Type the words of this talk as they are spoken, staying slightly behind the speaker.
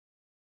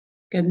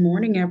Good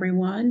morning,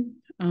 everyone.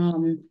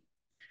 My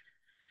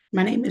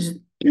name is,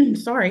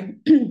 sorry,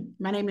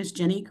 my name is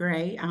Jenny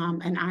Gray,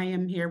 and I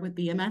am here with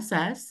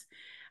BMSS.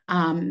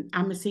 I'm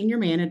a senior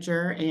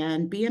manager,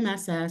 and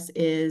BMSS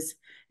is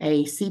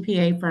a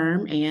CPA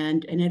firm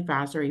and an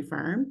advisory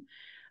firm.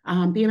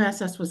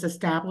 BMSS was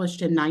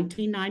established in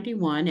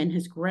 1991 and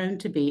has grown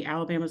to be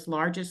Alabama's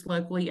largest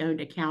locally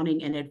owned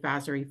accounting and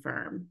advisory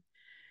firm.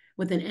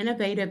 With an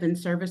innovative and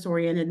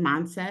service-oriented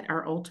mindset,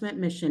 our ultimate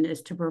mission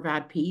is to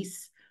provide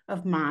peace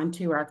of mind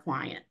to our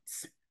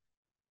clients.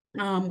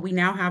 We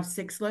now have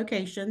 6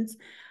 locations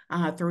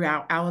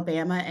throughout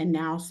Alabama and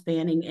now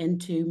spanning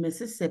into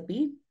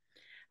Mississippi.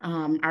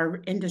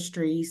 Our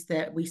industries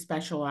that we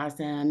specialize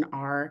in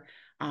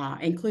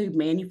include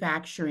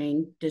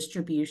manufacturing,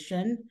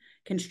 distribution,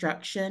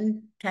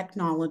 construction,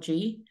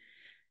 technology,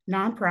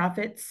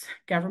 nonprofits,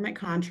 government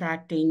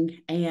contracting,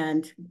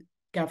 and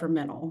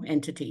governmental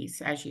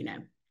entities, as you know.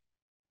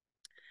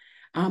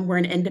 We're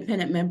an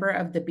independent member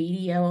of the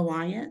BDO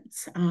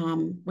Alliance,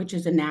 which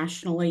is a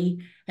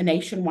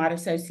nationwide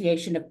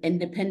association of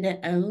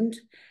independent-owned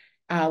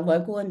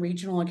local and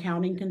regional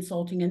accounting,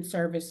 consulting, and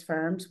service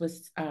firms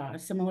with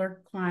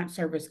similar client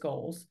service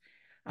goals.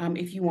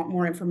 If you want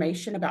more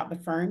information about the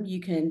firm, you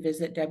can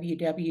visit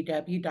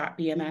www.bmss.com.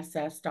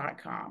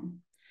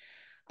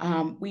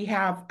 We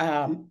have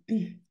a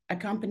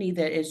company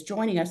that is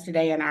joining us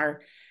today in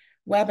our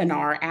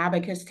webinar,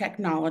 Abacus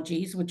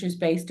Technologies, which is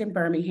based in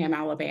Birmingham,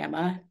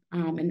 Alabama,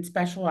 and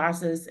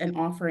specializes in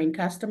offering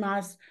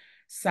customized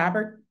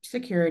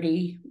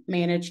cybersecurity,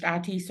 managed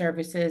IT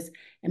services,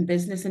 and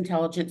business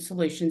intelligence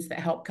solutions that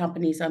help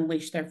companies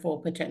unleash their full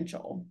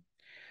potential.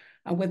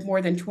 With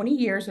more than 20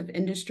 years of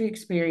industry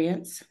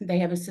experience, they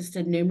have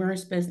assisted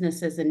numerous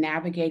businesses in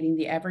navigating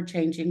the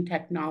ever-changing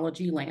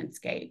technology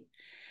landscape.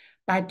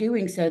 By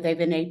doing so, they've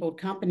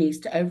enabled companies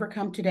to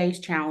overcome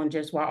today's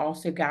challenges while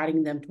also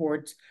guiding them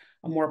towards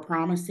a more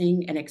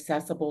promising and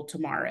accessible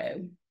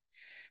tomorrow.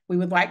 We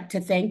would like to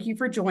thank you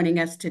for joining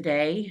us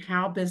today,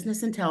 How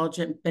Business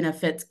Intelligence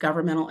Benefits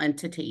Governmental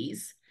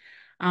Entities.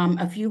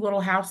 A few little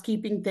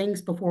housekeeping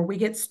things before we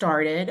get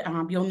started.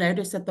 You'll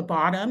notice at the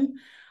bottom,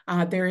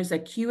 there is a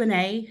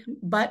Q&A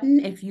button.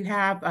 If you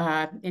have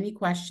any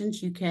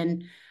questions, you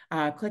can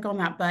click on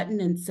that button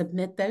and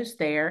submit those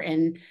there.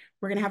 And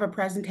we're going to have a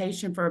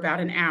presentation for about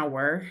an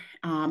hour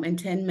and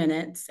 10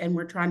 minutes, and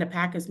we're trying to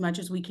pack as much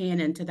as we can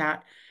into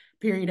that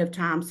period of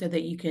time so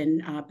that you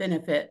can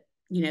benefit,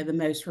 the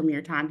most from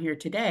your time here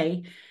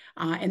today.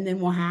 And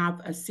then we'll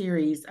have a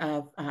series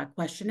of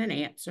question and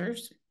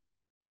answers.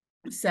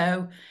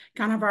 So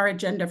kind of our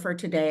agenda for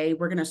today,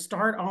 we're going to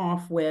start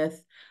off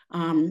with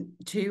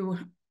 2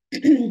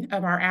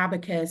 of our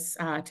Abacus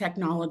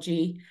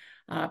technology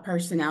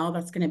personnel.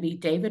 That's going to be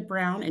David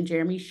Brown and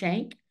Jeremy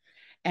Shank.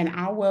 And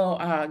I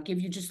will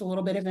give you just a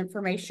little bit of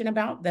information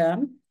about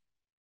them.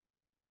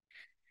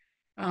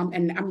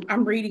 And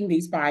I'm reading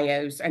these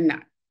bios,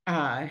 and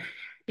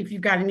if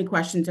you've got any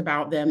questions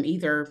about them,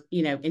 either,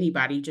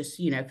 anybody, just,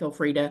 feel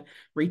free to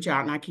reach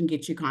out and I can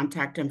get you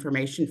contact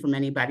information from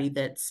anybody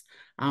that's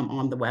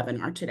on the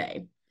webinar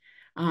today.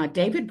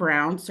 David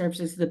Brown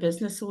serves as the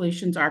business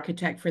solutions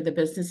architect for the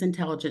business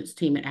intelligence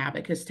team at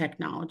Abacus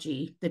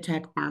Technology, the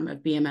tech arm of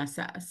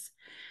BMSS.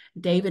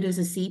 David is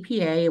a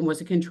CPA and was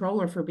a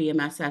controller for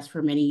BMSS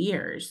for many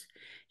years.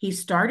 He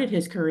started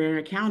his career in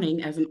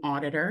accounting as an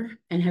auditor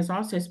and has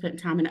also spent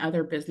time in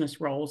other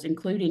business roles,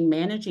 including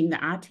managing the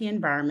IT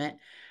environment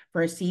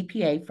for a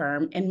CPA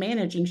firm and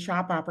managing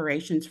shop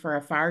operations for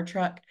a fire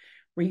truck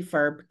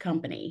refurb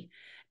company.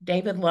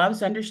 David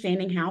loves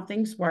understanding how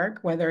things work,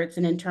 whether it's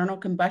an internal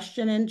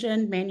combustion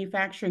engine,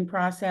 manufacturing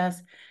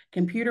process,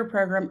 computer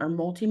program, or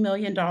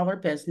multi-million-dollar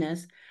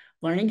business.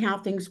 Learning how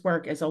things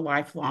work is a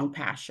lifelong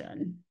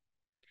passion.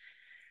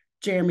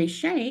 Jeremy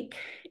Shank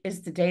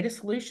is the data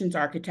solutions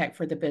architect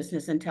for the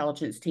business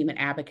intelligence team at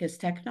Abacus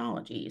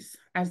Technologies.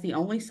 As the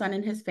only son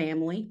in his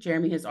family,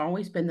 Jeremy has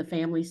always been the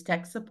family's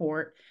tech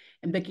support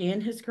and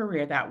began his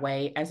career that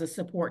way as a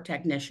support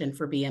technician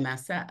for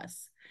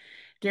BMSS.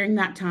 During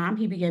that time,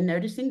 he began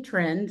noticing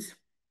trends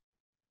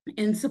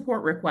in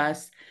support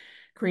requests,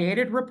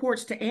 created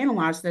reports to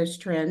analyze those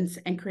trends,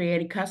 and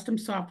created custom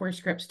software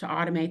scripts to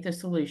automate the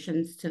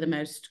solutions to the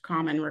most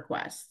common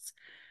requests.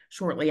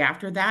 Shortly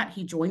after that,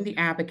 he joined the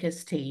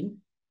Abacus team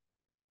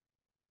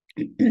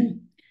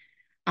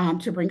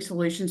to bring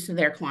solutions to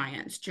their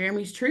clients.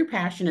 Jeremy's true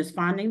passion is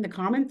finding the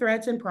common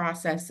threads and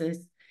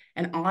processes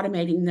and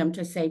automating them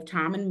to save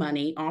time and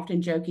money,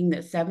 often joking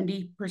that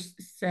 70%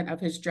 of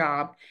his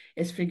job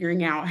is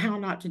figuring out how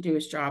not to do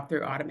his job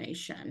through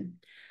automation.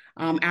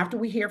 After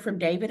we hear from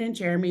David and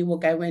Jeremy, we'll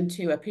go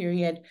into a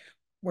period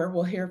where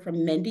we'll hear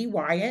from Mindy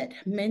Wyatt.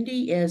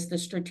 Mindy is the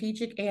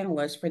strategic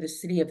analyst for the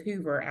city of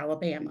Hoover,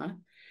 Alabama.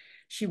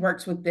 She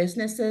works with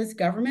businesses,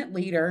 government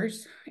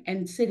leaders,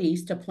 and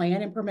cities to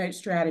plan and promote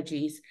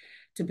strategies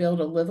to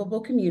build a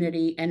livable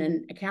community and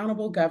an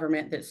accountable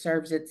government that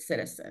serves its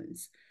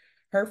citizens.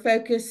 Her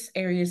focus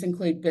areas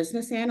include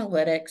business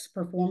analytics,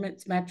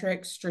 performance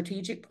metrics,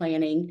 strategic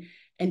planning,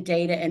 and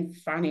data and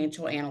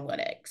financial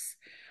analytics.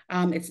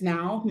 It's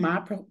now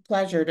my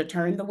pleasure to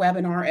turn the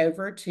webinar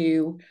over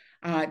to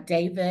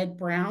David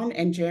Brown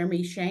and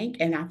Jeremy Shank,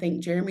 and I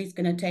think Jeremy's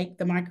going to take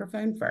the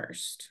microphone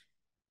first.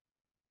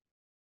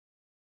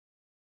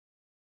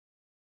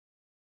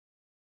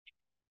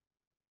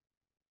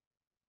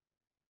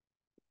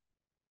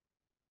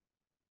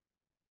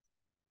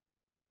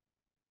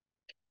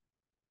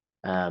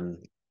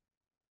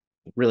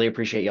 Really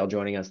appreciate y'all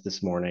joining us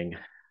this morning.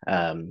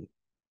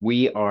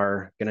 We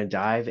are going to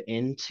dive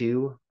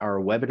into our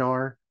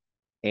webinar,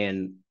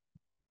 and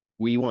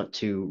we want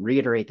to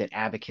reiterate that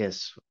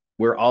Abacus,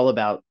 we're all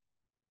about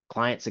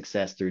client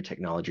success through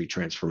technology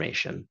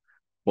transformation.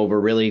 What we're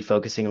really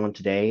focusing on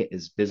today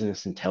is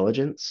business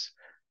intelligence.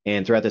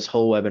 And throughout this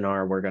whole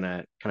webinar, we're going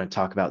to kind of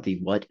talk about the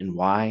what and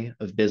why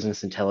of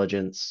business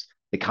intelligence,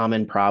 the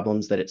common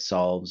problems that it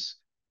solves.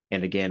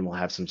 And again, we'll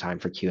have some time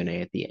for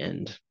Q&A at the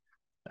end.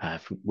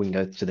 If we can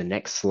go to the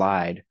next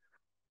slide,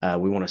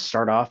 we want to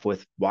start off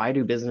with why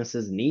do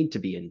businesses need to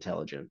be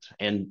intelligent?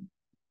 And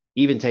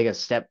even take a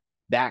step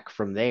back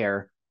from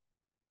there,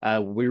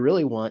 we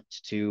really want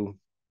to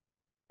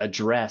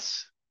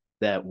address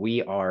that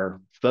we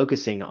are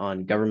focusing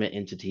on government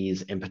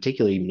entities and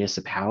particularly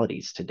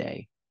municipalities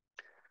today.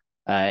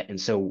 And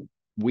so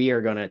we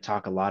are going to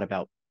talk a lot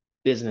about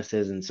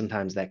businesses, and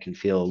sometimes that can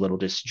feel a little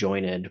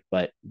disjointed,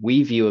 but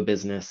we view a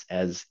business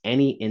as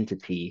any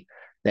entity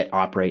that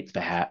operates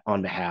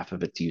on behalf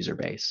of its user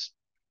base.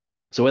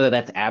 So whether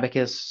that's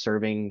Abacus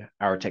serving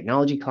our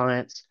technology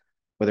clients,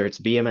 whether it's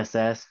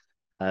BMSS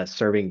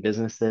serving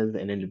businesses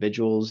and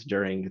individuals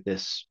during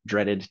this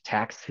dreaded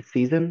tax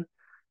season,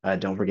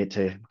 don't forget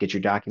to get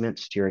your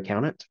documents to your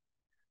accountant.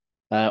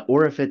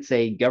 Or if it's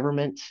a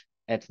government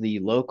at the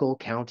local,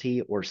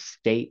 county, or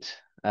state,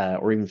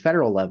 or even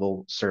federal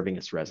level serving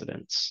its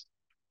residents.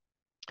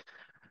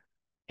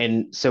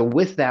 And so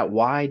with that,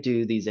 why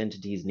do these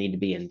entities need to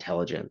be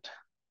intelligent?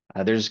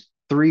 There's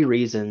three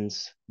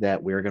reasons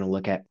that we're going to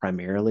look at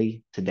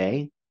primarily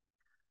today.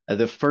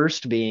 The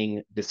first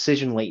being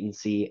decision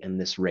latency and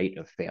this rate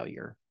of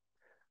failure.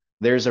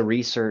 There's a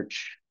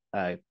research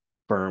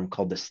firm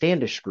called the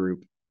Standish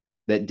Group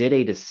that did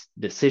a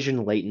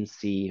decision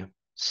latency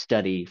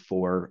study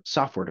for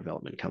software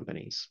development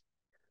companies.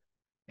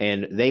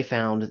 And they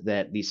found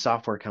that these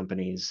software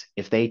companies,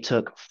 if they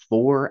took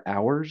 4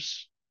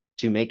 hours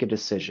to make a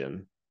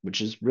decision,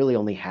 which is really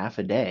only half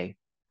a day,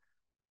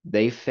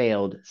 they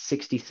failed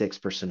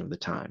 66% of the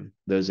time.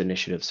 Those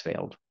initiatives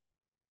failed.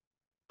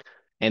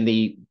 And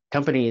the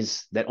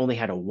companies that only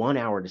had a 1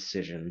 hour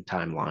decision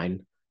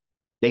timeline,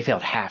 they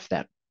failed half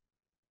that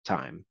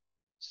time.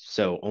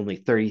 So only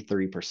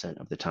 33%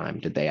 of the time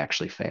did they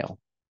actually fail.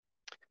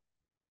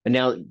 And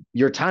now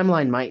your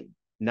timeline might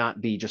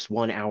not be just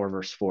 1 hour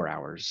versus 4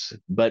 hours,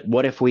 but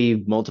what if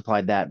we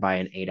multiplied that by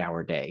an 8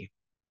 hour day?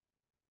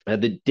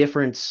 The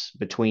difference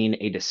between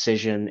a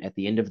decision at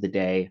the end of the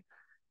day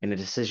and a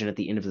decision at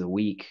the end of the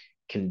week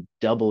can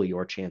double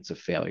your chance of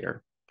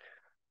failure.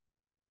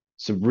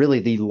 So really,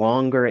 the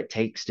longer it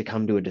takes to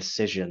come to a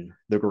decision,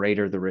 the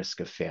greater the risk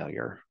of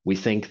failure. We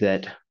think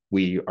that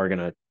we are going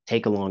to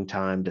take a long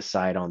time,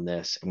 decide on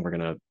this, and we're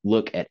going to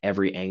look at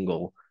every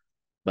angle.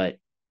 But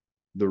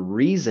the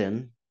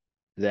reason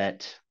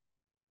that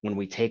when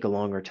we take a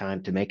longer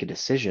time to make a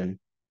decision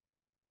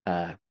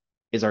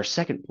is our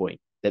second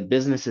point, that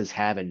businesses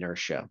have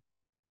inertia.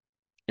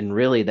 And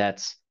really,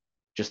 that's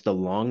just the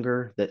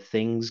longer that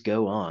things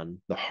go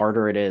on, the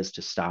harder it is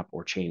to stop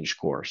or change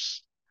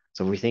course.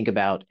 So if we think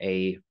about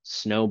a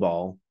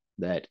snowball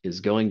that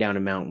is going down a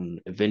mountain,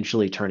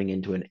 eventually turning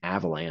into an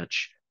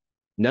avalanche,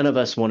 none of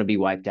us want to be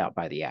wiped out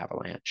by the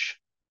avalanche.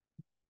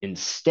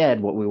 Instead,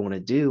 what we want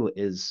to do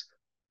is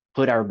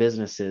put our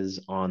businesses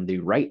on the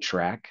right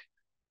track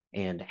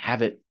and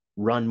have it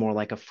run more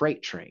like a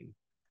freight train.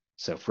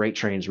 So freight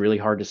trains really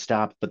hard to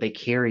stop, but they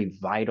carry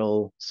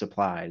vital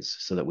supplies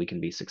so that we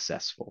can be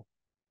successful.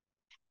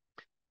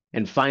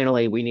 And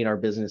finally, we need our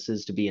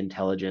businesses to be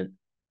intelligent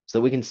so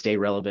that we can stay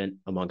relevant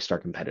amongst our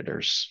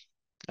competitors.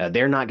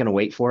 They're not going to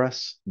wait for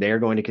us. They're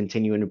going to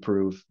continue and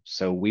improve.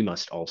 So we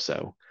must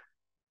also.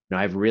 Now,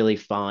 I have really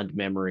fond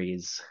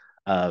memories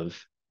of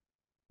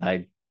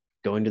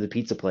going to the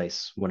pizza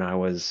place when I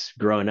was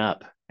growing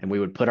up, and we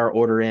would put our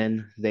order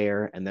in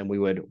there, and then we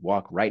would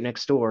walk right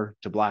next door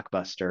to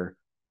Blockbuster,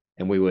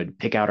 and we would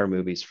pick out our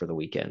movies for the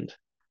weekend.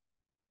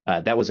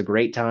 That was a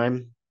great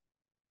time,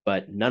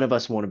 but none of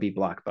us want to be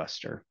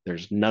Blockbuster.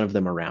 There's none of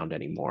them around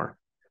anymore.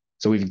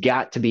 So we've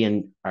got to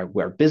be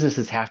our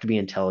businesses have to be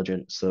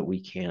intelligent so that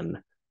we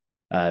can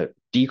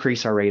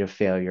decrease our rate of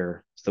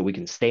failure, so that we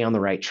can stay on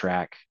the right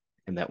track,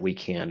 and that we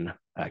can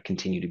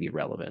continue to be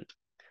relevant.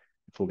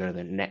 If we'll go to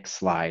the next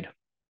slide.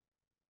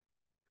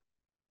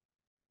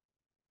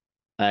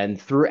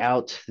 And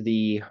throughout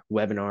the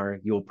webinar,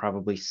 you'll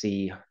probably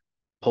see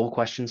poll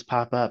questions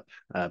pop up.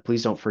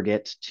 Please don't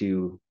forget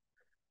to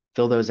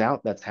fill those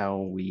out. That's how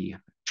we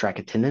track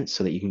attendance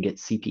so that you can get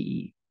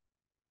CPE.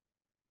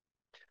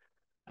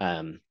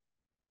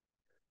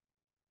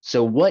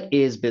 So what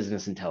is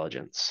business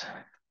intelligence?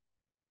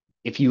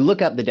 If you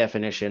look up the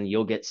definition,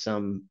 you'll get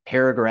some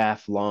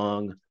paragraph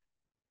long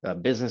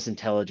Business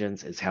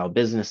intelligence is how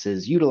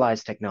businesses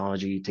utilize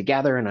technology to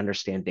gather and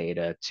understand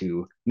data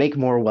to make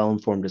more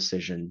well-informed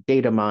decisions,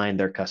 data mine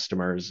their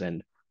customers,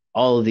 and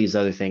all of these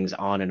other things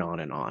on and on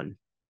and on.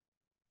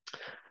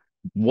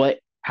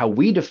 How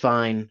we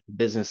define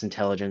business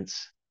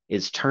intelligence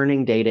is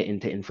turning data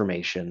into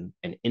information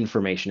and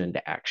information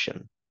into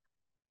action.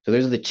 So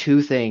those are the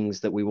two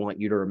things that we want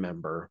you to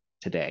remember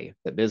today,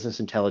 that business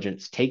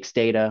intelligence takes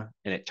data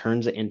and it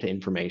turns it into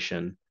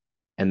information,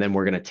 and then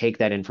we're going to take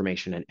that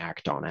information and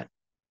act on it.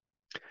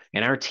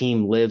 And our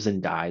team lives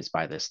and dies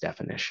by this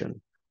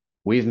definition.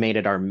 We've made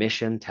it our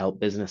mission to help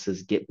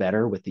businesses get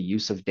better with the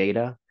use of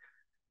data.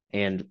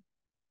 And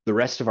the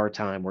rest of our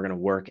time, we're going to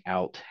work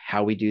out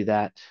how we do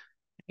that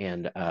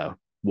and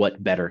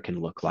what better can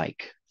look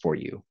like for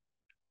you.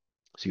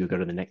 So you'll go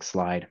to the next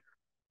slide.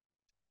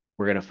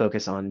 We're going to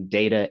focus on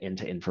data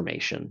into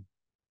information.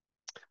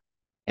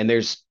 And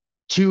there's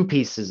two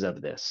pieces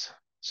of this.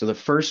 So the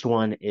first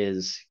one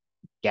is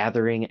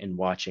gathering and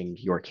watching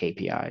your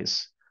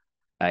KPIs.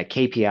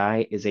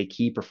 KPI is a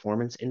key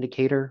performance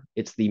indicator.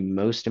 It's the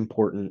most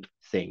important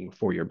thing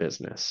for your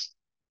business.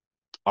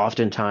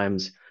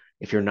 Oftentimes,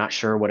 if you're not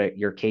sure what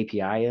your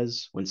KPI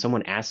is, when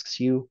someone asks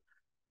you,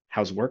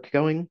 how's work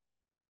going?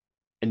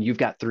 And you've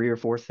got 3 or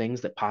 4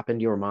 things that pop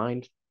into your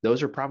mind,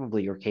 those are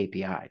probably your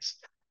KPIs.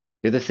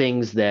 They're the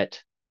things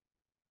that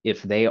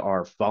if they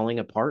are falling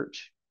apart,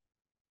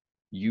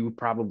 you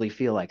probably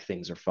feel like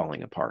things are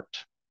falling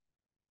apart.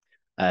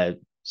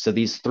 So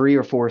these 3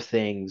 or 4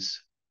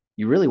 things,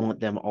 you really want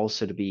them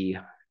also to be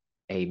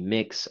a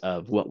mix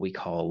of what we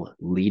call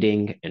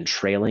leading and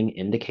trailing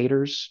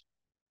indicators.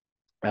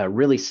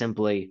 Really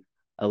simply,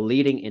 a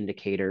leading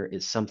indicator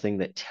is something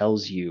that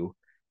tells you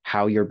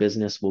how your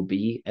business will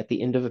be at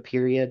the end of a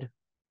period,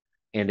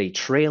 and a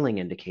trailing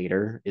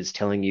indicator is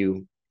telling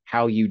you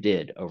how you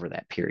did over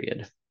that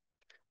period.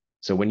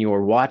 So when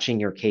you're watching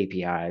your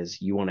KPIs,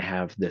 you want to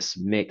have this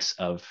mix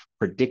of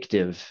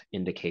predictive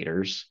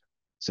indicators.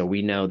 So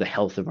we know the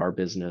health of our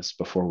business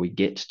before we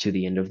get to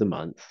the end of the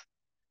month.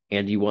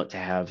 And you want to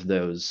have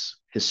those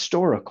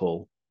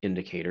historical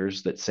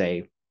indicators that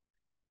say,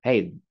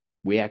 hey,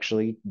 we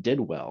actually did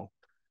well.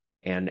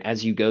 And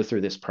as you go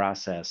through this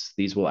process,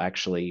 these will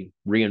actually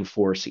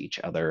reinforce each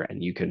other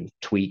and you can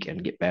tweak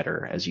and get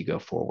better as you go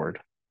forward.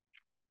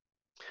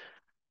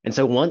 And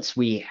so once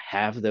we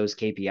have those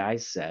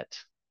KPIs set,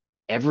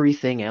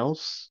 everything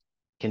else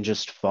can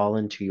just fall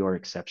into your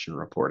exception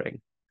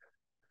reporting.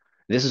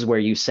 This is where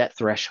you set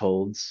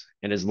thresholds.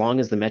 And as long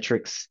as the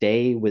metrics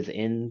stay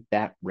within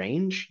that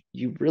range,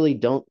 you really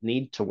don't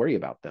need to worry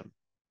about them.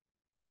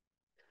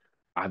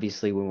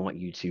 Obviously, we want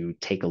you to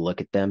take a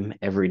look at them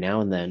every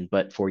now and then,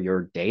 but for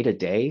your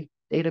day-to-day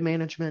data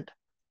management,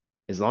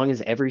 as long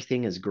as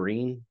everything is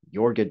green,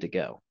 you're good to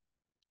go.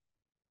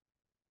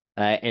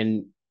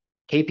 And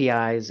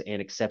KPIs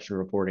and exception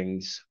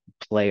reportings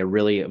play a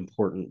really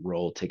important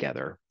role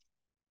together.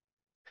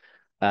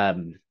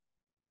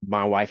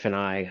 My wife and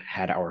I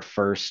had our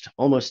first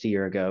almost a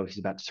year ago. He's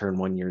about to turn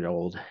 1 year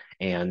old,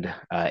 and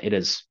it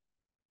has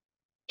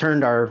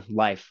turned our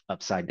life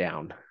upside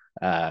down,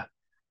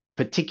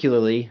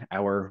 particularly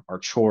our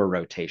chore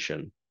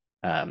rotation.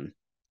 So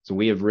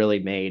we have really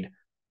made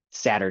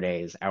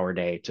Saturdays our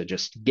day to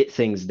just get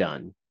things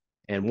done.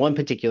 And one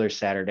particular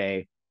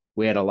Saturday,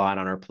 we had a lot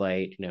on our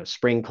plate,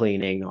 spring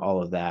cleaning,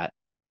 all of that.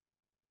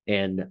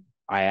 And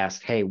I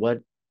asked, hey,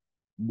 what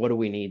do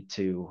we need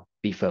to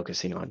be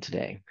focusing on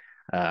today?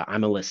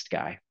 I'm a list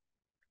guy.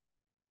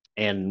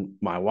 And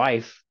my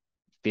wife,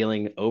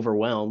 feeling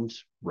overwhelmed,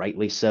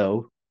 rightly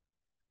so,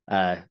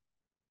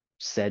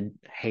 said,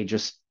 hey,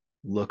 just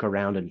look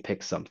around and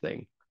pick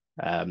something.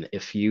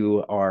 If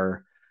you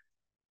are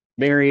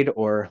married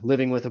or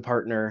living with a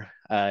partner,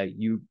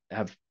 you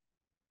have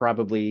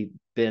probably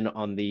been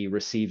on the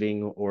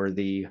receiving or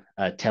the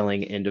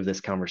telling end of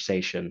this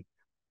conversation.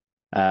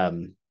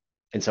 And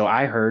so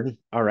I heard,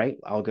 all right,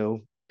 I'll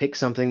go pick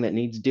something that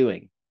needs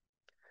doing.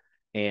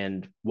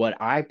 And what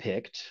I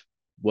picked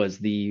was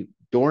the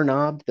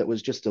doorknob that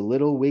was just a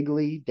little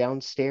wiggly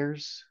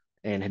downstairs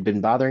and had been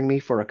bothering me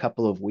for a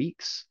couple of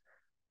weeks.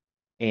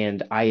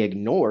 And I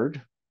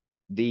ignored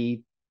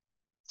the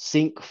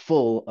sink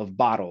full of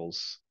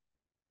bottles.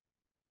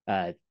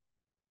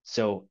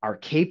 So our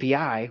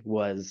KPI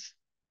was,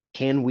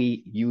 can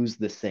we use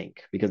the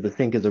sink? Because the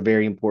sink is a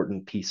very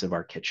important piece of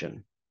our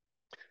kitchen.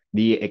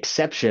 The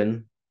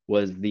exception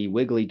was the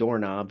wiggly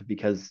doorknob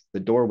because the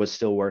door was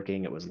still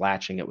working, it was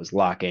latching, it was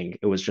locking,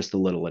 it was just a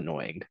little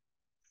annoying.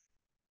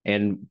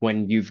 And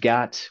when you've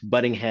got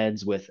butting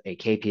heads with a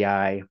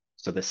KPI,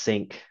 so the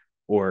sink,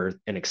 or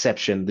an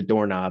exception, the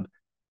doorknob,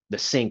 the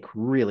sink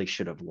really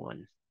should have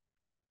won.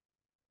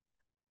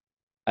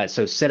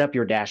 So set up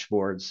your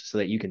dashboards so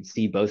that you can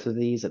see both of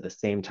these at the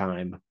same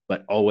time,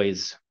 but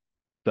always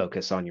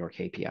focus on your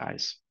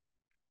KPIs.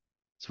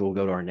 So we'll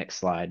go to our next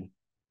slide.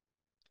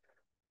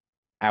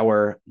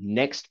 Our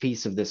next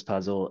piece of this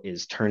puzzle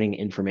is turning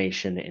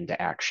information into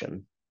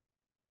action.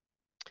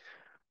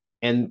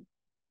 And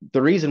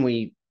the reason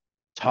we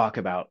talk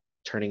about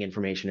turning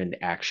information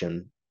into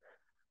action,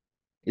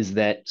 is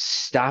that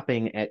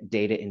stopping at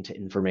data into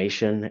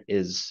information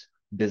is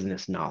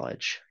business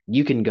knowledge.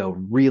 You can go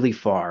really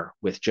far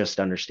with just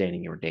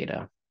understanding your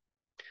data,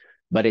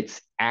 but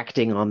it's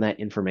acting on that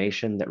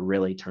information that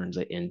really turns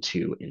it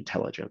into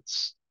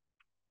intelligence.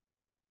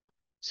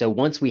 So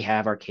once we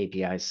have our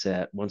KPIs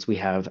set, once we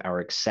have our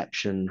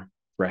exception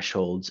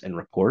thresholds and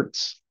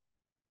reports,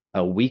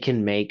 we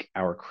can make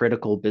our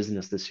critical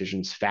business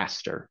decisions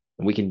faster.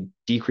 And we can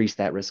decrease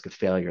that risk of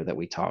failure that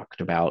we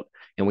talked about,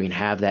 and we can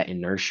have that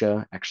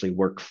inertia actually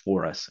work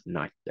for us,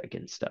 not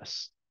against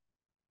us.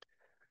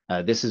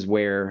 This is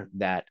where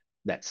that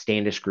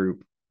Standish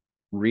group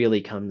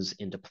really comes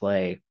into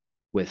play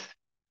with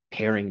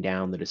paring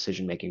down the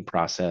decision-making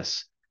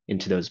process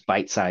into those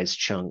bite-sized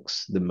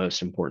chunks, the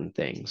most important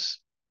things.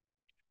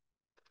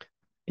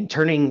 And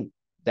turning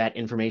that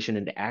information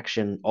into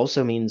action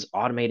also means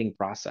automating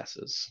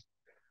processes.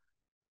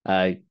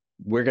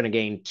 We're going to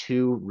gain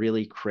two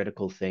really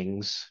critical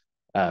things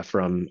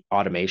from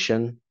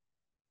automation: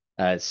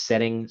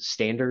 setting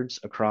standards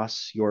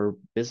across your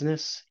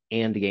business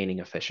and gaining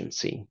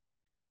efficiency.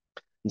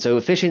 And so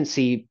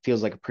efficiency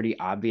feels like a pretty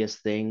obvious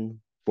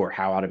thing for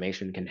how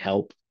automation can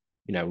help.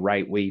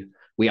 Right? We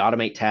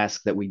automate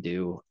tasks that we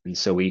do, and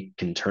so we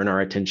can turn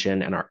our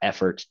attention and our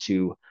effort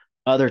to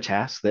other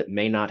tasks that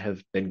may not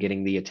have been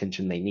getting the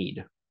attention they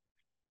need.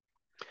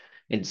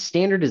 And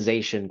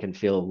standardization can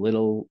feel a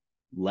little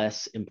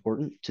less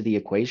important to the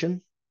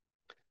equation.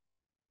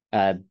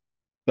 But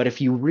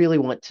if you really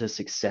want to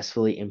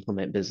successfully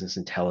implement business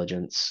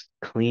intelligence,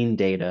 clean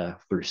data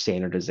through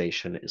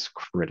standardization is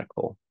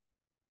critical.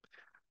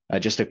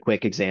 Just a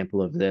quick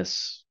example of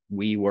this: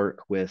 we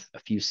work with a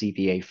few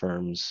CPA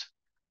firms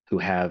who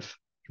have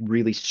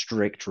really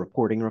strict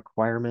reporting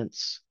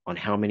requirements on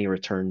how many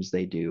returns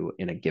they do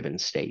in a given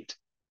state.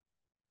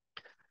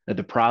 Now,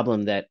 the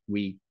problem that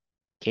we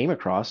came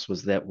across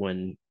was that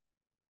when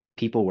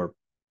people were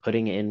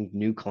putting in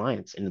new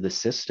clients into the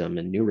system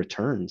and new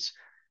returns,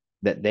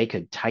 that they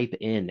could type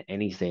in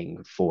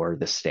anything for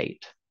the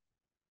state.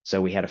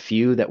 So we had a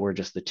few that were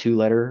just the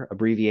 2-letter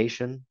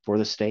abbreviation for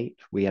the state.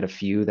 We had a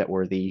few that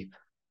were the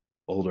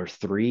older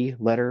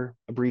 3-letter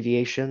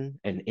abbreviation.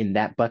 And in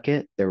that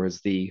bucket, there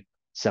was the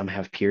some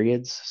have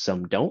periods,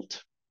 some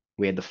don't.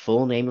 We had the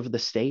full name of the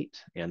state.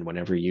 And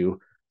whenever you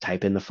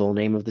type in the full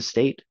name of the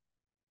state,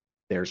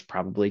 there's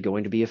probably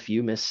going to be a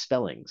few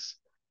misspellings.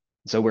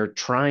 So we're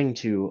trying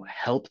to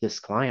help this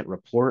client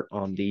report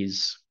on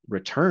these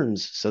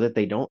returns so that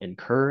they don't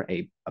incur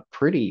a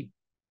pretty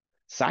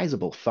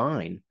sizable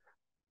fine.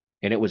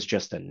 And it was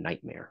just a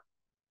nightmare.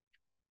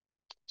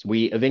 So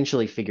we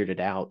eventually figured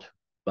it out.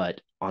 But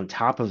on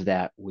top of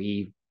that,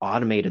 we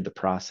automated the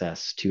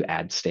process to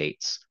add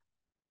states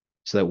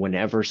so that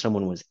whenever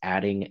someone was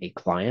adding a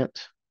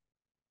client,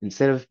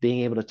 instead of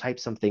being able to type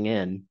something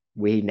in,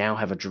 we now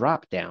have a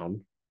drop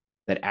down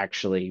that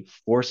actually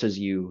forces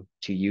you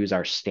to use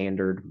our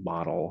standard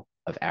model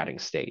of adding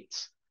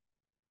states.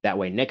 That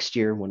way, next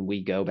year, when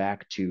we go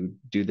back to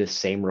do this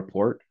same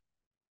report,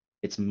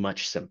 it's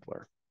much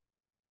simpler.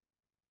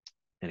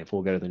 And if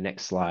we'll go to the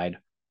next slide,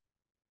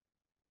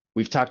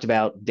 we've talked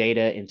about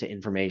data into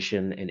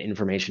information and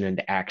information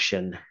into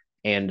action.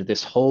 And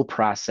this whole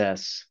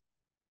process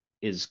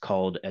is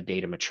called a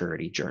data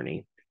maturity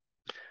journey.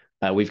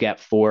 We've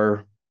got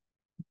 4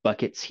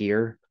 buckets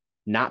here.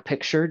 Not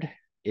pictured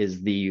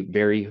is the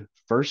very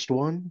first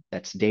one.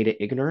 That's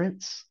data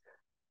ignorance.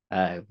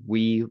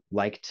 We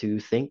like to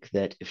think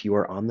that if you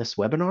are on this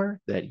webinar,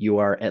 that you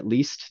are at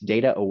least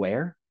data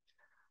aware.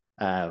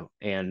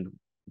 And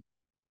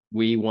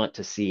we want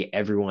to see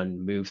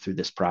everyone move through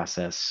this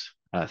process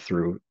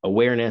through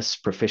awareness,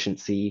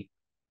 proficiency,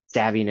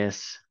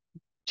 savviness,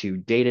 to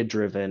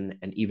data-driven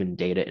and even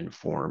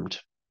data-informed.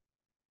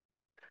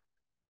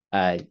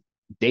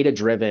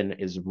 Data-driven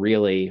is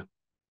really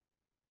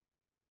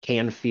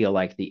can feel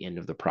like the end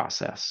of the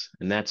process.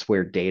 And that's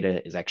where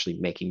data is actually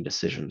making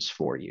decisions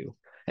for you.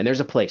 And there's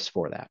a place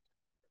for that.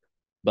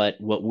 But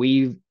what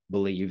we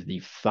believe the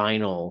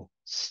final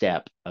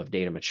step of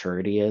data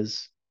maturity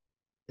is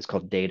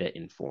called data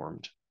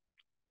informed.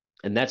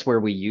 And that's where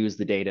we use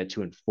the data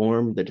to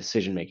inform the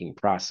decision-making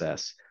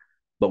process,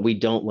 but we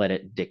don't let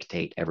it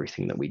dictate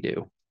everything that we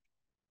do.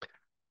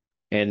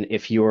 And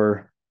if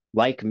you're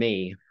like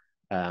me,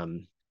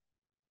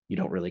 you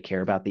don't really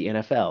care about the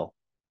NFL.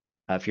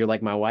 If you're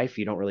like my wife,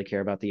 you don't really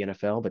care about the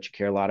NFL, but you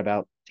care a lot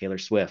about Taylor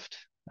Swift.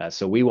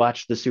 So we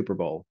watched the Super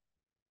Bowl.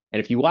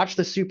 And if you watch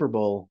the Super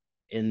Bowl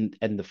in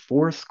the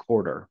fourth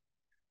quarter,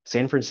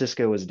 San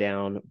Francisco was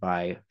down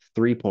by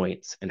 3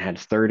 points and had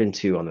 3rd and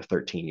 2 on the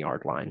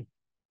 13-yard line.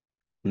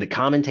 And the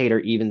commentator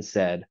even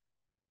said,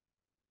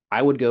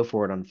 I would go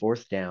for it on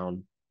 4th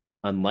down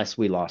unless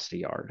we lost a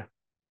yard.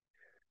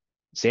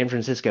 San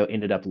Francisco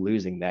ended up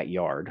losing that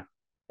yard,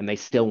 and they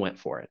still went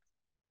for it.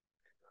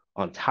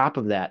 On top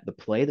of that, the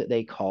play that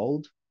they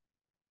called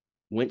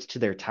went to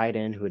their tight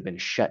end who had been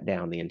shut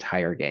down the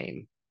entire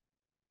game.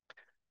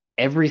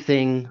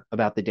 Everything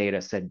about the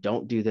data said,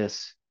 don't do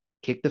this,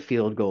 kick the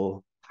field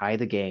goal, tie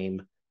the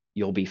game,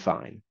 you'll be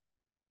fine.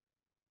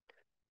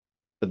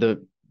 But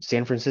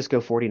San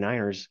Francisco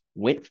 49ers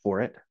went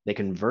for it. They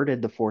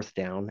converted the fourth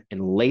down,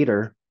 and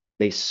later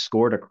they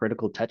scored a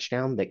critical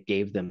touchdown that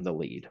gave them the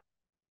lead.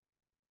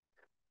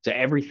 So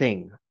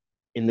everything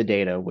in the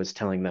data was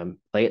telling them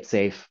play it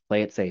safe,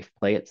 play it safe,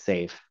 play it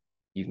safe.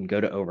 You can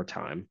go to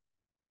overtime.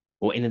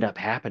 What ended up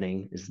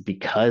happening is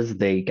because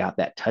they got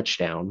that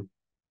touchdown,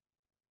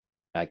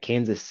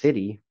 Kansas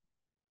City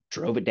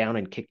drove it down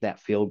and kicked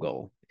that field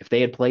goal. If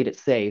they had played it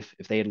safe,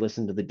 if they had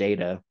listened to the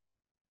data,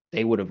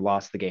 they would have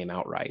lost the game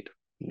outright.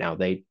 Now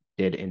they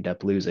did end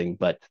up losing,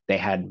 but they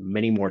had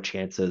many more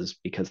chances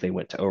because they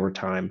went to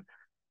overtime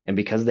and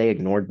because they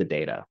ignored the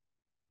data.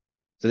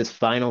 So this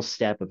final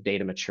step of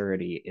data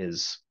maturity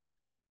is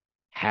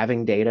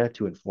having data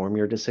to inform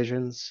your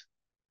decisions,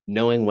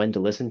 knowing when to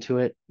listen to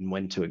it and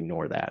when to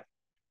ignore that.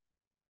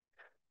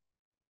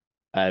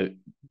 Uh,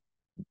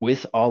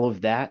 with all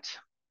of that,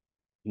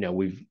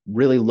 we've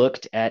really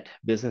looked at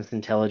business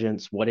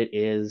intelligence, what it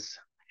is,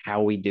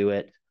 how we do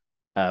it.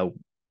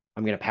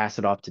 I'm going to pass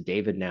it off to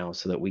David now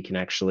so that we can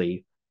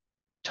actually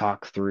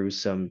talk through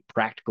some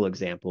practical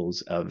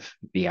examples of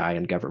BI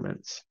and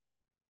governments.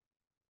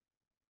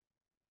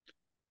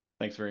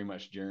 Thanks very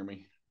much,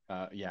 Jeremy.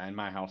 Yeah, in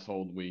my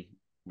household, we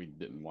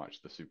didn't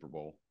watch the Super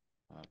Bowl.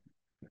 Uh,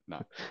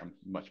 not I'm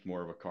much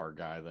more of a car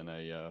guy than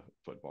a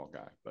football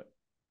guy, but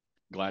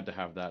glad to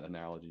have that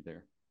analogy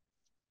there.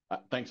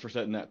 Thanks for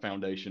setting that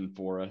foundation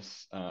for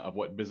us of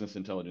what business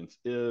intelligence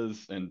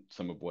is and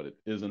some of what it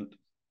isn't.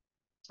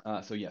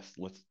 So yes,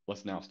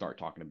 let's now start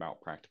talking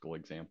about practical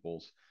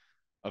examples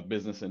of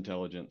business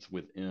intelligence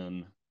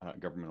within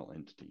governmental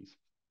entities.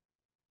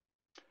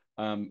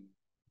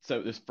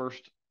 So this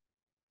first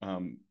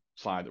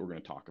slide that we're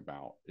going to talk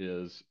about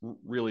is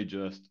really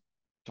just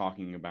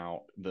talking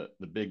about the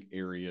big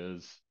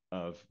areas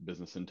of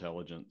business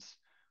intelligence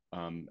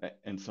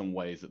and some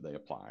ways that they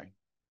apply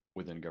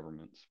within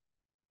governments.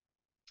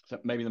 So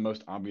maybe the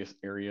most obvious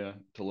area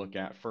to look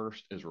at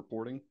first is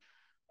reporting.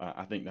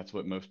 I think that's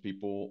what most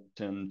people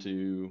tend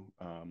to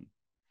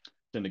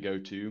go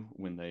to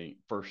when they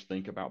first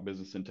think about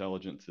business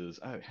intelligence is,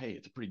 oh, hey,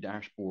 it's a pretty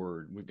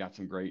dashboard. We've got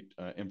some great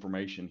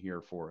information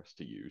here for us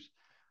to use.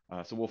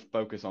 So we'll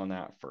focus on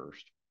that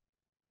first.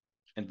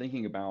 And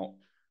thinking about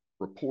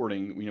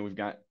reporting, we've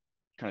got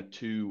kind of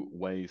two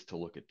ways to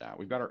look at that.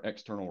 We've got our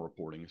external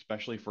reporting,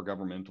 especially for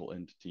governmental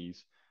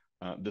entities.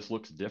 This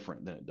looks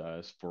different than it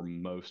does for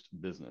most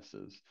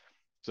businesses.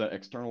 So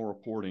external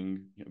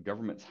reporting,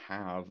 governments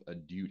have a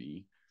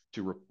duty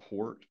to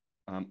report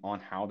on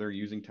how they're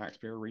using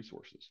taxpayer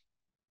resources.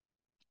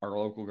 Our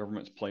local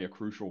governments play a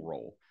crucial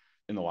role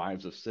in the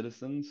lives of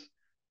citizens,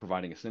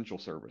 providing essential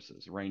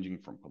services ranging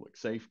from public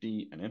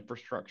safety and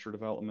infrastructure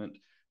development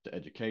to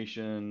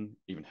education,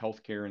 even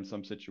healthcare in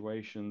some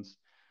situations.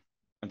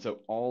 And so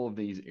all of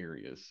these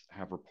areas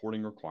have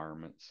reporting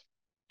requirements,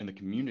 and the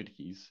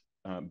communities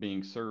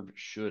being served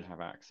should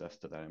have access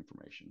to that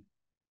information.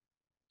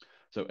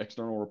 So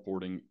external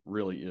reporting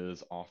really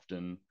is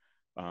often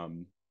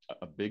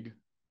a big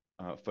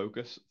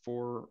focus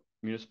for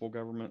municipal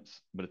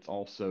governments, but it's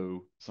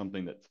also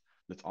something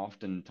that's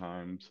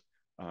oftentimes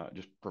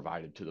just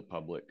provided to the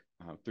public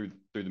through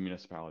the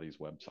municipality's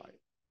website.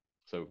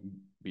 So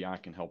BI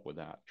can help with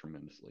that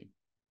tremendously.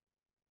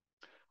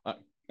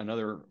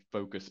 Another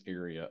focus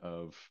area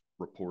of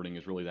reporting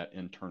is really that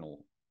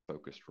internal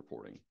focused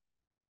reporting.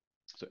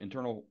 So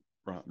internal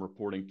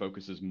reporting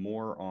focuses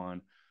more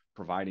on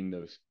providing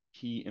those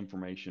key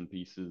information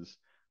pieces,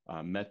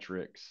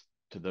 metrics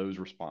to those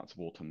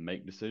responsible to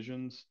make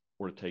decisions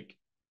or to take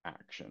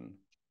action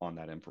on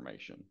that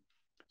information.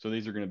 So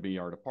these are going to be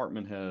our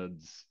department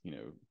heads,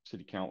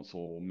 city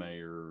council,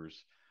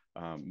 mayors,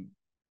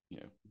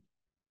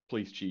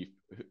 police chief,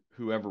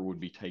 whoever would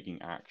be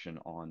taking action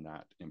on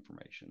that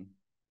information.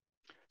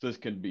 So this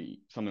could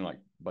be something like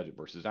budget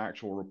versus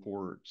actual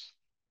reports,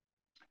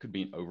 could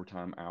be an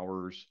overtime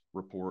hours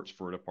reports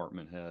for a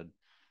department head.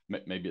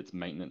 Maybe it's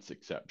maintenance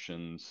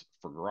exceptions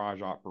for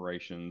garage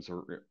operations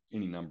or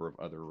any number of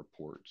other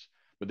reports.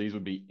 But these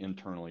would be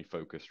internally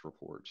focused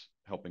reports,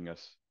 helping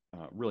us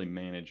really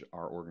manage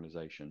our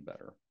organization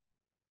better.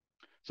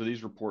 So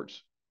these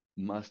reports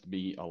must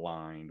be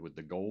aligned with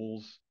the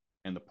goals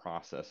and the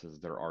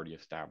processes that are already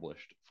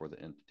established for the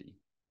entity.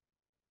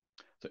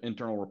 So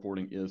internal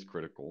reporting is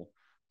critical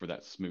for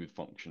that smooth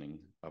functioning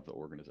of the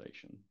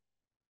organization.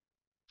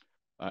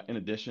 In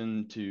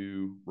addition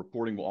to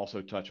reporting, we'll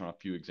also touch on a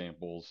few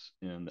examples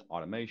in the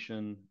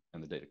automation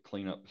and the data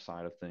cleanup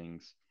side of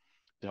things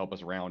to help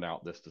us round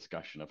out this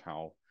discussion of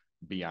how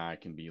BI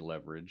can be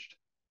leveraged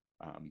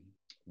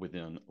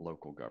within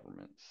local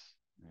governments.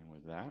 And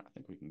with that, I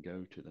think we can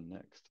go to the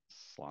next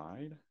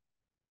slide.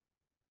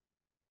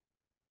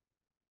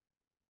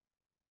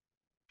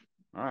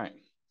 All right.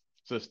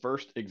 So this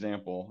first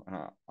example,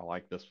 I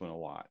like this one a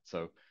lot.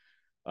 So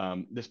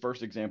this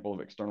first example of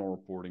external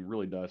reporting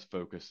really does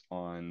focus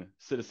on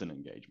citizen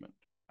engagement.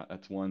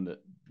 That's one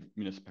that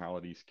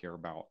municipalities care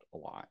about a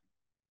lot.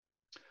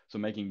 So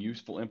making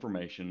useful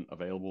information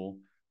available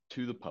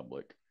to the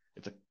public,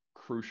 it's a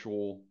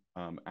crucial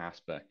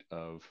aspect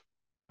of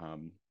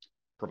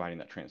providing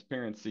that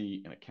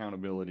transparency and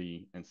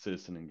accountability and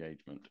citizen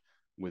engagement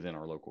within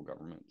our local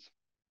governments.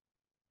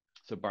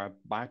 So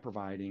by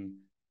providing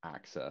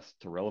access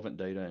to relevant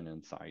data and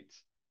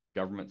insights,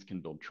 governments can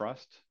build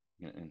trust,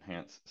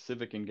 enhance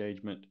civic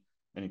engagement,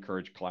 and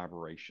encourage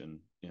collaboration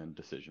in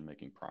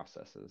decision-making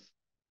processes.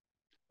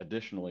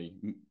 Additionally,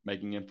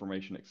 making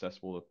information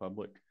accessible to the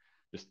public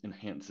just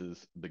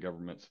enhances the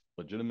government's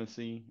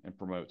legitimacy and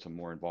promotes a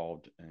more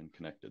involved and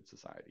connected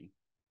society.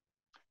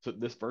 So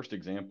this first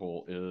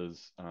example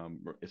is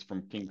it's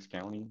from King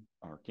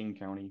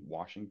County,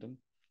 Washington.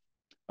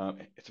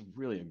 It's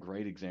really a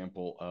great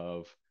example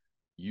of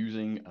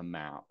using a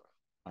map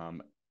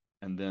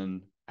and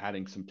then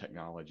adding some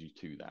technology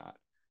to that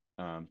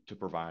to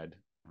provide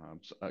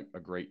a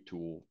great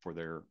tool for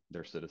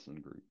their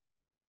citizen group.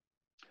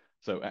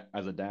 So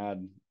as a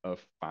dad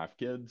of 5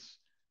 kids,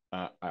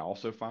 I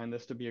also find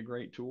this to be a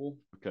great tool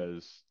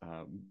because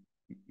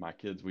my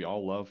kids, we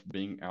all love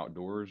being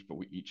outdoors, but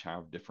we each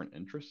have different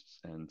interests.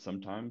 And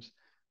sometimes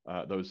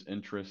those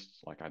interests,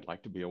 like I'd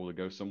like to be able to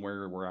go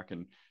somewhere where I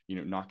can,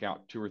 knock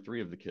out 2 or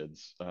 3 of the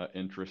kids'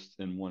 interests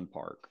in one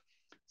park.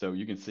 So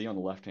you can see on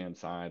the left-hand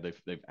side,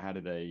 they've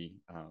added a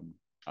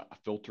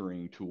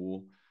filtering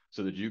tool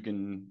so that you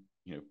can,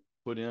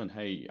 put in,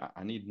 hey,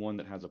 I need one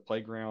that has a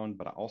playground,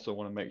 but I also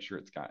want to make sure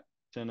it's got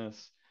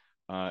tennis,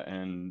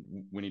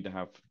 and we need to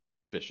have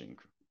fishing.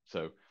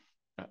 So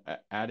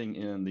adding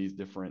in these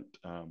different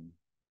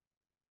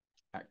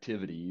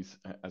activities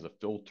as a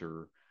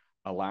filter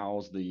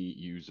allows the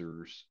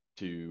users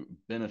to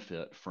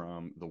benefit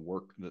from the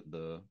work that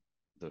the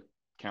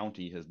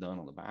county has done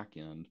on the back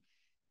end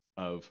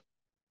of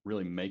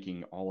really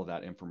making all of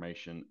that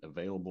information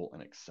available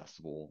and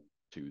accessible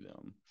to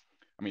them.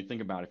 I mean,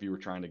 think about if you were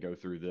trying to go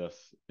through this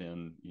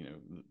in,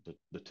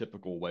 the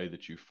typical way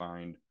that you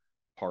find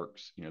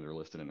parks, they're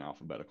listed in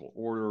alphabetical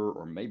order,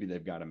 or maybe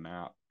they've got a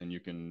map and you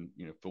can,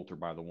 filter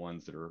by the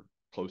ones that are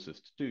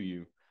closest to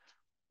you,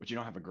 but you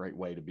don't have a great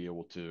way to be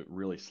able to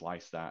really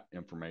slice that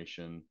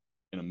information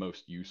in a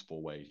most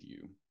useful way to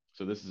you.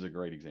 So this is a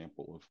great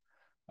example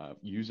of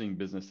using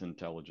business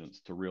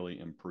intelligence to really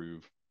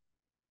improve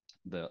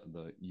the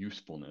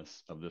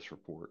usefulness of this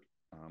report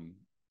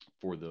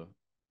for the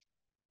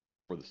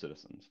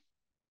citizens.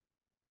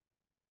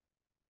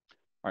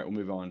 All right, we'll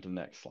move on to the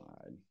next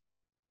slide.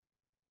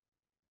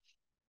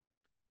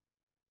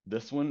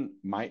 This one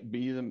might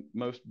be the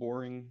most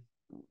boring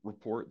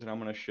report that I'm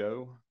going to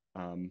show.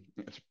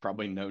 It's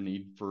probably no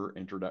need for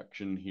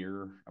introduction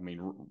here. I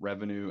mean,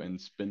 revenue and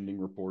spending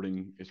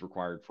reporting is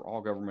required for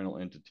all governmental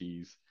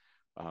entities.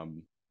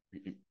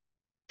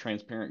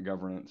 Transparent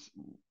governance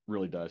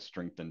really does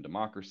strengthen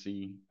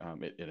democracy.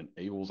 It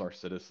enables our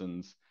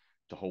citizens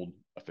to hold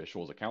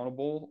officials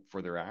accountable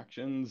for their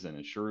actions and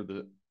ensure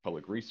that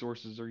public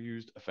resources are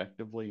used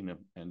effectively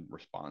and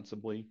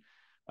responsibly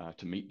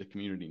to meet the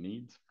community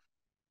needs.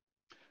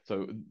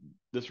 So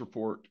this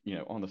report,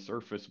 on the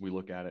surface, we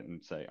look at it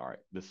and say, all right,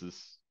 this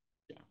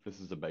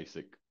is a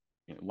basic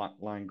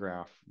line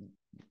graph.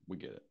 We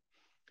get it.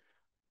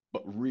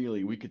 But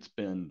really, we could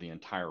spend the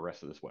entire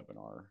rest of this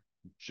webinar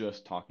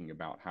just talking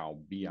about how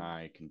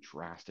BI can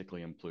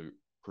drastically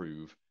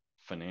improve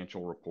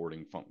financial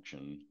reporting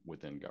function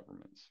within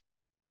governments.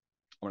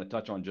 I want to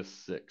touch on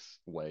just 6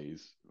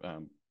 ways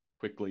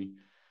quickly,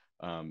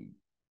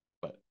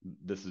 but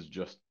this is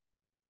just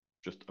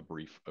a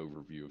brief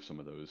overview of some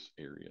of those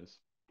areas.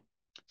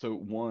 So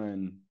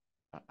one,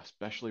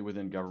 especially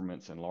within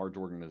governments and large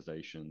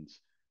organizations,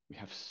 we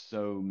have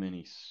so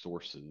many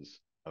sources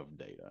of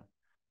data,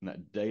 and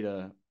that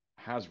data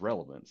has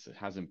relevance, it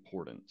has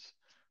importance.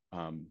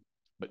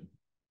 But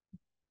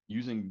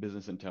using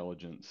business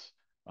intelligence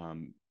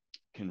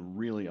can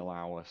really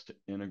allow us to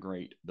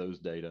integrate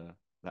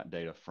that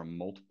data from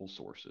multiple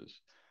sources,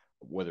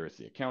 whether it's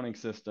the accounting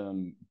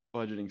system,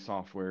 budgeting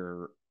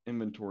software,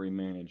 inventory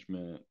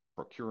management,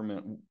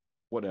 procurement,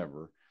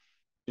 whatever,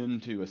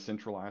 into a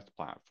centralized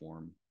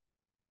platform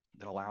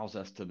that allows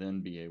us to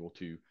then be able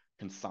to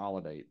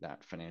consolidate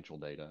that financial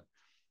data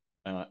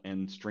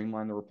and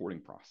streamline the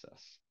reporting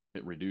process.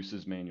 It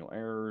reduces manual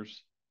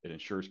errors. It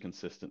ensures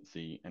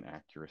consistency and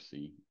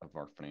accuracy of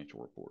our financial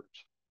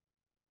reports.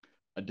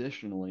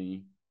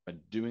 Additionally, by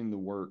doing the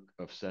work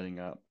of setting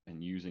up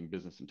and using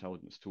business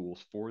intelligence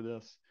tools for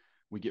this,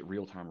 we get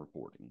real-time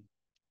reporting.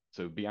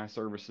 So BI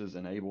services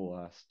enable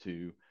us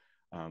to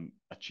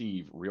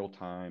achieve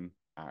real-time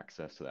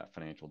access to that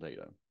financial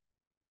data.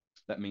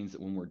 That means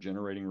that when we're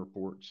generating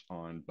reports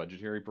on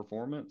budgetary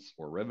performance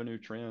or revenue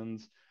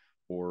trends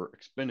or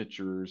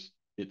expenditures,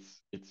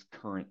 it's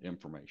current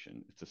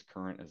information. It's as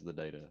current as the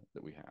data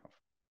that we have.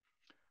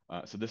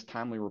 So this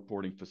timely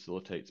reporting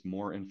facilitates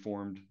more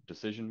informed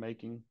decision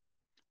making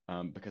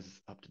because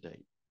it's up to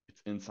date.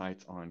 It's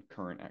insights on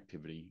current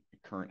activity,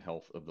 current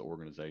health of the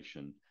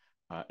organization,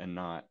 and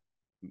not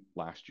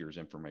last year's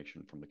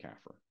information from the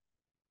CAFR.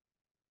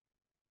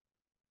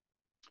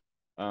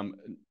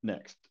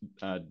 Next,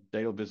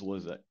 data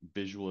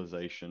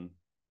visualization.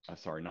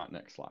 Sorry, not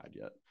next slide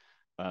yet.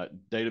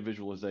 Data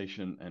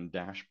visualization and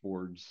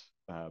dashboards,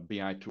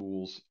 BI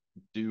tools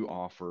do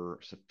offer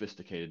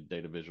sophisticated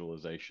data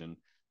visualization.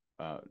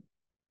 Uh,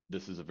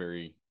 this is a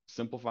very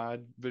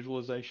simplified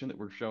visualization that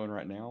we're showing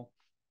right now,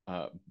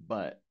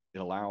 but it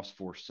allows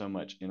for so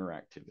much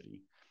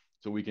interactivity.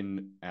 So we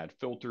can add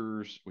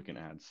filters, we can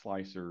add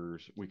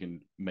slicers, we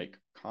can make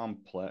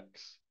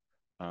complex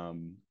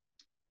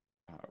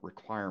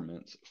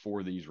requirements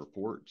for these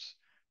reports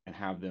and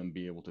have them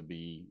be able to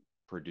be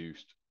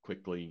produced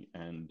quickly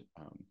and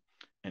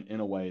in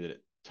a way that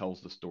it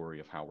tells the story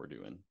of how we're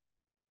doing.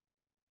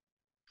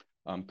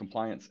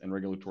 Compliance and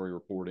regulatory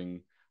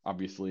reporting.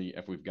 Obviously,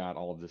 if we've got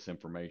all of this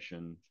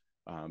information,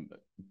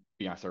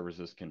 BI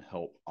services can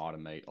help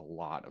automate a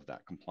lot of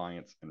that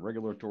compliance and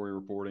regulatory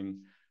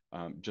reporting,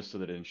 just so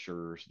that it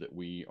ensures that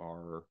we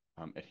are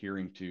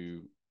adhering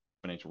to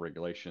financial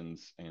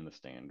regulations and the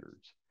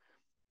standards.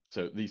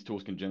 So these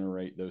tools can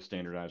generate those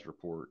standardized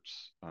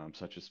reports,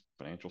 such as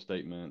financial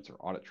statements or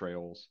audit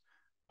trails,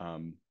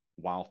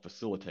 while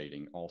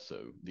facilitating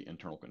also the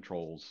internal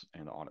controls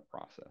and the audit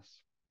process.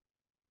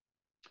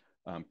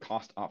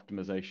 Cost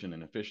optimization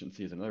and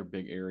efficiency is another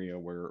big area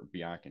where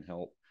BI can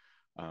help.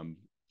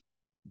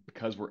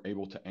 Because we're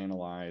able to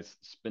analyze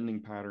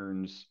spending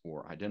patterns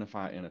or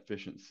identify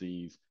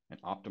inefficiencies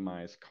and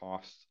optimize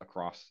costs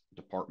across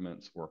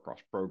departments or across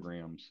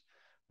programs,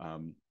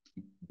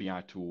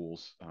 BI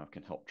tools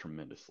can help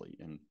tremendously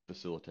in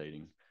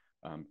facilitating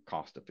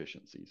cost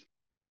efficiencies.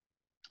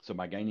 So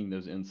by gaining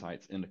those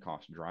insights into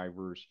cost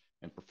drivers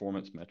and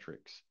performance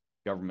metrics,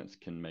 governments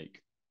can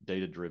make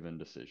data-driven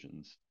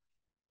decisions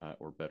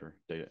or better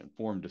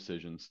data-informed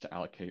decisions to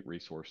allocate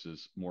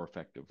resources more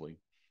effectively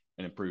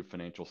and improve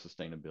financial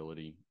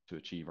sustainability to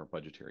achieve our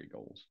budgetary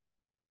goals.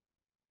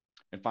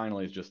 And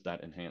finally, is just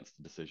that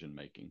enhanced decision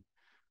making.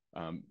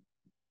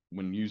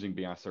 When using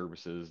BI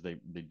services, they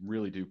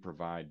really do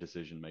provide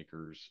decision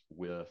makers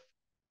with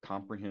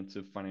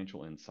comprehensive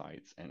financial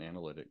insights and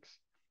analytics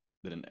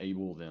that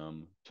enable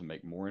them to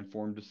make more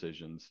informed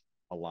decisions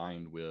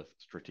aligned with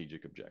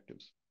strategic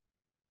objectives.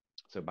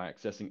 So by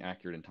accessing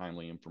accurate and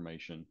timely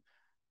information,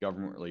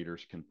 government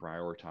leaders can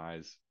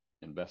prioritize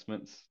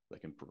investments, they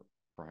can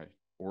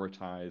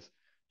prioritize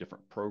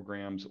different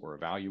programs or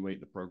evaluate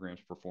the program's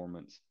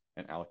performance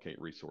and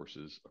allocate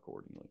resources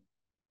accordingly.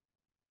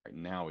 Right,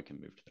 now we can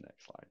move to the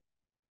next slide.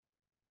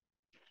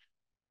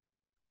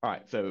 All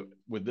right, so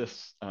with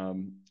this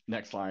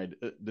next slide,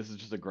 this is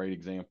just a great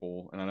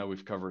example, and I know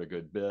we've covered a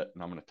good bit,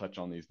 and I'm going to touch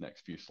on these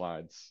next few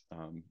slides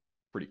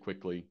pretty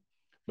quickly.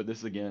 But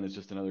this, again, is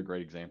just another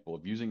great example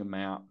of using a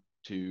map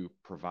to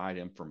provide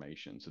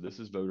information. So this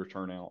is voter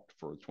turnout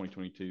for the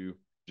 2022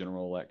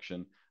 general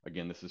election.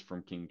 Again, this is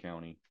from King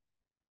County.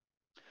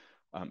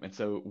 And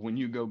so when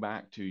you go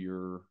back to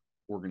your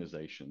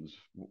organizations,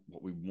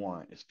 what we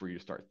want is for you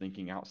to start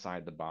thinking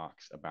outside the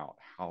box about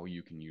how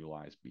you can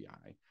utilize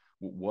BI.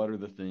 What are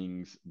the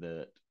things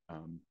that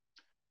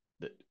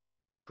that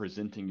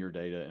presenting your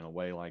data in a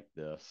way like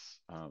this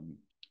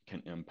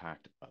can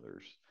impact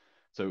others?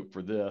 So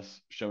for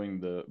this, showing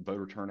the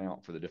voter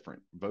turnout for the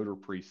different voter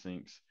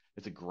precincts,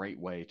 it's a great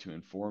way to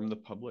inform the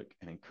public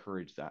and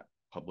encourage that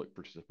public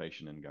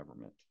participation in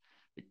government.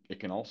 It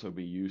can also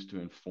be used to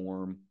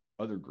inform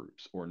other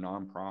groups or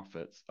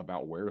nonprofits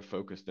about where to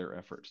focus their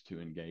efforts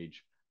to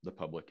engage the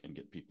public and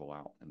get people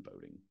out and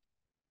voting.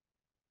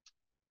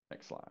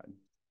 Next slide.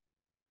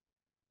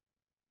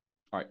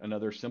 All right,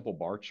 another simple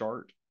bar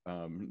chart,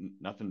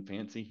 nothing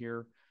fancy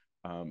here,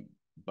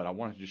 but I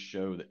wanted to just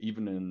show that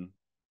even in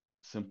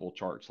simple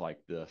charts like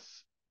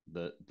this,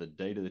 the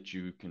data that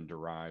you can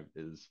derive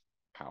is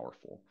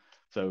powerful.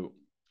 So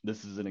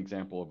this is an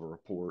example of a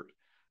report.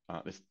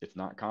 It's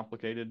not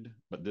complicated,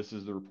 but this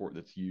is the report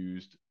that's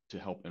used to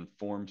help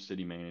inform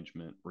city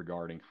management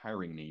regarding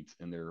hiring needs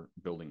in their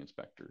building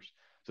inspectors.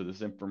 So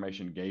this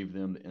information gave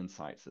them the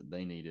insights that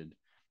they needed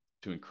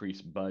to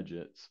increase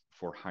budgets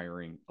for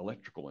hiring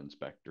electrical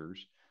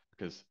inspectors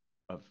because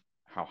of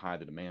how high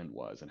the demand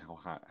was and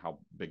how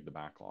big the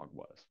backlog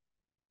was.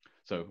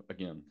 So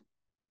again,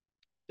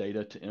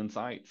 data to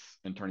insights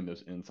and turning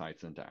those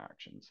insights into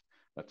actions.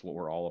 That's what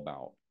we're all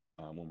about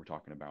when we're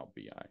talking about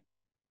BI.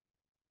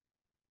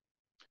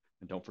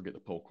 And don't forget the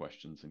poll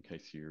questions in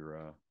case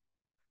you're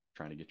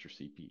trying to get your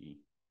CPE.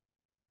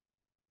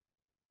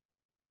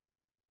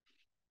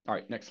 All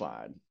right, next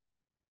slide.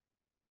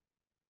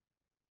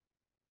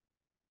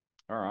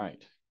 All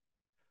right.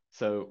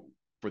 So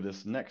for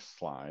this next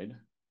slide,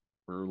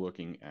 we're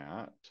looking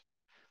at,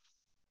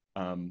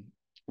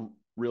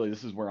 really,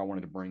 this is where I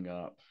wanted to bring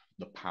up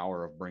the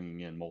power of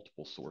bringing in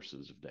multiple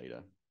sources of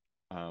data.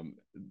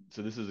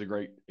 So this is a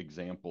great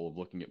example of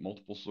looking at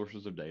multiple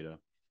sources of data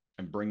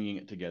and bringing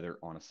it together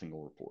on a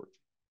single report.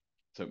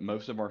 So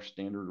most of our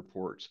standard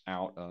reports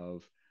out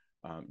of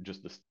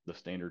just the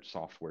standard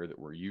software that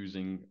we're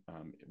using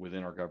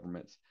within our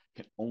governments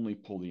can only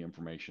pull the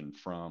information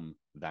from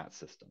that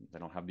system. They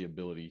don't have the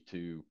ability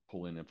to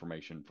pull in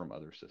information from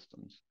other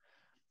systems.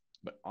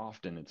 But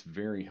often it's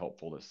very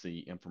helpful to see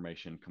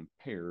information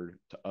compared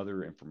to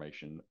other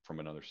information from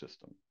another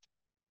system.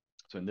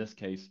 So in this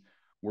case,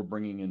 we're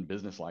bringing in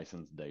business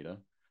license data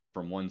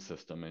from one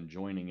system and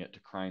joining it to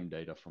crime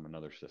data from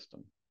another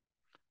system.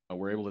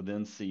 We're able to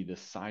then see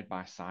this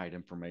side-by-side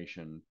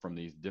information from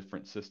these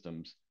different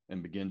systems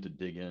and begin to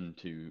dig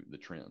into the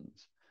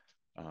trends.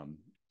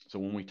 So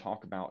when we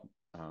talk about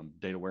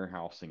data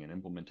warehousing and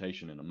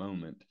implementation in a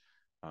moment,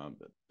 um,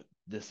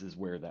 this is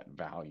where that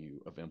value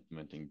of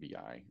implementing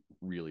BI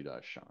really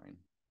does shine.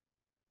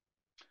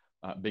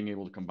 Being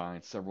able to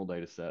combine several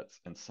data sets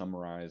and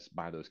summarize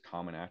by those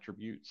common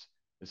attributes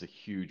is a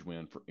huge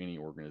win for any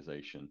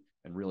organization,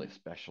 and really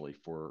especially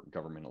for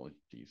governmental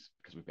entities,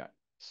 because we've got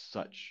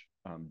such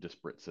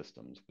disparate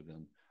systems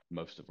within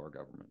most of our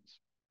governments.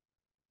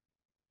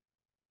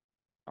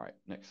 All right,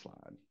 next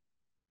slide.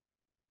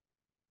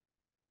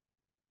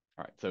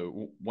 All right,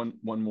 so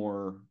one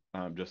more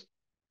just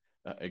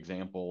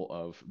example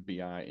of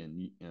BI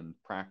in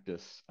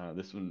practice.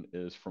 This one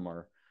is from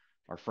our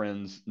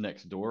friends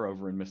next door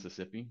over in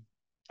Mississippi.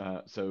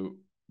 So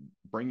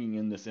bringing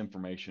in this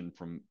information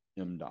from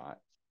MDOT,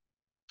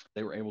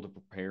 they were able to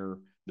prepare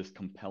this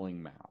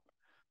compelling map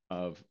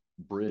of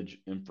bridge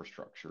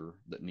infrastructure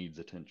that needs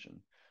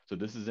attention. So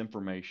this is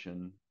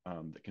information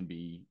that can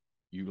be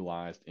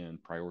utilized in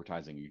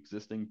prioritizing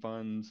existing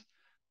funds,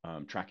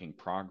 tracking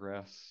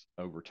progress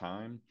over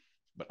time,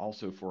 but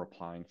also for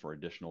applying for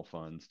additional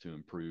funds to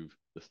improve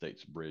the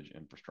state's bridge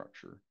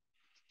infrastructure.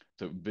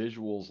 So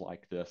visuals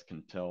like this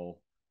can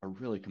tell a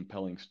really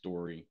compelling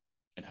story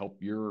and help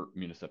your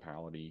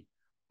municipality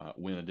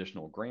win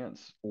additional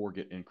grants or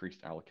get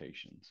increased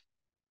allocations.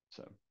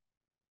 So,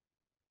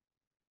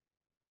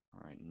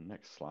 all right,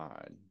 next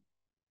slide.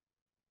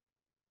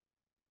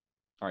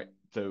 All right,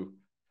 so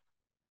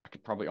I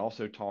could probably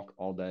also talk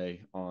all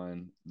day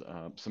on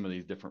some of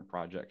these different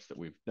projects that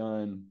we've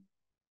done,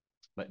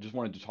 but just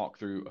wanted to talk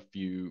through a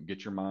few,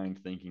 get your mind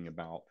thinking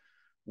about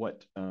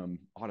what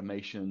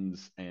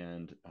automations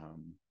and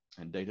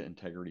data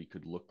integrity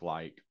could look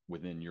like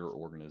within your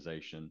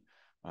organization,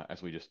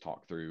 as we just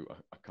talked through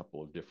a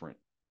couple of different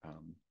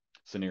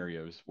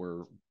scenarios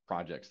where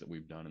projects that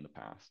we've done in the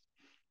past.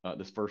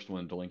 This first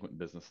one, delinquent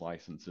business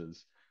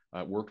licenses,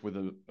 worked with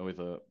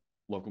a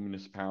local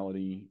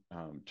municipality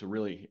to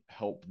really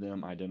help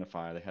them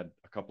identify. They had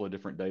a couple of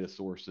different data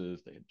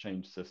sources. They had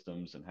changed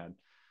systems and had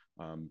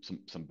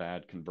some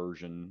bad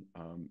conversion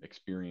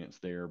experience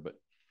there, but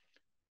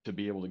to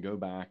be able to go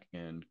back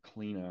and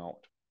clean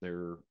out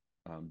their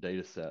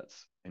data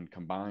sets and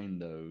combine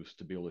those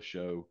to be able to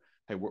show,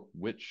 hey,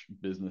 which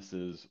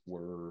businesses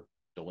were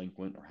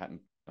delinquent or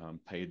hadn't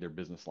paid their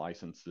business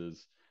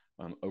licenses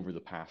over the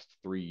past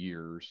 3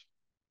 years.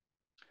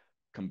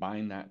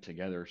 Combine that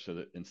together so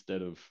that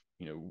instead of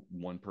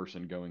one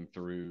person going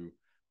through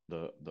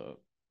the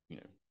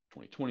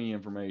 2020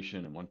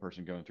 information and one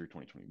person going through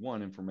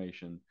 2021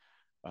 information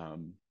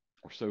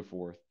or so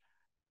forth,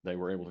 they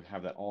were able to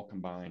have that all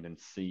combined and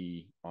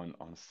see on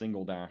a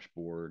single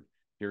dashboard,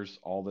 here's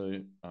all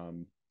the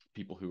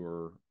people who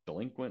are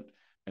delinquent,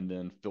 and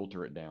then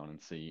filter it down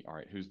and see, all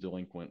right, who's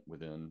delinquent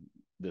within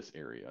this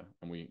area.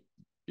 And we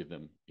give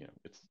them,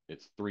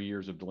 it's 3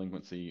 years of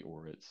delinquency,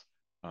 or it's,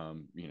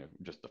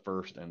 just the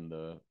first and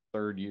the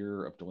third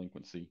year of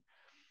delinquency.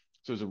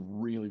 So it's a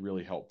really,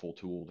 really helpful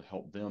tool to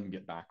help them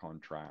get back on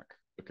track,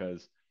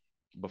 because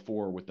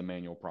before, with the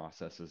manual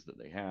processes that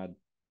they had,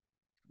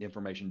 the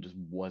information just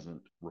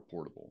wasn't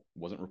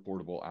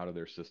reportable out of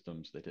their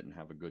systems. They didn't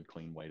have a good,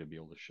 clean way to be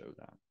able to show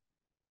that.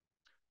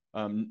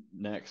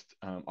 Next,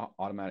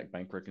 automatic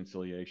bank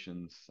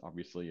reconciliations.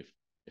 Obviously,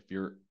 if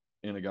you're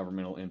in a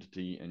governmental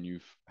entity and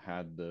you've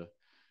had the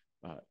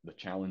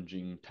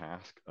challenging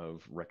task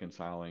of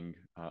reconciling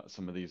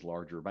some of these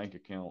larger bank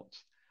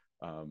accounts,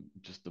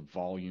 just the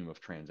volume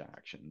of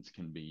transactions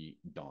can be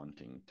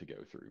daunting to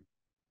go through.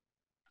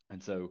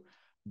 And so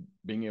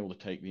being able to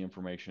take the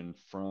information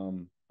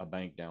from a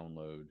bank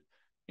download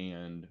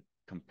and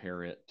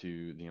compare it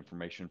to the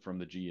information from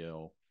the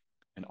GL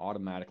and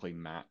automatically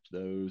map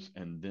those,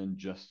 and then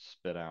just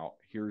spit out,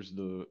 here's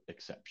the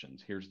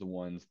exceptions, here's the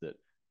ones that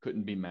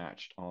couldn't be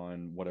matched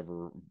on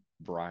whatever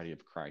variety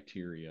of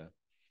criteria,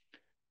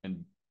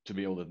 and to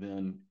be able to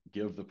then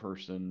give the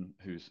person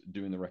who's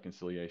doing the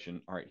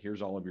reconciliation, all right,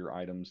 here's all of your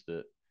items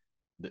that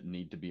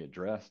need to be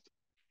addressed,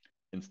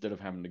 instead of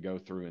having to go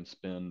through and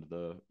spend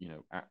the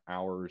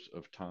hours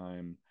of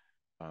time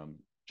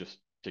just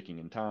ticking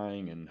and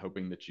tying and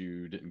hoping that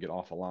you didn't get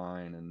off a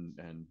line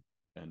and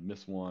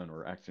miss one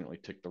or accidentally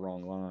tick the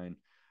wrong line.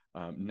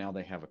 Now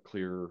they have a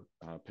clear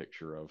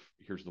picture of,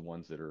 here's the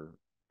ones that are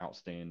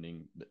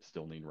outstanding that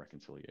still need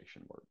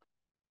reconciliation work.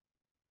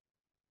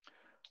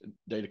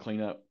 Data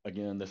cleanup,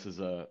 again, this is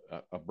a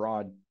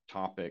broad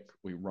topic.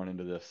 We run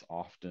into this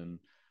often,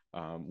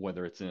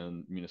 whether it's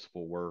in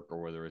municipal work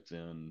or whether it's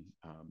in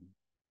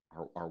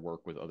our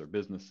work with other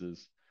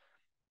businesses.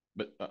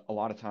 But a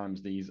lot of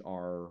times these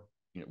are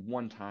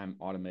one-time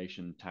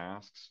automation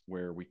tasks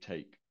where we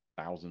take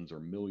thousands or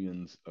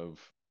millions of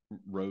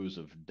rows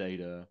of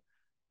data,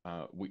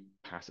 we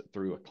pass it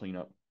through a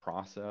cleanup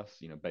process,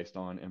 based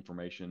on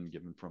information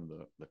given from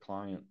the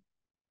client,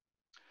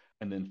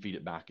 and then feed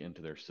it back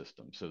into their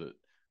system so that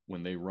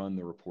when they run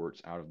the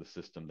reports out of the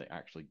system, they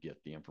actually get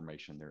the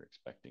information they're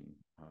expecting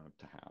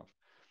to have.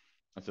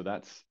 And so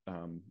that's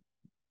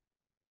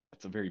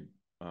a very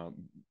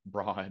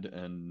broad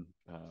and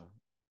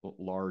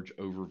large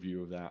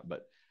overview of that,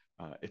 but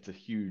it's a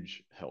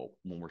huge help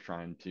when we're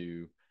trying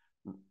to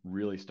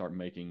really start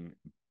making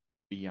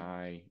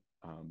BI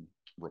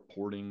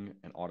reporting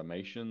and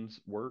automations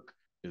work,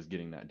 is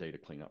getting that data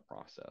cleanup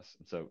process.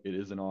 And so it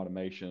is an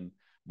automation,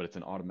 but it's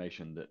an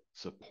automation that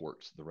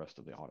supports the rest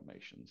of the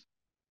automations.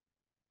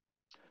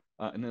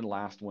 And then the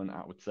last one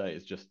I would say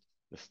is just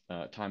this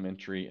time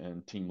entry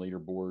and team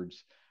leaderboards.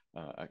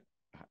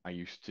 I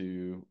used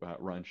to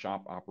run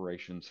shop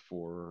operations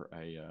for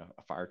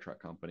a fire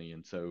truck company.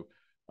 And so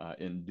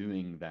in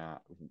doing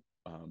that,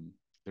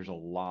 there's a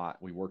lot,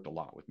 we worked a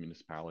lot with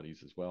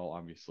municipalities as well,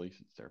 obviously,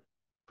 since they're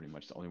pretty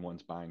much the only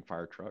ones buying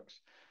fire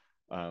trucks.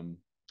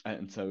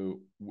 And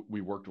so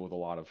we worked with a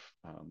lot of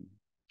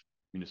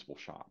municipal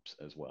shops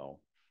as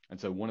well. And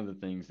so one of the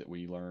things that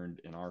we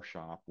learned in our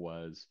shop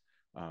was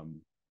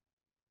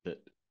that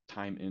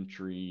time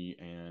entry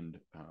and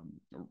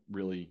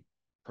really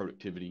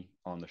productivity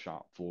on the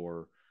shop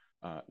floor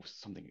was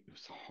something that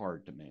was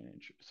hard to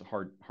manage. It's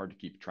hard to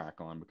keep track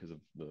on because of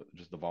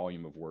just the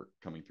volume of work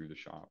coming through the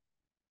shop.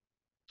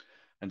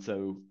 And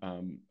so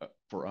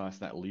for us,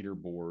 that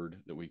leaderboard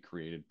that we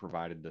created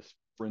provided this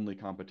friendly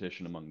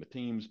competition among the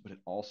teams, but it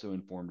also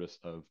informed us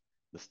of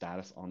the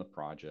status on the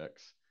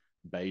projects,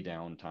 bay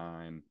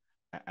downtime,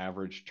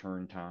 average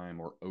turn time,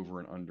 or over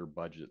and under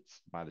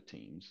budgets by the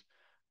teams.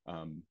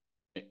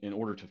 In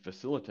order to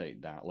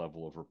facilitate that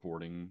level of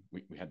reporting,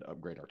 we had to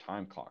upgrade our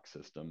time clock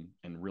system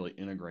and really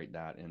integrate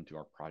that into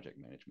our project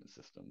management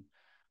system.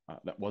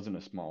 That wasn't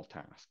a small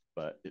task,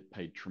 but it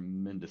paid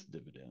tremendous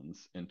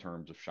dividends in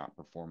terms of shop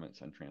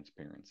performance and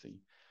transparency.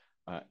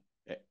 Uh,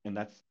 and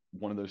that's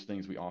one of those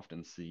things we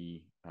often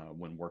see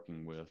when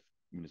working with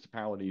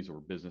municipalities or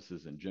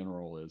businesses in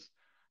general is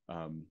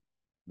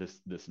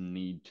this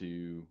need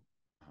to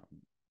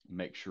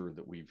make sure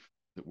that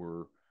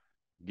we're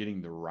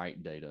getting the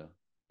right data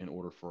in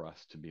order for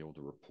us to be able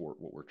to report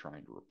what we're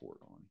trying to report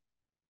on.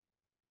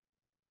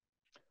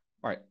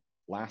 All right,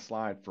 last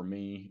slide for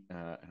me,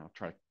 and I'll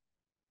try to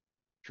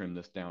trim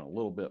this down a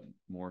little bit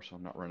more so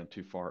I'm not running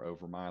too far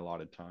over my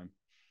allotted time.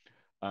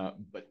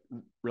 But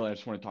really, I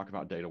just want to talk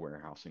about data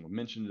warehousing. We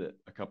mentioned it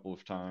a couple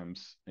of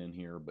times in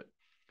here, but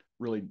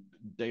really,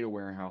 data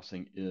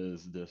warehousing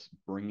is this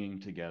bringing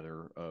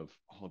together of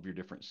all of your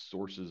different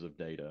sources of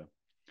data,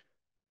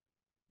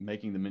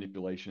 making the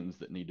manipulations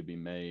that need to be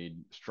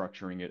made,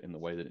 structuring it in the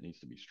way that it needs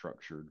to be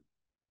structured,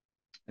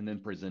 and then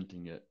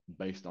presenting it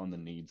based on the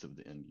needs of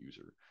the end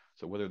user.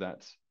 So whether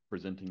that's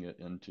presenting it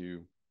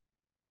into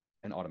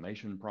an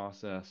automation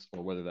process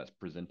or whether that's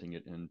presenting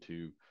it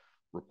into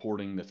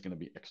reporting that's going to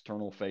be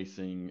external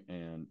facing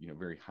and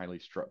very highly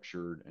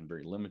structured and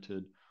very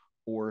limited,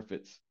 or if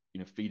it's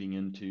feeding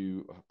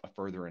into a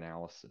further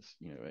analysis,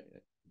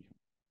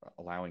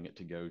 allowing it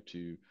to go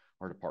to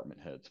our department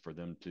heads for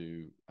them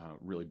to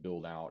really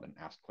build out and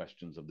ask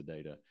questions of the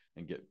data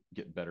and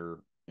get better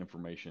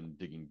information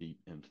digging deep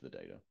into the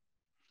data.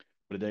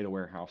 But a data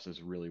warehouse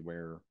is really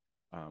where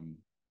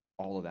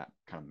all of that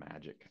kind of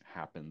magic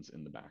happens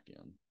in the back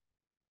end.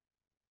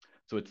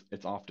 So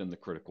it's often the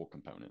critical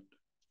component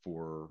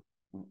for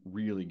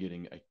really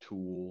getting a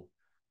tool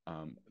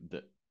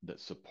that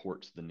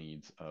supports the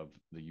needs of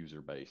the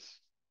user base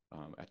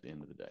at the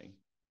end of the day.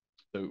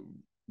 So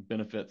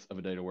benefits of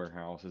a data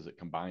warehouse is it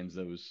combines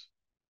those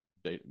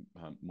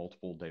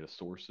multiple data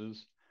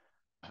sources,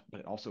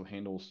 but it also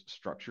handles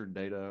structured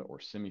data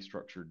or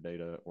semi-structured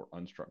data or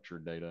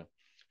unstructured data.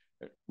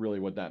 Really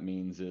what that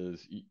means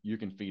is you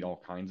can feed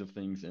all kinds of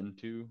things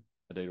into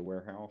a data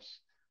warehouse,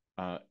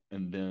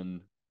 and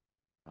then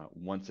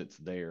once it's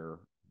there,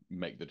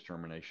 make the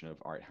determination of,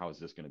 all right, how is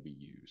this going to be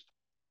used?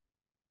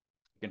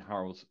 You can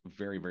house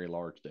very, very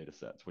large data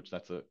sets, which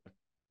that's a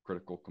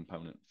critical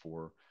component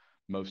for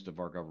most of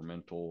our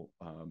governmental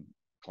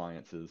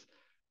clients is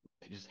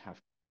they just have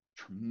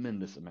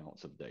tremendous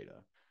amounts of data.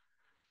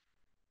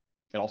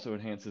 It also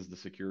enhances the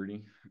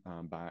security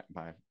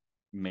by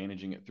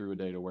managing it through a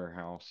data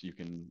warehouse. You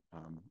can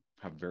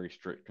have very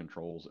strict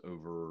controls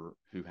over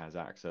who has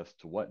access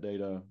to what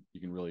data. You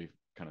can really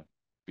kind of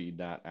feed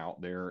that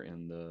out there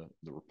in the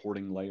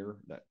reporting layer,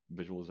 that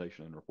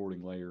visualization and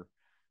reporting layer.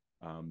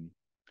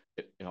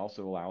 It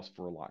also allows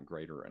for a lot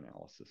greater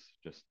analysis.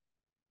 Just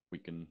we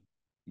can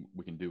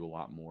do a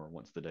lot more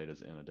once the data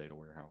is in a data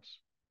warehouse.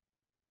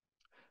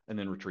 And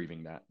then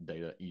retrieving that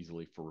data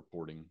easily for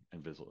reporting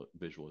and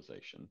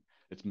visualization.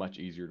 It's much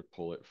easier to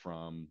pull it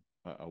from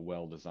a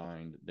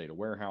well-designed data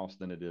warehouse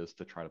than it is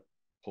to try to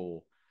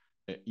pull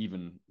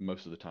even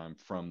most of the time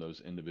from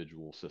those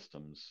individual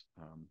systems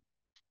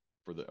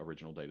for the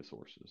original data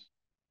sources.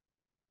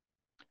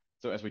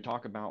 So as we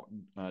talk about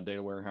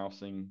data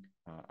warehousing,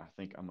 I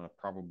think I'm going to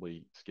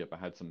probably skip. I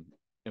had some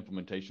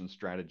implementation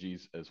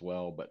strategies as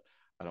well, but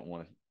I don't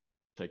want to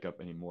take up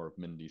any more of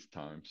Mindy's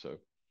time. So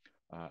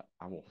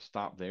I will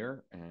stop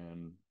there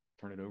and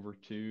turn it over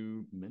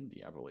to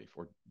Mindy, I believe,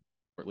 or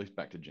at least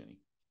back to Jenny.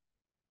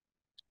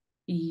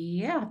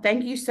 Yeah,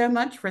 thank you so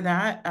much for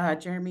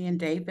that, Jeremy and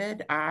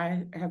David.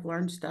 I have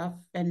learned stuff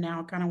and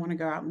now kind of want to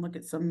go out and look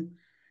at some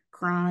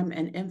crime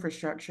and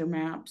infrastructure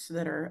maps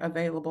that are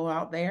available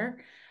out there.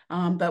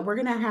 But we're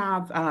going to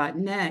have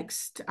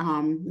next,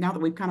 now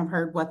that we've kind of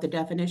heard what the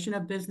definition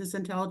of business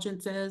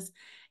intelligence is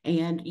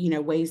and,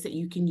 ways that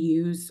you can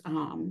use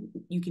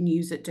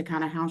it to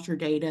kind of house your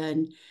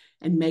data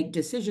and make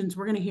decisions.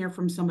 We're going to hear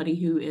from somebody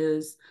who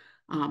is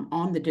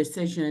on the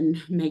decision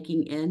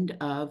making end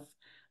of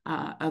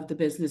the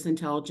business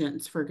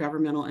intelligence for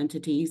governmental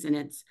entities, and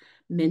it's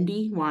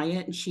Mindy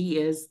Wyatt. And she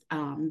is,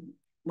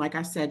 like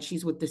I said,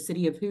 she's with the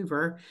city of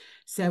Hoover.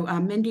 So,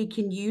 Mindy,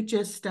 can you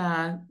just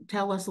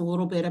tell us a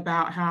little bit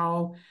about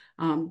how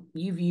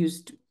you've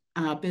used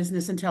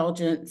business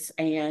intelligence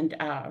and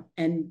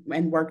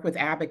worked with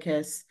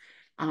Abacus,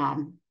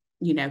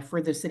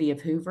 for the city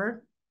of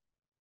Hoover?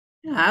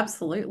 Yeah,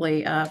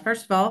 absolutely.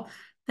 First of all,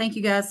 thank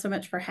you guys so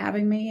much for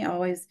having me. I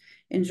always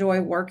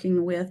enjoy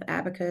working with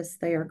Abacus.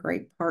 They are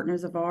great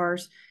partners of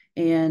ours.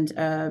 And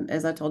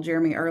as I told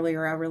Jeremy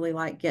earlier, I really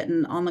like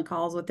getting on the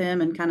calls with them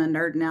and kind of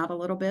nerding out a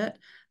little bit.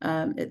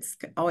 It's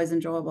always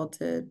enjoyable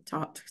to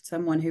talk to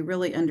someone who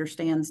really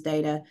understands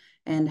data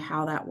and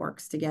how that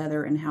works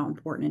together and how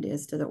important it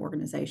is to the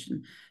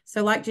organization.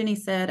 So like Jenny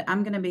said,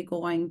 I'm going to be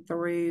going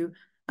through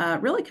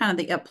really kind of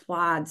the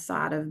applied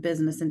side of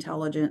business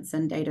intelligence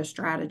and data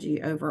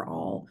strategy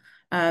overall.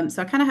 So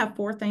I kind of have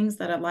 4 things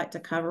that I'd like to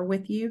cover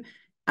with you.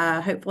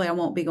 Hopefully I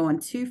won't be going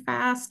too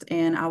fast,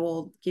 and I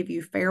will give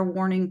you fair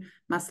warning.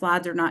 My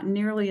slides are not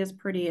nearly as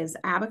pretty as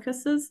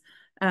Abacus's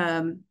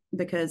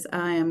because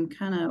I am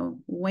kind of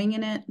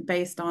winging it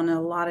based on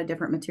a lot of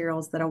different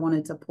materials that I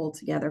wanted to pull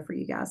together for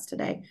you guys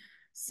today.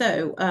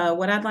 So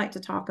what I'd like to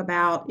talk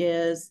about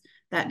is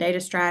that data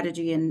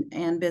strategy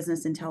and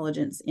business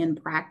intelligence in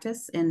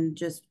practice, and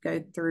just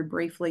go through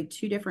briefly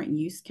 2 different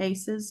use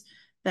cases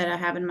that I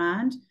have in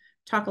mind.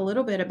 Talk a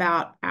little bit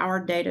about our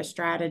data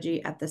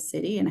strategy at the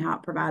city and how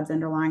it provides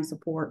underlying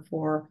support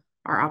for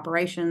our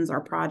operations, our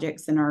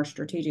projects, and our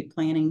strategic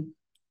planning.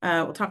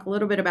 We'll talk a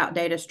little bit about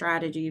data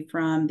strategy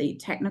from the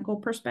technical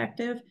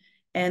perspective,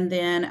 and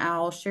then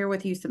I'll share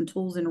with you some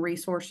tools and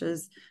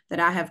resources that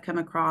I have come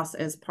across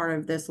as part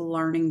of this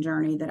learning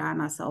journey that I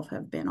myself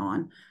have been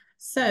on.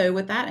 So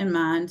with that in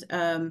mind,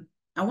 I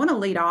want to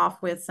lead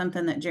off with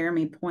something that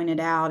Jeremy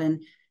pointed out.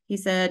 And he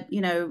said,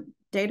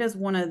 data is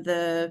one of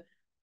the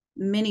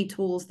many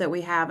tools that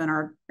we have in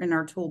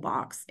our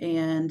toolbox.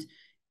 And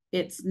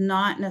it's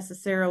not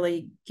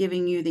necessarily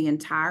giving you the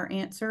entire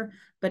answer,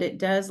 but it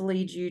does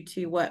lead you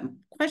to what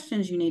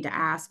questions you need to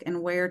ask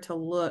and where to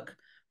look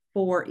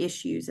for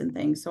issues and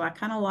things. So I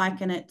kind of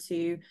liken it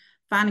to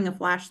finding a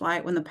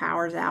flashlight when the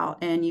power's out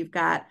and you've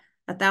got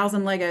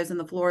 1,000 Legos in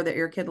the floor that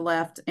your kid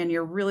left and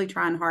you're really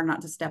trying hard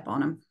not to step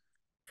on them.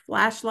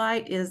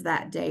 Flashlight is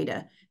that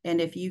data. And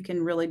if you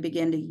can really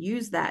begin to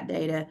use that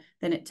data,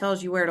 then it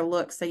tells you where to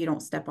look so you don't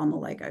step on the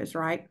Legos,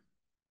 right?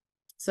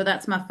 So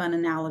that's my fun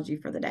analogy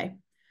for the day.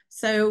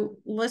 So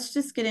let's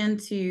just get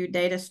into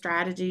data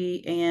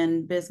strategy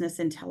and business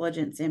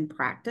intelligence in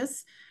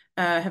practice.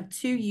 I have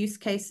 2 use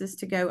cases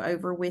to go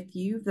over with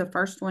you. The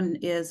first one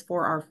is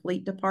for our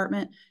fleet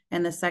department,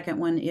 and the second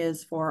one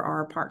is for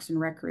our Parks and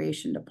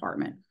Recreation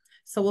department.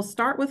 So we'll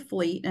start with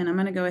fleet, and I'm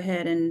going to go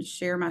ahead and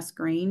share my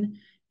screen.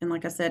 And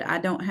like I said, I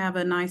don't have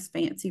a nice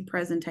fancy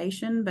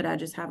presentation, but I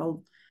just have a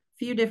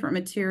few different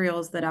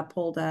materials that I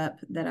pulled up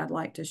that I'd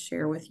like to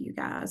share with you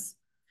guys.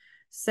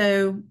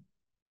 So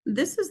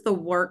this is the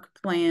work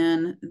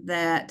plan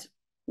that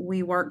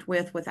we worked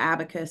with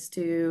Abacus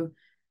to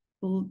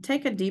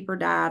take a deeper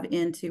dive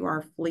into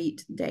our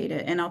fleet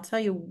data. And I'll tell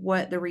you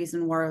what the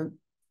reason were,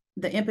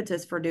 the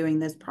impetus for doing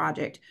this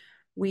project.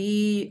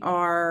 We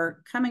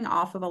are coming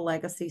off of a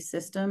legacy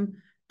system.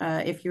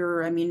 If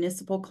you're a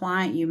municipal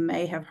client, you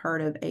may have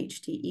heard of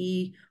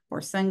HTE or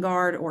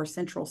SunGard or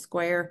Central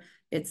Square.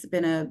 It's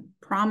been a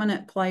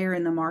prominent player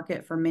in the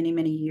market for many,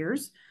 many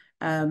years.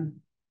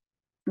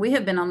 We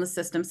have been on the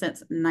system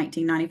since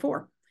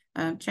 1994.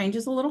 Change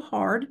is a little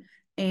hard.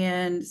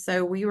 And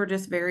so we were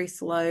just very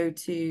slow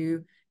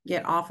to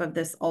get off of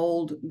this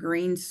old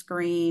green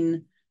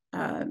screen,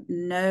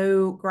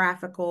 no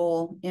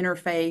graphical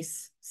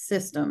interface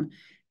system.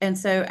 And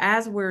so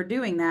as we're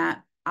doing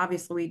that,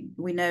 obviously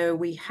we know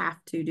we have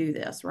to do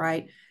this,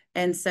 right?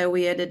 And so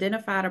we had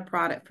identified a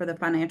product for the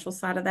financial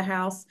side of the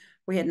house.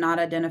 We had not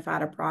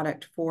identified a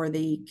product for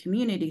the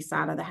community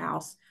side of the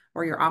house,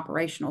 or your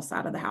operational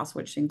side of the house,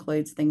 which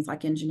includes things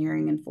like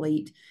engineering and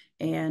fleet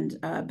and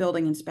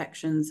building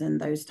inspections and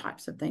those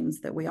types of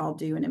things that we all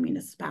do in a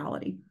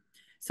municipality.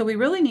 So we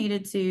really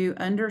needed to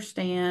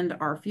understand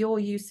our fuel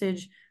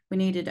usage. We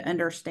needed to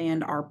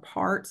understand our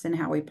parts and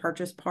how we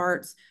purchase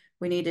parts.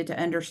 We needed to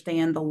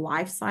understand the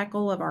life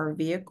cycle of our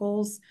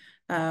vehicles.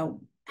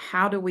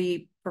 How do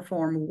we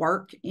perform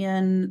work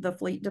in the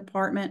fleet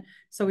department?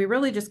 So we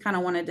really just kind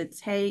of wanted to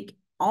take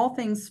all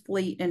things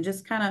fleet and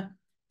just kind of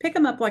pick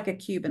them up like a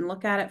cube and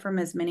look at it from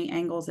as many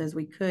angles as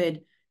we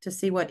could to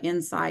see what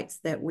insights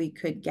that we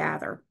could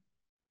gather.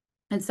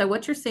 And so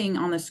what you're seeing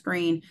on the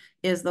screen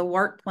is the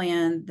work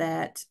plan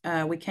that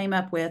we came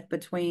up with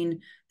between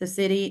the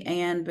city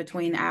and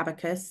between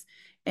Abacus.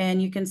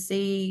 And you can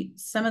see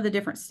some of the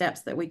different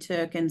steps that we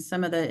took and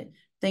some of the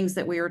things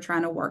that we were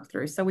trying to work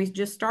through. So we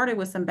just started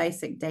with some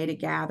basic data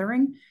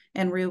gathering,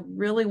 and we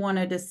really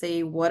wanted to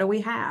see, what do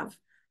we have?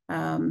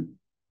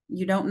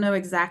 You don't know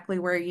exactly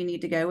where you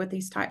need to go with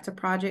these types of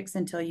projects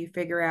until you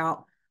figure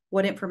out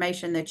what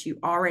information that you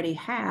already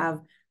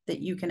have that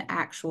you can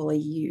actually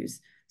use.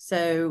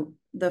 So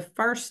the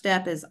first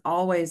step is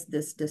always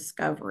this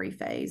discovery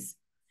phase.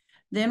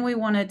 Then we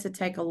wanted to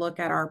take a look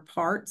at our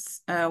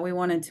parts. We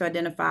wanted to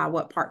identify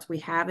what parts we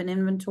have in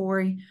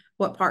inventory,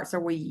 what parts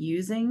are we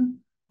using,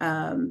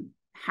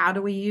 how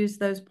do we use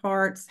those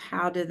parts,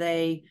 how do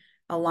they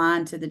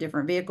align to the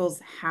different vehicles,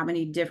 how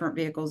many different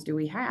vehicles do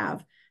we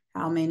have,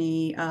 how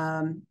many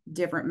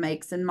different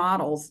makes and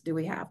models do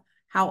we have,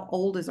 how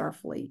old is our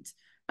fleet.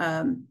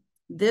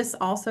 This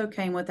also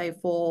came with a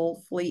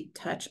full fleet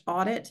touch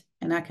audit,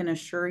 and I can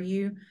assure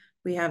you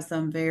we have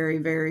some very,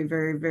 very,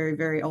 very, very,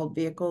 very old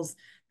vehicles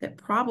that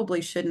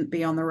probably shouldn't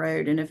be on the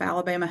road. And if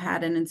Alabama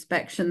had an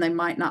inspection, they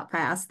might not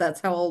pass.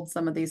 That's how old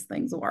some of these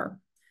things were.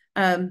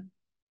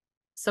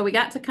 So we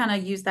got to kind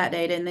of use that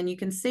data, and then you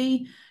can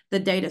see the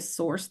data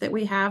source that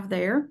we have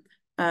there.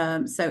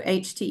 So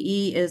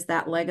HTE is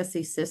that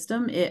legacy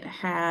system. It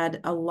had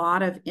a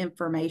lot of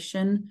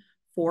information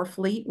for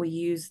fleet. We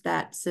use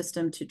that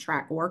system to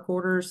track work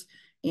orders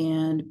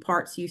and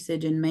parts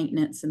usage and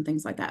maintenance and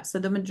things like that. So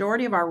the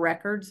majority of our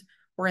records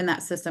were in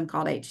that system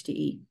called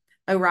HTE.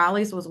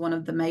 O'Reilly's was one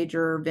of the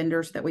major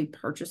vendors that we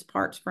purchased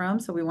parts from,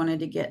 so we wanted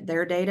to get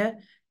their data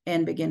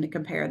and begin to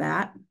compare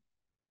that.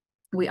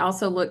 We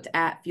also looked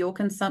at fuel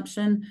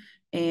consumption,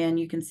 and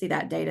you can see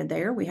that data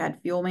there. We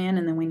had fuel man,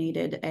 and then we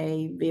needed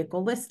a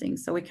vehicle listing.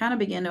 So we kind of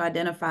began to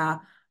identify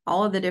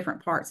all of the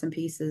different parts and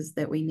pieces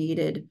that we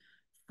needed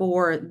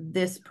for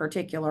this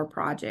particular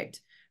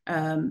project.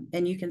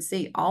 And you can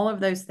see all of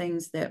those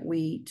things that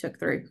we took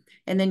through.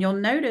 And then you'll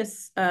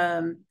notice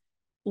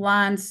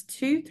lines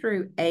 2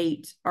 through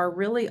 8 are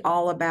really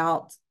all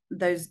about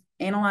those,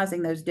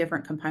 analyzing those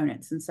different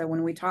components. And so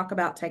when we talk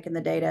about taking the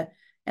data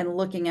and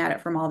looking at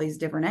it from all these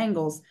different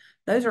angles,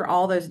 those are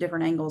all those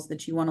different angles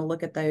that you want to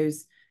look at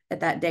those, at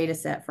that data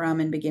set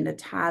from, and begin to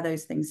tie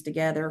those things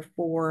together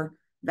for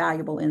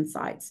valuable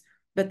insights.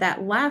 But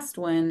that last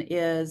one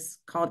is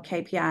called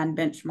KPI and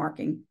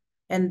benchmarking.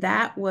 And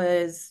that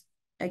was,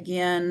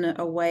 again,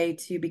 a way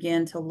to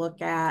begin to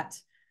look at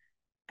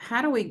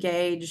how do we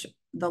gauge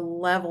the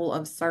level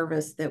of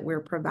service that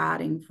we're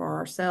providing for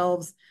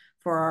ourselves,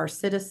 for our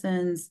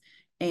citizens.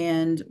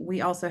 And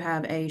we also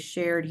have a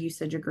shared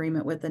usage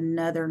agreement with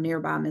another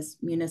nearby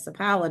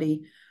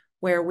municipality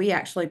where we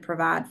actually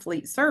provide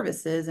fleet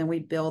services and we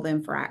bill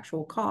them for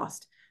actual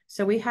cost.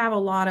 So we have a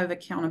lot of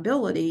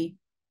accountability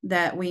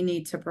that we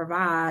need to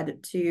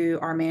provide to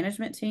our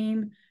management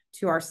team,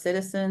 to our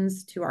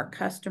citizens, to our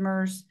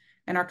customers,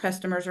 and our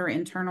customers are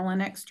internal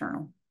and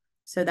external.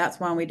 So that's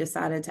why we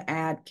decided to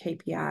add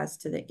KPIs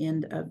to the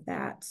end of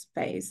that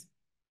phase.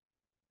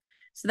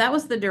 So that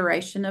was the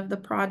duration of the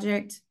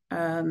project.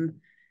 And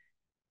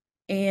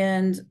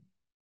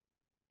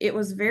it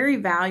was very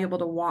valuable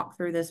to walk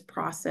through this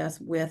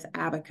process with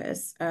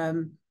Abacus.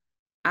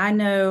 I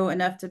know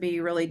enough to be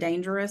really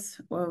dangerous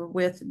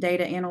with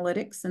data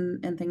analytics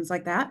and things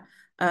like that.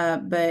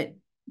 But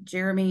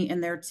Jeremy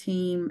and their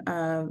team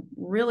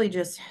really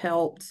just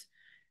helped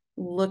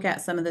look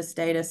at some of this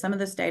data. Some of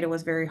this data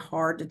was very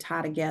hard to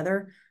tie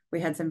together. We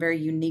had some very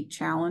unique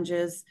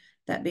challenges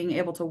that being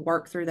able to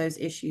work through those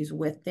issues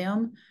with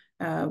them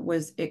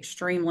was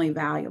extremely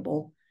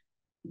valuable.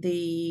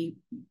 The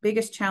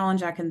biggest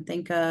challenge I can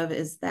think of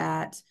is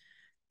that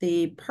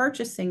the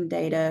purchasing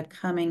data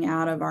coming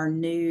out of our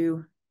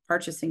new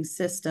purchasing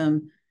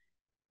system,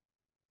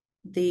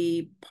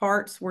 the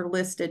parts were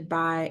listed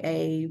by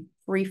a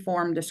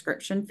free-form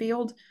description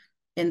field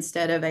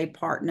instead of a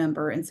part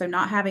number. And so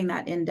not having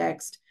that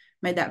indexed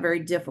made that very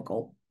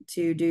difficult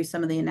to do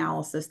some of the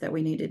analysis that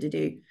we needed to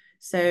do.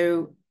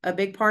 So a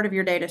big part of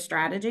your data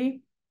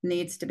strategy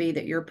needs to be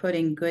that you're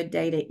putting good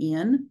data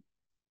in.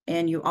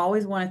 And you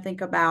always want to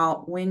think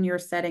about, when you're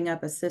setting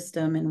up a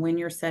system and when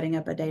you're setting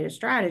up a data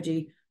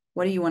strategy,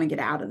 what do you want to get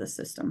out of the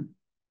system?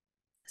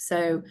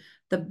 So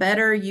the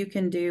better you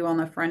can do on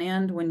the front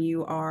end when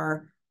you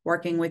are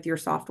working with your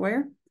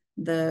software,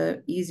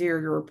 the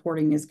easier your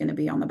reporting is going to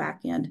be on the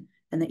back end,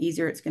 and the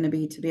easier it's going to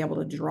be able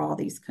to draw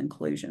these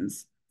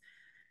conclusions.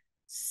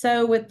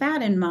 So with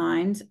that in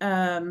mind,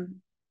 I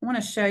want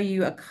to show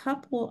you a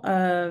couple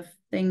of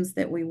things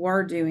that we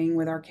were doing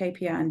with our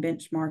KPI and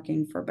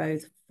benchmarking for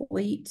both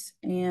fleet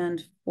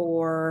and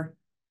for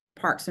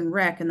Parks and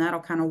Rec, and that'll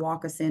kind of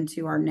walk us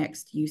into our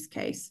next use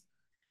case.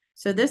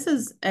 So this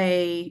is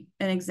an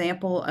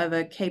example of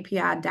a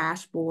KPI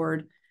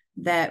dashboard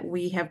that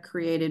we have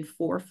created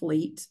for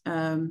fleet.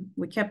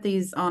 We kept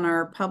these on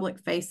our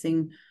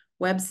public-facing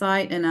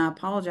website, and I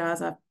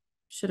apologize, I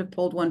should have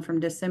pulled one from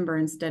December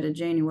instead of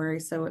January,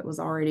 so it was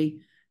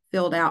already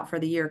filled out for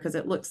the year, because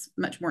it looks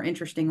much more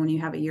interesting when you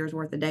have a year's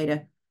worth of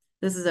data.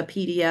 This is a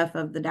PDF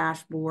of the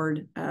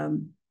dashboard.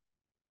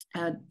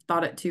 I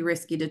thought it too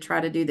risky to try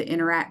to do the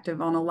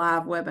interactive on a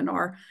live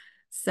webinar.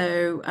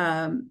 So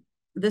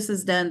this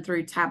is done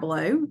through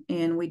Tableau,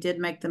 and we did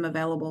make them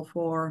available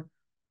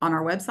on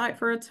our website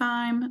for a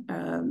time.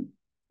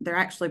 They're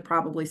actually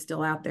probably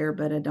still out there,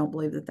 but I don't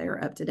believe that they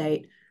are up to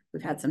date.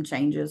 We've had some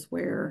changes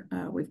where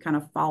we've kind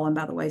of fallen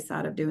by the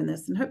wayside of doing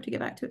this and hope to get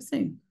back to it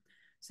soon.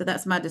 So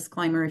that's my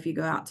disclaimer if you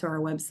go out to our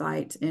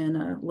website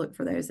and look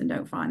for those and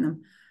don't find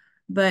them.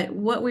 But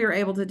what we were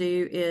able to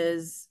do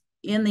is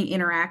in the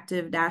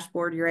interactive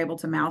dashboard, you're able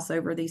to mouse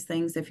over these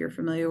things. If you're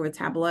familiar with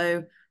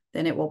Tableau,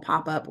 then it will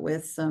pop up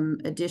with some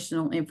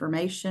additional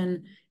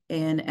information.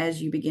 And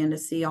as you begin to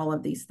see all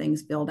of these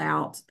things filled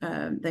out,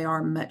 they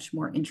are much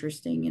more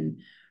interesting. And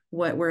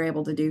what we're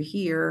able to do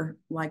here,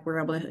 like we're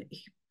able to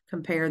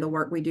compare the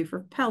work we do for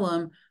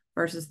Pelham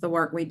versus the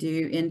work we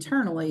do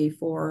internally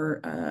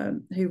for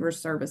Hoover's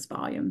service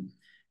volume.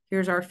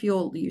 Here's our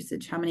fuel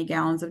usage. How many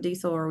gallons of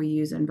diesel are we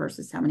using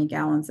versus how many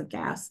gallons of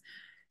gas?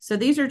 So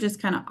these are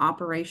just kind of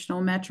operational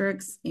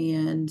metrics,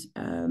 and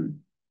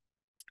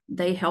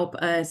they help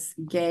us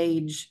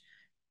gauge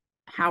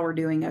how we're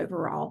doing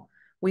overall.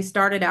 We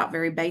started out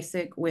very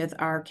basic with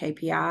our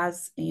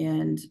KPIs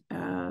and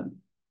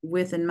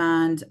with in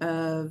mind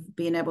of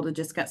being able to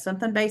just get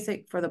something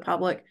basic for the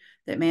public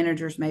that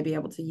managers may be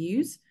able to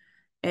use,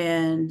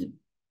 and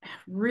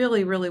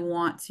really, really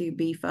want to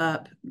beef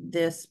up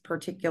this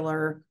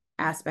particular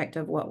aspect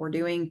of what we're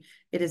doing.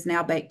 It is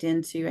now baked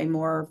into a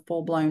more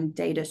full-blown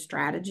data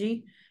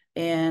strategy,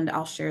 and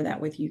I'll share that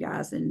with you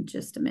guys in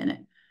just a minute.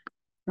 I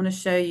want to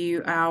show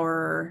you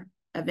our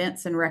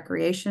events and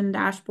recreation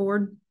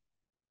dashboard.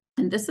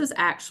 And this is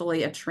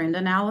actually a trend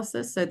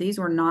analysis. So these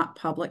were not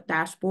public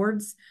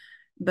dashboards,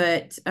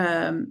 but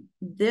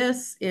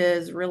this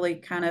is really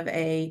kind of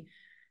I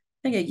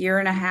think a 1.5 year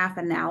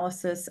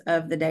analysis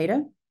of the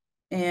data.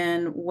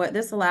 And what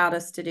this allowed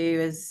us to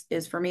do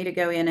is for me to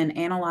go in and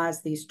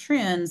analyze these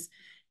trends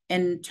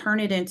and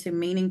turn it into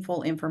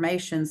meaningful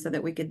information so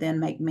that we could then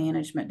make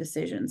management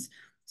decisions.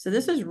 So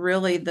this is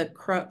really the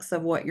crux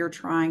of what you're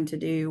trying to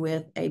do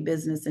with a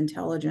business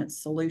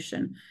intelligence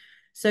solution.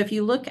 So if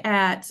you look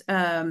at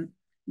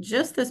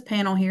just this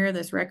panel here,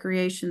 this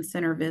recreation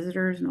center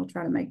visitors, and I'll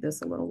try to make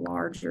this a little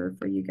larger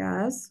for you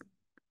guys.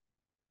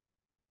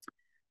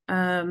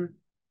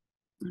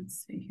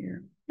 Let's see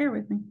here. Bear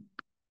with me.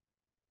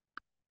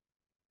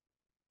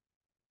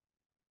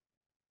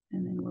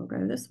 And then we'll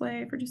go this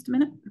way for just a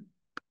minute.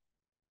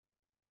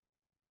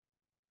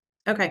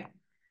 Okay,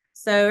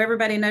 so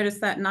everybody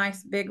noticed that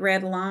nice big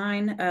red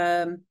line.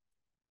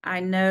 I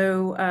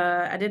know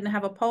I didn't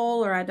have a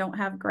poll, or I don't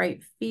have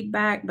great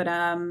feedback, but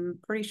I'm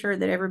pretty sure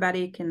that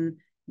everybody can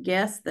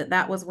guess that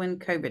that was when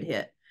COVID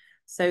hit.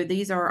 So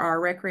these are our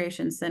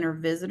recreation center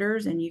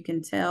visitors, and you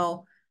can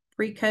tell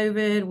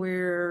pre-COVID,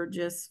 we're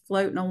just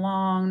floating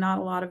along, not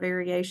a lot of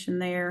variation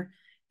there.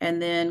 And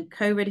then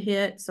COVID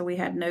hit, so we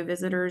had no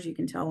visitors. You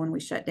can tell when we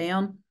shut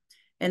down.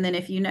 And then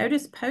if you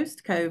notice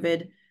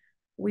post-COVID,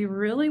 we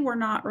really were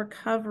not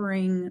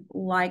recovering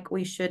like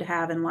we should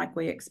have and like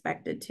we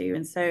expected to.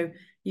 And so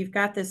you've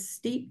got this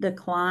steep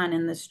decline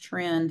in this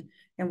trend,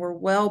 and we're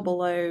well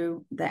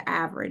below the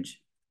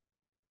average.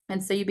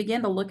 And so you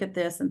begin to look at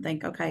this and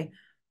think, okay,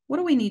 what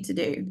do we need to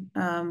do?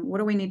 What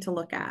do we need to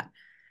look at?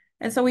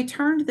 And so we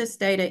turned this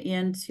data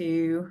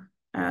into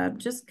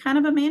just kind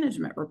of a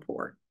management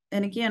report.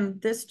 And again,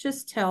 this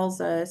just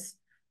tells us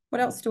what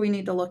else do we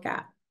need to look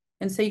at.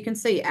 And so you can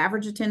see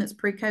average attendance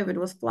pre-COVID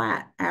was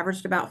flat,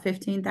 averaged about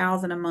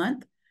 15,000 a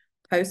month.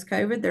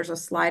 Post-COVID, there's a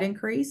slight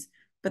increase,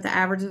 but the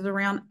average is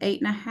around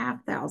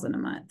 8,500 a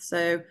month.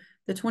 So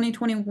the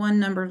 2021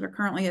 numbers are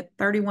currently at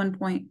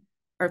 31%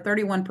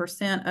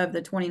 of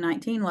the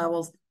 2019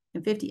 levels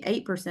and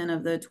 58%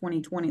 of the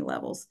 2020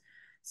 levels.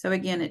 So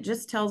again, it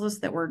just tells us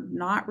that we're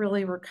not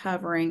really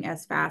recovering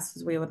as fast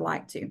as we would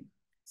like to.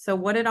 So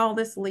what did all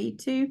this lead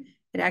to?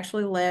 It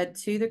actually led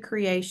to the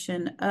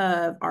creation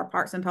of our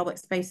Parks and Public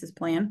Spaces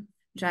Plan,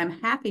 which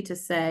I'm happy to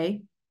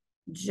say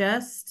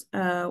just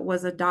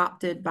was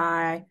adopted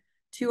by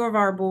 2 of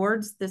our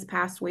boards this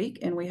past week,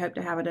 and we hope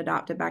to have it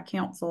adopted by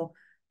council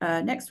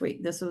next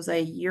week. This was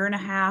a 1.5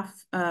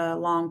 year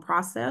long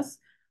process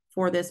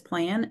for this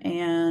plan,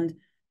 and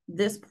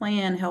this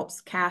plan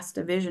helps cast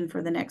a vision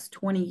for the next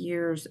 20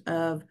 years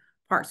of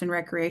parks and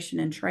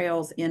recreation and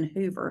trails in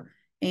Hoover.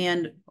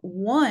 And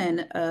one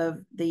of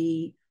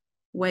the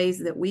ways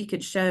that we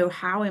could show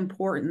how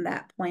important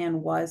that plan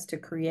was to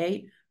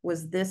create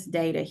was this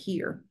data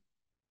here.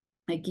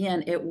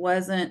 Again, it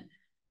wasn't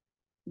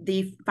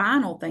the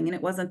final thing, and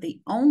it wasn't the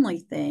only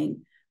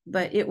thing,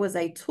 but it was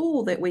a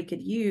tool that we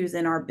could use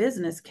in our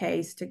business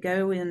case to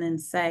go in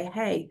and say,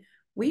 hey,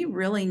 we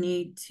really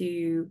need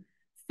to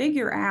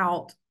figure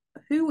out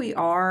who we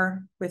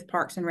are with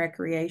Parks and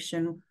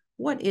Recreation.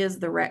 What is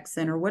the rec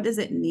center? What does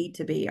it need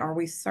to be? Are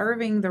we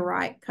serving the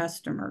right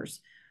customers?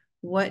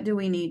 What do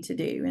we need to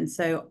do? And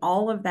so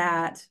all of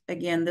that,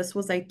 again, this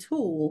was a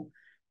tool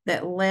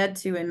that led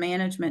to a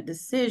management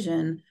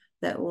decision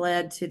that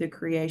led to the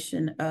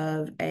creation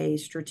of a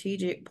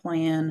strategic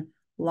plan,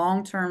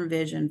 long-term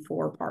vision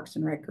for Parks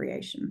and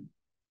Recreation.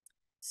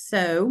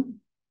 So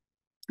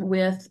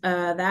with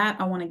that,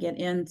 I want to get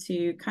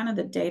into kind of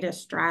the data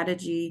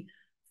strategy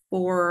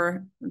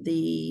for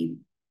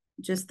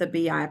just the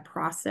BI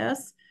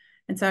process.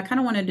 And so I kind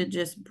of wanted to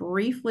just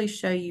briefly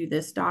show you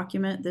this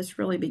document. This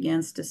really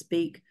begins to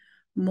speak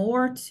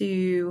more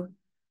to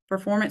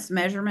performance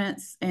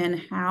measurements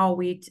and how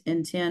we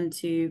intend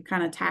to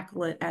kind of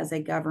tackle it as a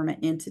government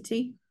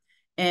entity.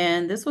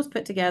 And this was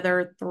put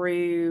together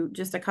through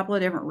just a couple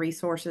of different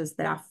resources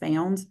that I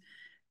found.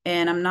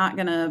 And I'm not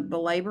going to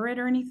belabor it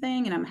or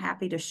anything, and I'm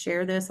happy to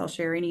share this. I'll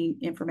share any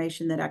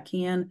information that I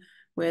can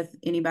with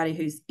anybody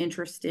who's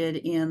interested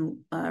in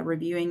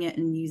reviewing it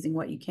and using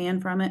what you can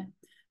from it.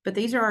 But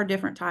these are our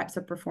different types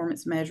of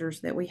performance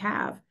measures that we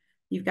have.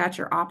 You've got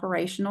your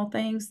operational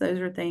things. Those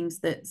are things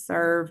that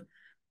serve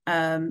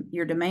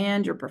your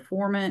demand, your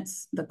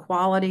performance, the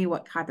quality,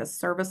 what type of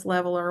service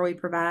level are we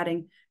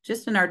providing?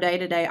 Just in our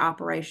day-to-day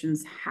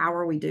operations, how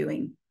are we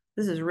doing?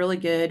 This is really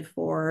good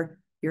for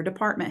your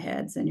department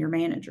heads and your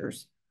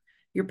managers.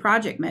 Your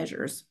project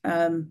measures.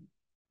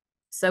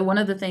 So one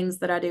of the things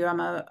that I do, I'm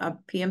a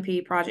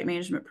PMP, project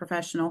management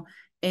professional,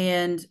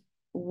 and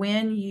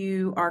when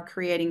you are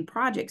creating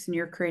projects and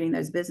you're creating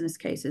those business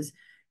cases,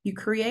 you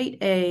create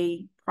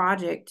a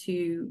project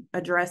to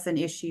address an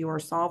issue or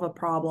solve a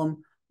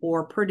problem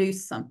or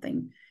produce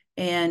something.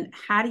 And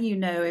how do you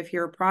know if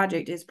your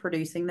project is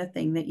producing the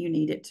thing that you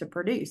need it to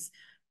produce?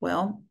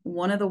 Well,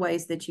 one of the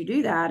ways that you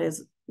do that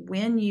is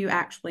when you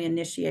actually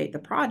initiate the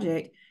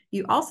project,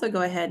 you also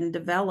go ahead and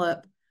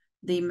develop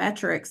the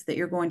metrics that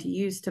you're going to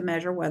use to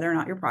measure whether or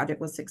not your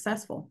project was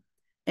successful.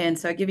 And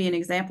so I'll give you an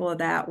example of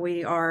that.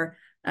 We are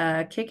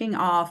kicking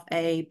off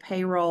a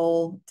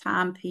payroll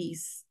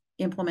timepiece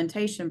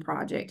implementation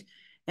project.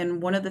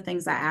 And one of the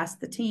things I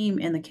asked the team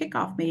in the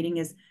kickoff meeting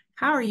is,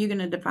 how are you going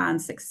to define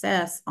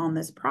success on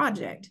this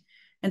project?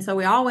 And so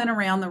we all went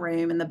around the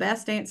room, and the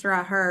best answer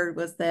I heard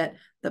was that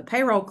the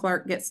payroll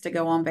clerk gets to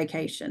go on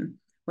vacation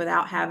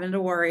without having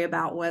to worry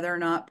about whether or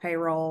not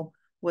payroll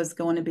was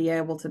going to be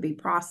able to be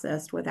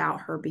processed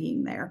without her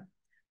being there.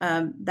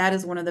 That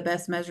is one of the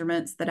best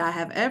measurements that I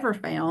have ever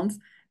found,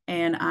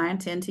 and I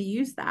intend to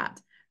use that.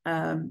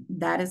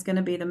 That is going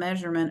to be the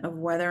measurement of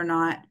whether or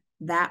not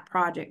that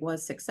project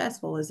was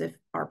successful, is if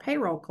our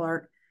payroll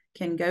clerk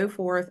can go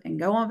forth and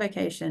go on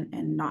vacation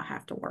and not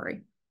have to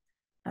worry.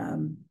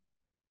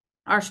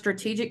 Our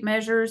strategic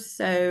measures.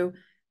 So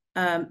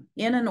in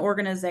an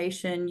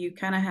organization, you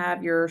kind of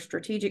have your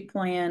strategic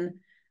plan,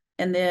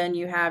 and then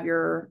you have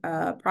your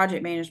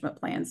project management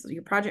plans. So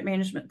your project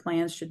management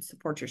plans should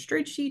support your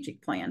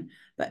strategic plan,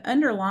 but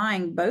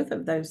underlying both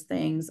of those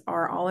things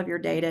are all of your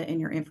data and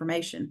your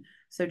information.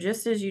 So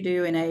just as you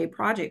do in a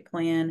project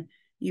plan,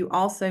 you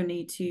also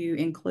need to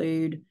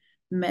include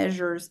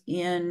measures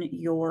in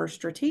your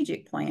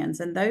strategic plans,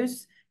 and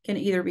those can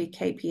either be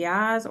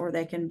KPIs or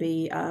they can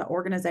be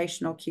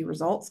organizational key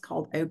results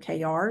called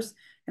OKRs.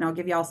 And I'll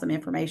give y'all some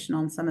information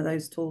on some of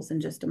those tools in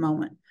just a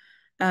moment.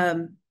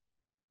 Then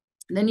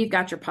you've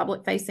got your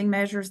public facing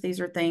measures.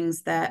 These are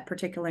things that,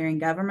 particularly in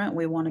government,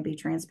 we want to be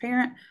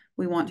transparent.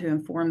 We want to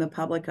inform the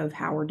public of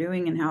how we're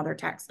doing and how their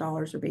tax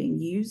dollars are being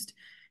used.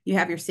 You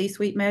have your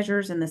C-suite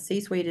measures, and the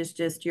C-suite is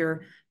just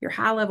your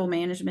high-level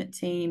management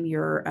team,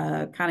 your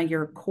kind of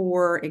your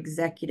core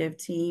executive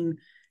team,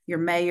 your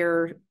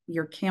mayor,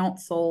 your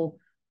council,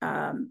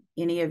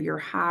 any of your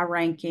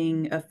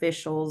high-ranking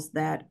officials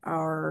that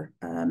are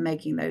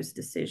making those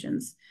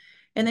decisions.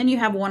 And then you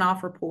have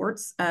one-off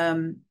reports.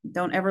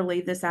 Don't ever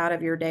leave this out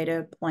of your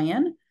data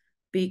plan,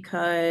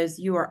 because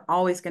you are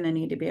always going to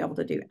need to be able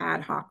to do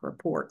ad hoc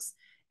reports.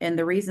 And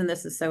the reason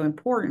this is so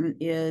important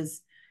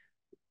is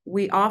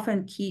we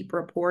often keep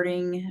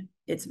reporting.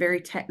 It's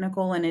very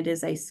technical and it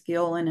is a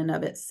skill in and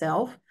of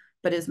itself,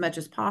 but as much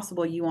as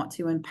possible, you want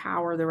to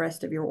empower the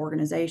rest of your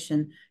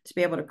organization to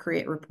be able to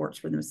create reports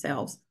for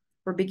themselves.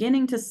 We're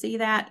beginning to see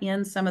that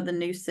in some of the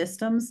new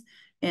systems,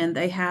 and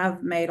they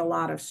have made a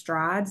lot of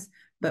strides,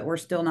 but we're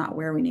still not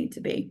where we need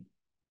to be.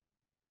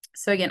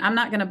 So again, I'm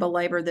not going to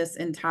belabor this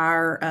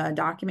entire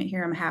document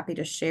here. I'm happy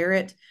to share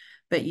it,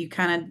 but you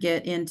kind of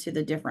get into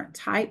the different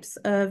types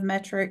of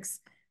metrics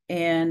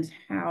and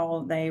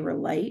how they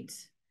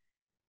relate.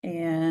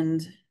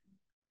 And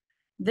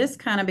this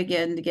kind of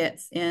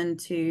gets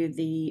into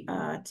the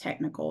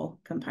technical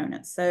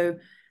components. So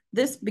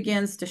this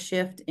begins to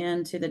shift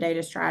into the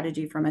data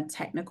strategy from a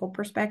technical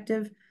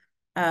perspective.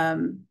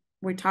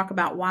 We talk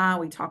about why,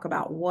 we talk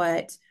about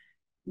what.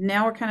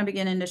 Now we're kind of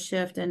beginning to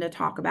shift into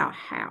talk about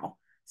how.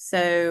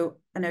 So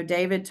I know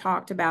David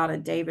talked about a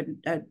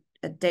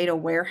data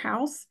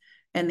warehouse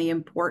and the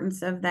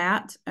importance of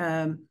that.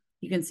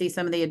 You can see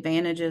some of the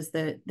advantages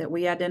that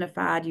we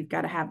identified. You've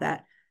got to have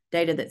that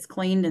data that's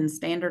cleaned and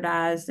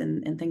standardized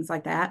and things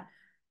like that.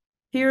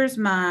 Here's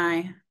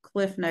my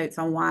cliff notes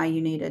on why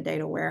you need a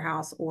data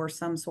warehouse or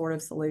some sort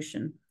of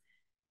solution.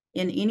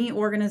 In any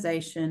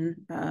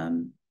organization,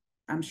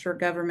 I'm sure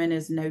government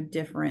is no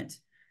different.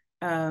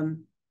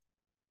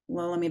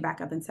 well, let me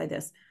back up and say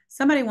this.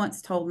 Somebody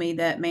once told me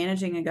that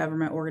managing a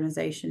government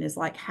organization is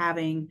like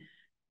having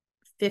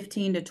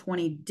 15 to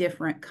 20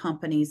 different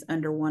companies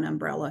under one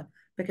umbrella,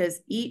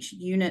 because each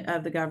unit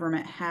of the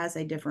government has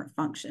a different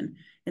function.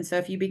 And so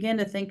if you begin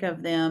to think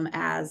of them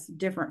as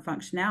different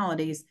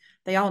functionalities,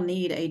 they all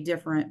need a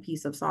different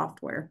piece of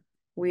software.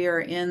 We are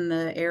in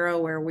the era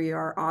where we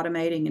are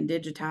automating and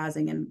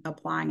digitizing and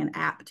applying an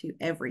app to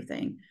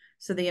everything.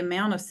 So the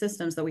amount of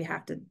systems that we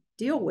have to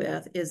deal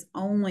with is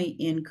only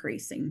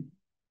increasing.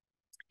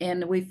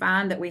 And we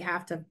find that we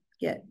have to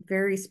get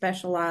very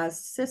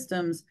specialized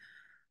systems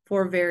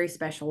for very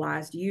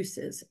specialized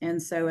uses.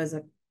 And so as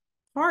a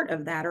part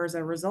of that, or as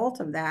a result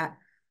of that,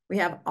 we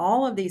have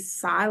all of these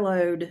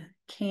siloed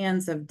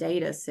cans of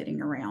data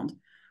sitting around.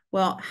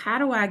 Well, how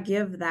do I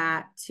give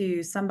that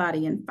to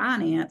somebody in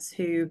finance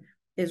who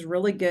is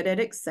really good at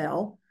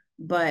Excel,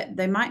 but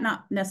they might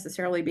not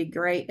necessarily be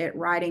great at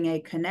writing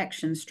a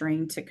connection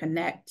string to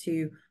connect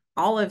to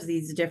all of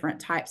these different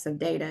types of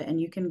data? And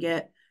you can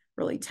get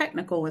really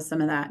technical with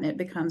some of that, and it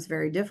becomes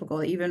very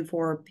difficult, even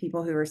for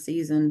people who are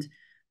seasoned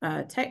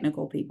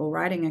technical people.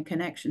 Writing a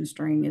connection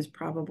string is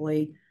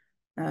probably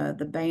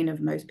the bane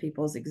of most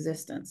people's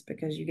existence,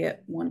 because you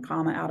get one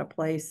comma out of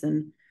place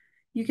and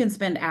you can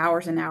spend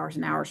hours and hours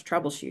and hours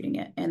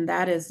troubleshooting it. And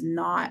that is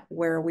not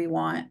where we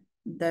want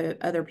the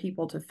other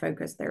people to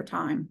focus their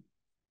time.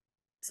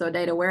 So a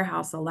data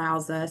warehouse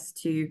allows us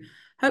to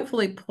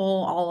hopefully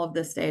pull all of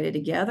this data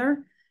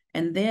together.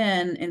 And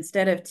then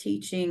instead of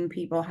teaching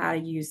people how to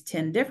use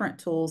 10 different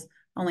tools,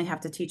 only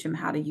have to teach them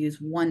how to use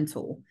one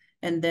tool.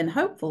 And then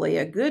hopefully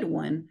a good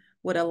one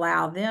would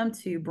allow them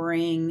to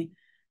bring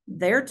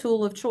their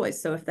tool of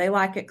choice. So if they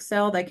like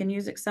Excel, they can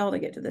use Excel to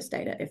get to this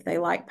data. If they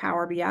like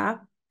Power BI,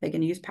 they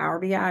can use Power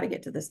BI to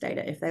get to this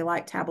data. If they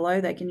like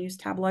Tableau, they can use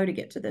Tableau to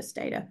get to this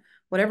data.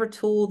 Whatever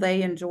tool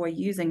they enjoy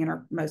using and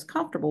are most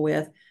comfortable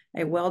with,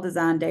 a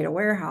well-designed data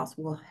warehouse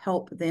will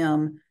help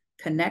them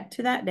connect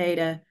to that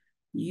data,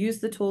 use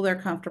the tool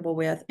they're comfortable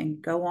with,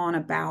 and go on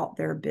about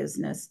their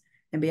business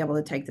and be able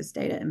to take this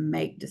data and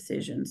make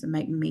decisions and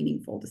make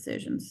meaningful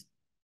decisions.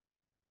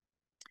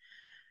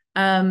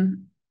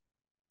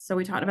 So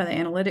we talked about the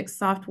analytics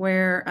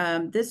software.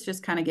 This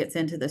just kind of gets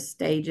into the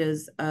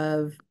stages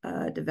of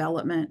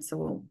development, so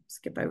we'll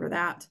skip over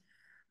that.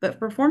 But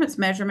performance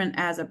measurement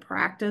as a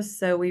practice,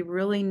 so we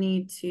really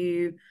need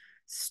to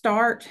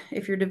start,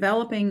 if you're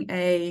developing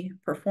a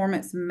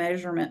performance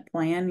measurement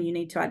plan, you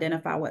need to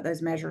identify what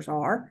those measures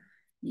are.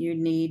 You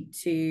need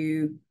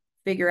to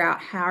figure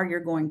out how you're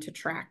going to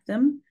track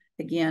them.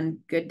 Again,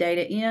 good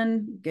data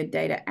in, good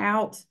data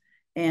out,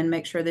 and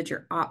make sure that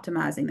you're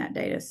optimizing that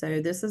data.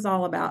 So this is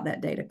all about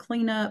that data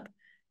cleanup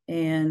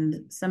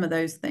and some of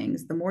those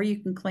things. The more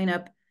you can clean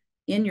up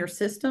in your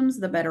systems,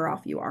 the better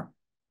off you are.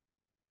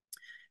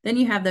 Then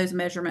you have those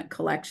measurement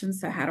collections.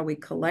 So how do we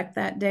collect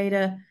that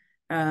data?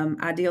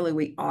 Ideally,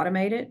 we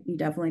automate it. You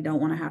definitely don't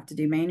want to have to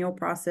do manual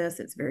process.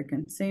 It's very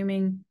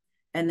consuming.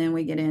 And then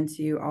we get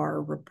into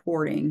our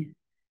reporting.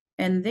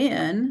 And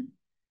then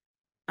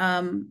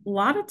a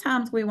lot of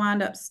times we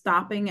wind up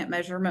stopping at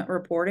measurement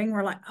reporting.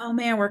 We're like, oh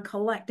man, we're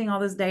collecting all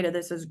this data.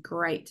 This is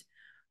great.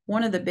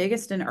 One of the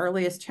biggest and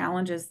earliest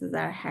challenges that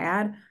I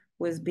had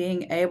was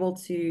being able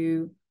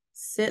to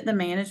sit the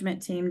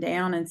management team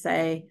down and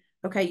say,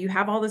 okay, you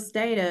have all this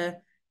data.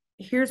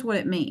 Here's what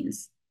it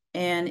means.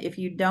 And if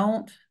you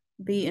don't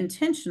be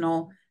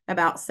intentional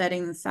about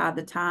setting aside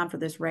the time for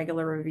this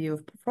regular review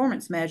of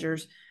performance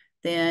measures,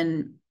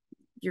 then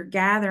you're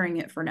gathering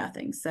it for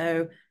nothing.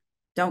 So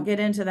don't get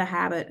into the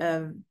habit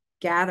of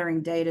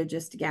gathering data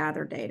just to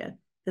gather data.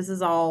 This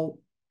is all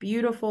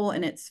beautiful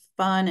and it's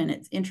fun and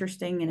it's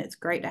interesting and it's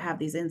great to have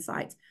these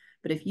insights.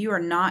 But if you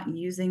are not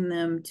using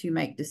them to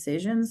make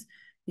decisions,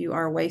 you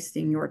are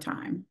wasting your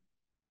time.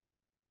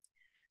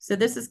 So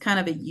this is kind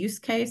of a use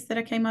case that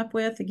I came up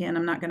with. Again,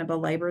 I'm not going to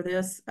belabor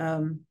this.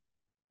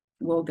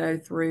 We'll go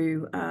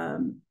through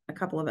a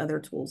couple of other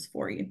tools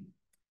for you.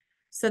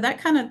 So that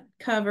kind of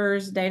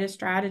covers data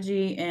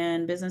strategy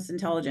and business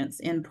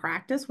intelligence in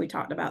practice. We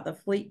talked about the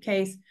fleet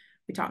case.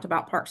 We talked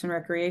about Parks and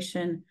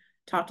Recreation,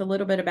 talked a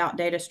little bit about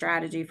data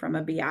strategy from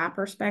a BI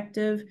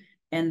perspective,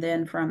 and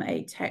then from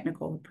a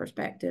technical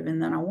perspective.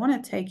 And then I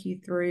want to take you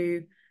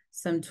through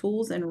some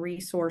tools and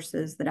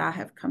resources that I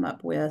have come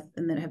up with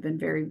and that have been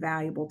very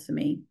valuable to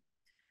me.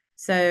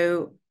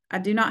 So I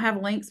do not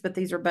have links, but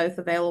these are both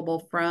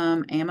available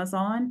from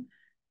Amazon.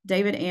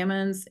 David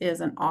Ammons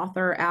is an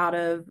author out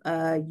of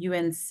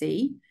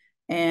UNC,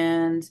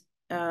 and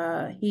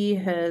he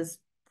has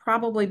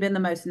probably been the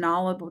most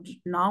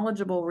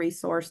knowledgeable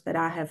resource that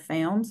I have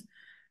found.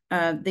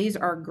 These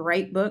are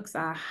great books.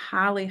 I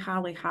highly,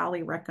 highly,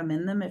 highly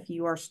recommend them if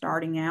you are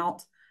starting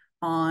out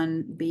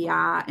on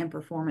BI and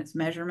performance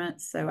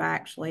measurements. So I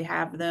actually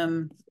have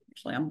them,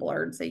 actually I'm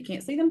blurred so you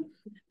can't see them,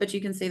 but you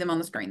can see them on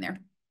the screen there.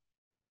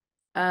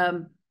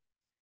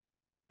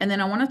 And then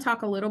I want to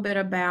talk a little bit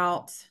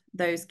about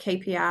those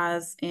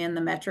KPIs and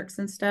the metrics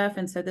and stuff.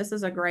 And so this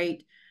is a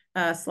great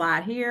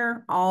slide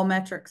here. All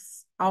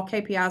metrics, all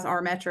KPIs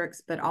are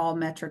metrics, but all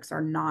metrics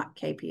are not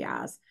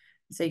KPIs.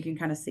 So you can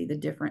kind of see the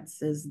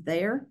differences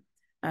there.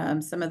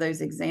 Some of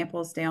those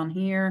examples down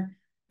here,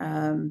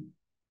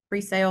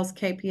 pre-sales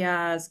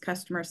KPIs,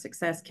 customer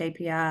success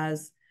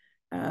KPIs,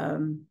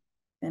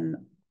 and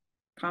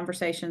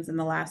conversations in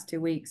the last 2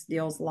 weeks,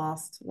 deals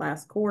lost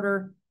last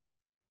quarter.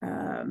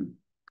 That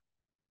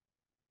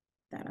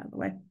out of the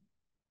way.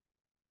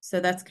 So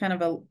that's kind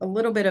of a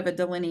little bit of a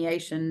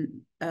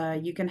delineation.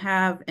 You can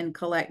have and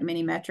collect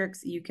many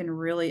metrics. You can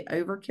really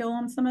overkill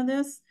on some of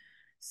this.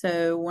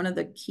 So one of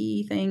the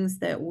key things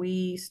that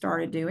we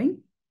started doing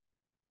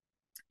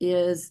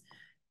is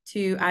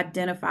to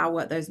identify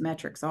what those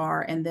metrics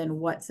are and then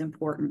what's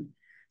important.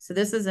 So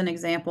this is an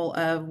example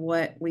of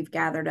what we've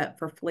gathered up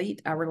for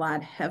fleet. I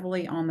relied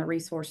heavily on the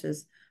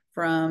resources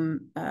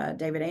from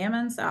David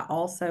Ammons. I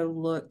also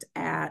looked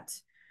at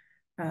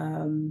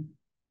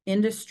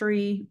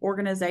industry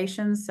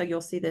organizations. So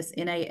you'll see this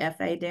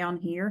NAFA down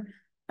here.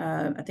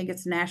 I think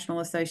it's National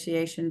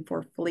Association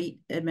for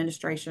Fleet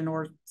Administration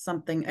or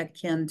something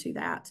akin to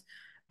that.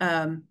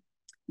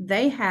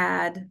 They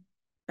had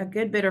a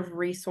good bit of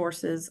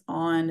resources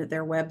on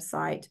their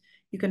website.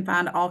 You can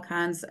find all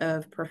kinds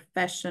of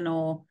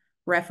professional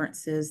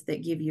references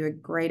that give you a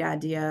great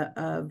idea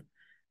of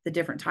the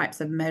different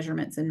types of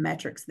measurements and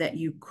metrics that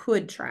you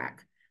could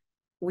track.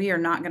 We are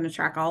not going to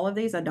track all of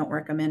these. I don't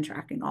recommend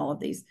tracking all of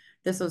these.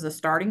 This was a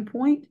starting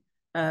point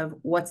of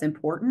what's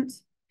important,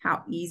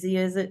 how easy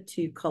is it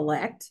to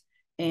collect,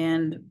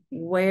 and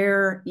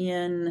where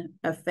in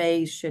a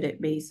phase should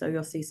it be. So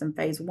you'll see some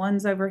phase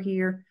ones over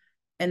here,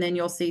 and then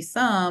you'll see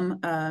some,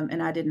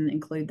 and I didn't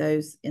include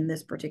those in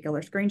this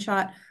particular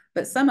screenshot,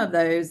 but some of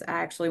those I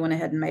actually went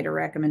ahead and made a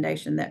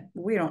recommendation that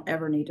we don't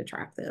ever need to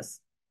track this.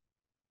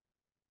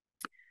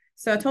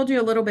 So I told you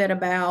a little bit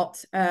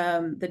about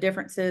the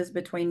differences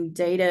between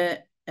data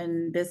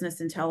and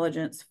business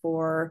intelligence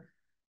for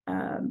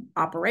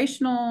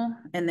operational,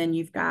 and then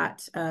you've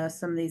got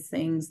some of these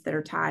things that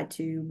are tied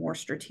to more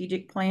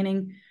strategic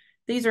planning.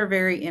 These are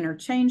very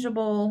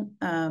interchangeable.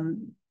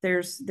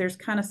 There's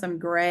kind of some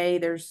gray.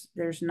 There's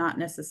not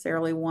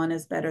necessarily one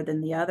is better than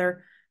the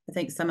other. I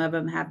think some of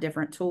them have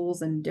different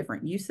tools and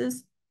different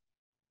uses.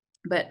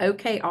 But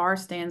OKR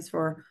stands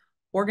for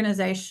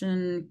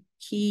Organization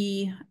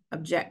Key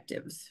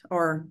Objectives,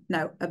 or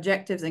no,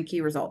 Objectives and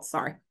Key Results,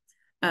 sorry.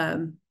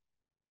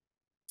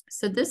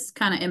 So this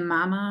kind of, in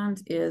my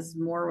mind, is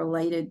more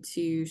related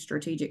to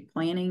strategic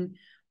planning,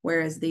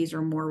 whereas these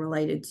are more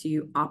related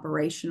to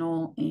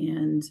operational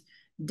and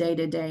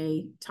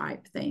day-to-day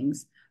type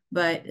things.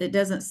 But it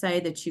doesn't say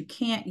that you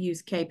can't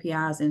use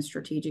KPIs in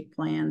strategic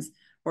plans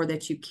or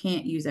that you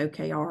can't use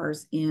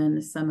OKRs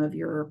in some of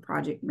your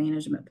project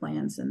management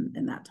plans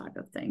and that type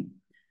of thing.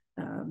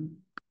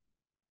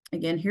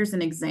 Again, here's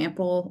an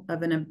example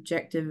of an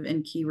objective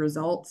and key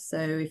results. So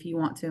if you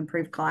want to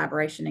improve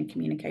collaboration and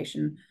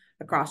communication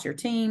across your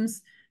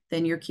teams,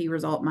 then your key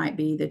result might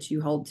be that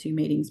you hold 2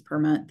 meetings per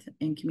month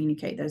and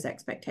communicate those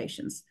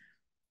expectations.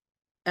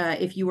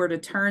 If you were to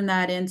turn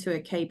that into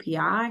a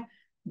KPI,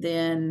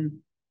 then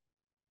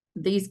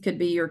these could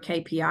be your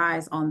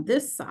KPIs on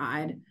this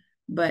side,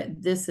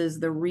 but this is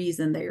the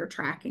reason they are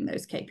tracking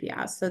those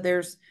KPIs. So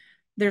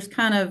there's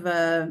kind of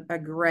a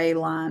gray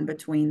line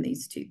between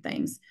these two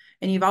things.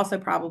 And you've also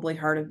probably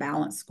heard of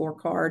balanced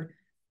scorecard.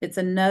 It's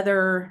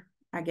another,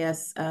 I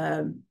guess,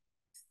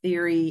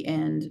 theory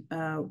and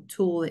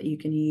tool that you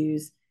can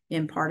use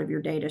in part of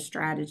your data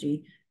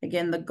strategy.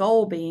 Again, the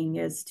goal being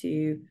is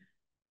to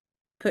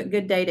put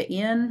good data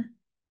in,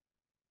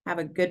 have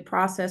a good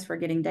process for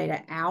getting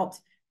data out,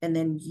 and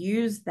then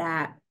use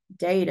that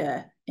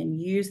data and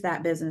use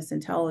that business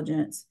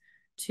intelligence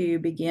to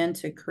begin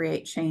to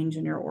create change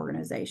in your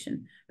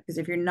organization. Because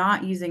if you're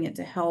not using it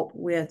to help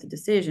with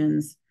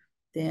decisions,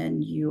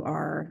 then you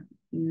are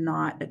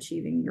not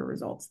achieving your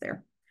results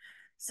there.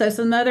 So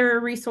some other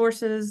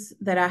resources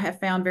that I have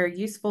found very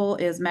useful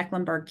is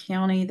Mecklenburg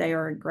County. They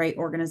are a great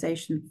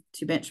organization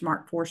to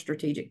benchmark for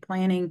strategic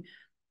planning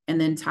and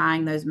then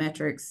tying those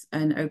metrics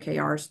and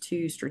OKRs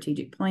to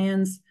strategic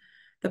plans.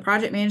 The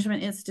Project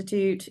Management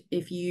Institute,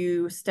 if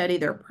you study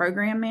their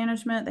program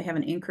management, they have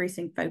an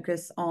increasing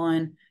focus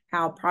on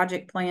how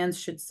project plans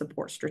should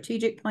support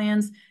strategic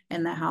plans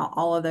and how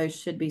all of those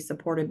should be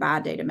supported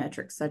by data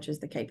metrics such as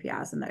the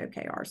KPIs and the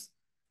OKRs.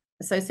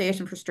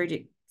 Association for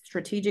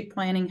Strategic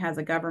Planning has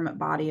a government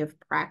body of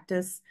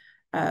practice.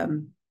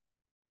 And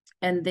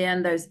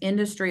then those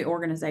industry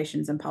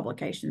organizations and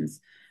publications.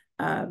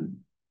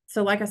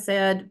 So like I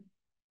said,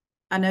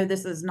 I know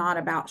this is not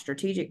about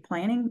strategic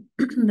planning.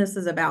 This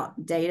is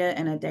about data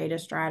and a data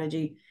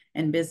strategy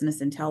and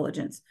business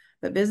intelligence.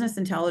 But business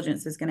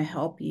intelligence is going to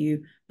help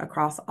you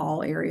across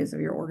all areas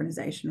of your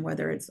organization,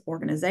 whether it's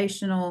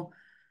organizational,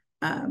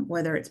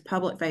 whether it's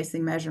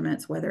public-facing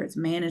measurements, whether it's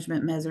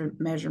management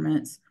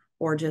measurements,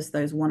 or just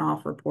those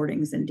one-off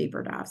reportings and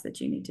deeper dives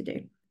that you need to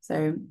do.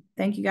 So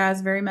thank you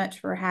guys very much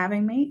for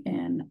having me,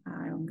 and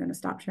I'm going to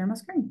stop sharing my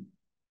screen.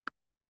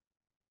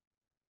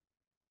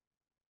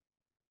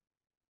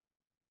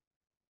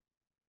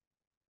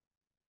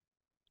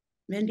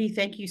 Mindy,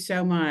 thank you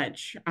so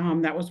much.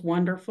 That was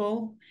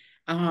wonderful.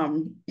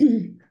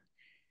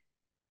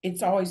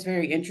 it's always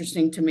very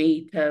interesting to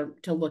me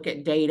to look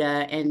at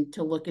data and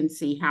to look and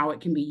see how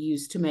it can be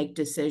used to make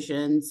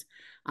decisions.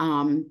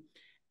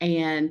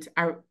 And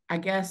I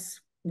guess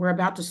we're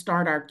about to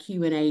start our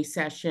Q&A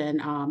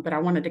session, but I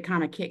wanted to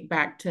kind of kick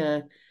back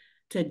to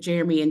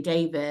Jeremy and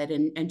David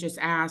and just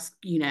ask,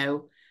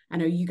 I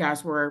know you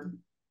guys were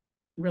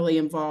really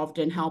involved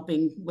in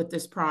helping with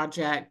this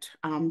project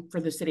for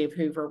the city of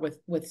Hoover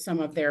with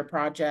some of their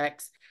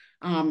projects.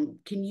 Can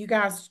you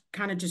guys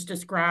kind of just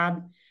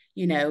describe,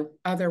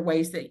 other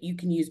ways that you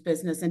can use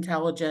business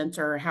intelligence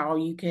or how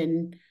you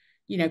can,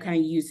 kind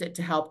of use it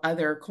to help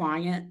other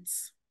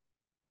clients?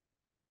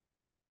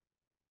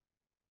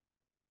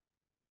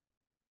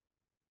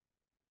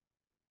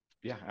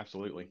 Yeah,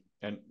 absolutely.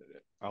 And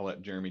I'll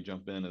let Jeremy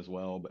jump in as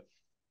well. But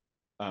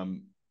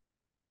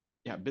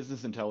yeah,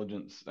 business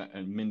intelligence,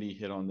 and Mindy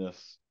hit on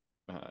this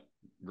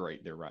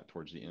great there right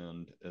towards the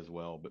end as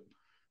well. But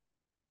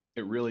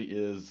it really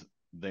is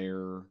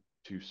there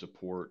to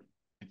support.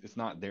 It's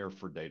not there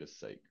for data's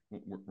sake.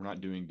 We're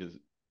not doing,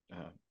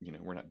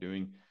 we're not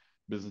doing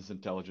business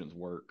intelligence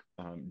work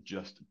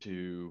just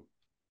to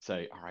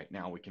say, all right,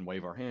 now we can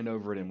wave our hand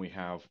over it and we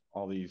have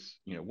all these,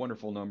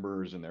 wonderful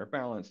numbers and they're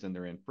balanced and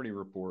they're in pretty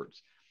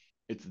reports.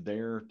 It's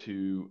there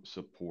to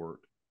support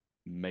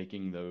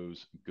making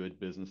those good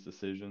business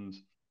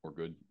decisions or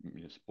good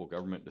municipal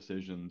government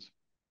decisions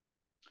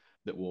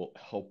that will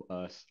help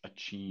us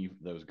achieve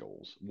those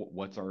goals.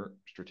 What's our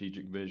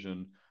strategic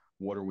vision?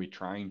 What are we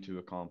trying to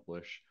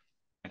accomplish?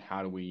 And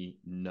how do we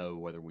know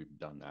whether we've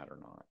done that or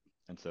not?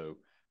 And so,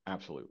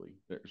 absolutely,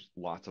 there's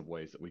lots of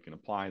ways that we can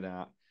apply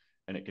that.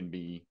 And it can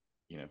be,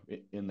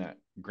 in that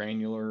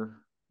granular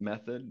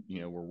method,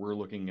 where we're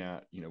looking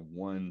at,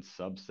 one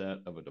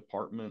subset of a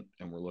department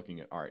and we're looking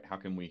at, all right, how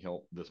can we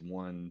help this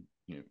one,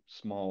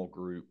 small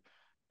group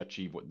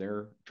achieve what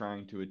they're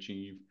trying to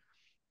achieve?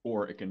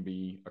 Or it can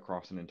be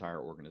across an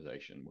entire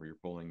organization where you're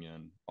pulling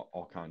in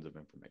all kinds of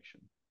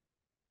information.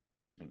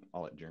 And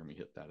I'll let Jeremy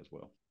hit that as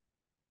well.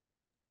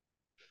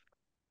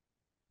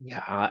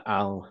 Yeah,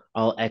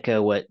 I'll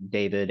echo what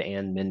David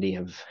and Mindy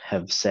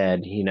have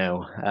said.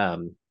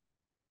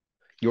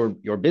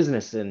 Your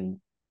business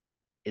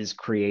is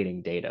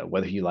creating data,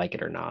 whether you like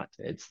it or not.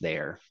 It's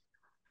there.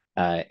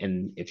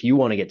 And if you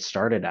want to get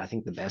started, I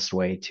think the best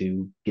way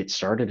to get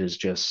started is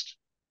just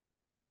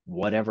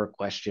whatever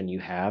question you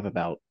have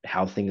about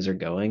how things are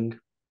going,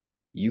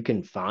 you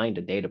can find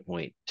a data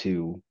point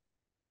to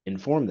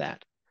inform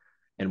that.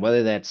 And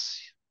whether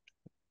that's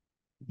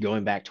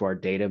going back to our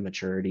data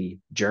maturity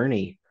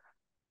journey,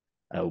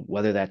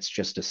 whether that's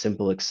just a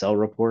simple Excel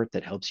report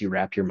that helps you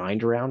wrap your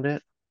mind around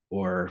it,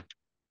 or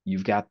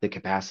you've got the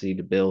capacity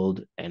to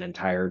build an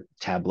entire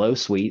Tableau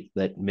suite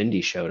that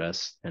Mindy showed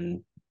us,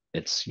 and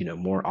it's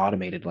more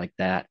automated like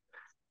that.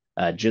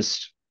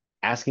 Just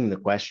asking the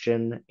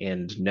question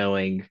and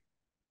knowing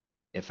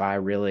if I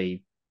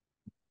really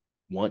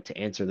want to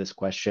answer this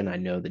question, I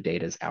know the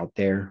data is out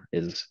there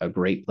is a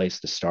great place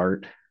to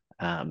start.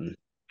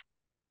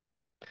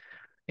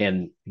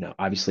 And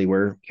obviously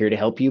we're here to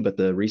help you, but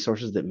the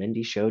resources that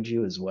Mindy showed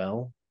you as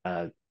well,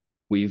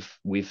 we've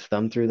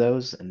thumbed through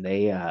those, and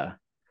they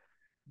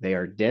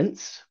are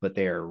dense, but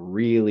they are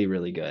really,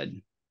 really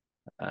good.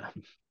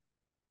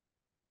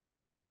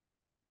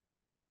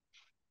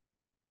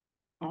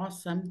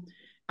 Awesome.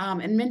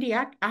 And Mindy,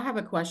 I have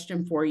a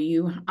question for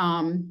you.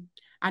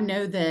 I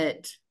know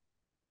that,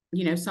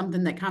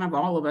 something that kind of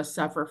all of us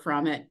suffer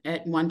from it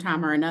at one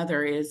time or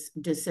another is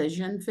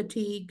decision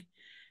fatigue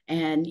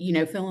and,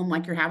 feeling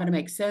like you're having to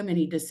make so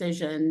many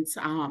decisions.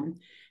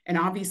 And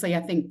obviously,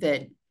 I think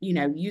that,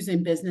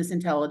 using business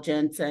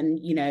intelligence and,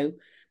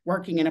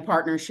 working in a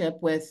partnership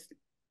with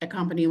a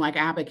company like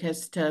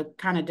Abacus to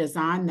kind of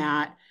design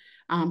that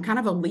kind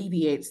of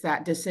alleviates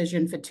that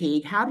decision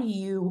fatigue. How do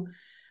you,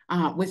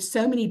 with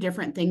so many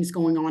different things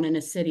going on in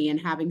a city and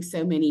having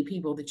so many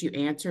people that you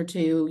answer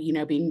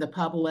to, being the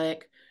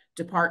public,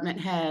 department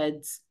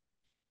heads,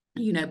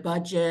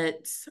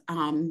 budgets,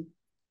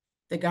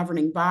 the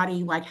governing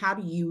body, like how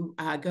do you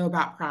go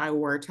about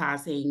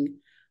prioritizing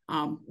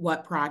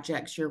what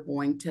projects you're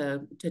going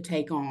to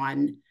take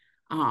on,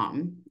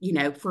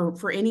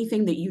 for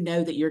anything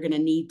that that you're going to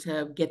need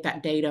to get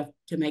that data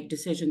to make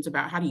decisions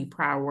about, how do you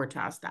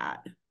prioritize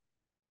that?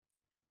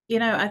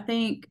 I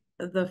think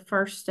the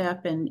first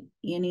step in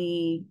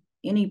any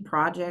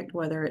project,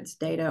 whether it's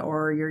data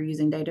or you're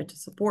using data to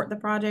support the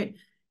project,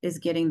 is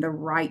getting the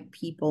right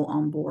people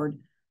on board,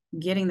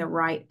 getting the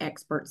right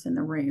experts in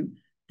the room.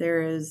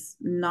 There is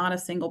not a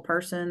single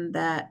person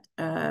that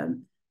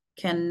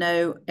can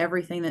know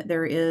everything that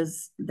there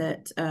is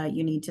that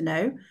you need to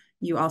know.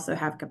 You also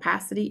have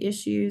capacity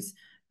issues,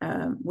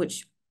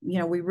 which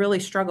we really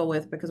struggle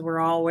with because we're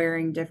all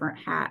wearing different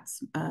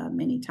hats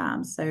many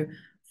times. So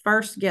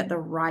first, get the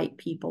right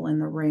people in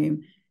the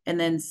room. And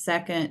then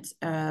second,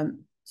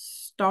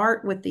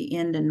 start with the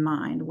end in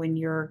mind. When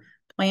you're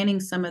planning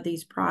some of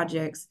these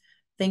projects,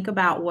 think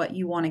about what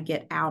you want to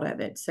get out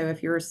of it. So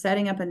if you're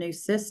setting up a new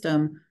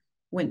system,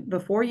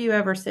 before you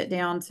ever sit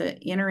down to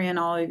enter in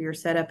all of your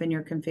setup and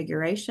your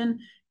configuration,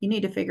 you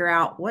need to figure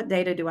out, what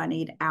data do I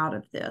need out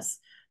of this?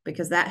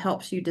 Because that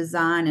helps you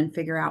design and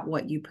figure out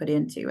what you put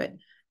into it.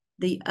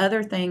 The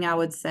other thing I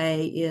would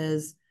say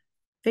is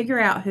figure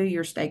out who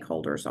your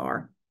stakeholders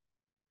are.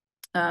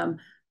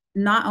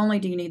 Not only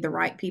do you need the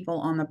right people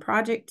on the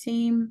project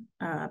team,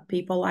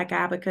 people like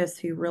Abacus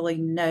who really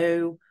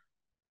know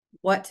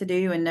what to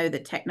do and know the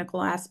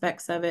technical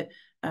aspects of it.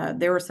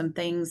 There were some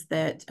things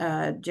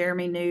that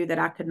Jeremy knew that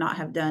I could not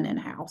have done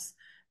in-house.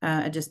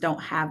 I just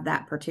don't have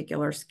that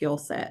particular skill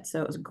set.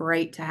 So it was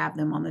great to have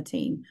them on the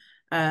team.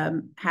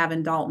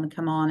 Having Dalton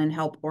come on and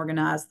help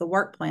organize the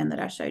work plan that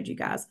I showed you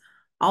guys.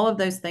 All of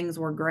those things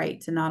were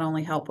great to not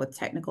only help with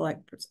technical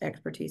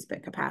expertise,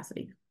 but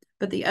capacity.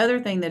 But the other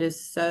thing that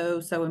is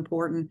so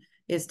important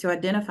is to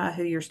identify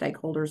who your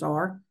stakeholders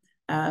are.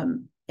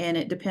 And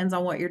it depends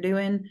on what you're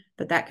doing,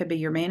 but that could be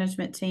your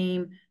management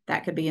team.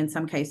 That could be, in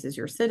some cases,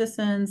 your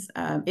citizens.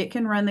 It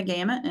can run the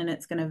gamut, and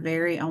it's going to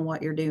vary on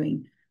what you're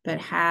doing. But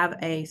have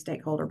a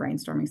stakeholder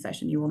brainstorming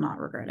session. You will not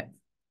regret it.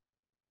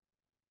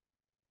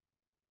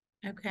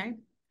 Okay.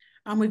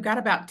 We've got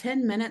about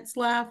 10 minutes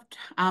left.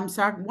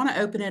 So I want to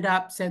open it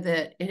up so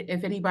that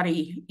if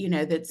anybody,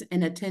 that's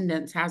in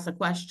attendance has a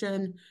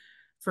question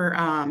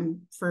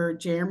for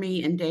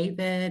Jeremy and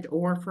David,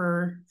 or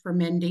for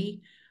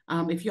Mindy,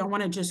 if y'all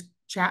want to just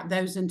chat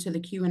those into the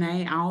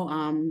Q&A,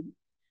 I'll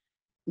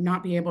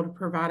not be able to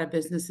provide a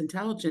business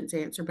intelligence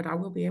answer, but I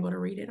will be able to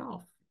read it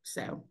off.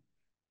 So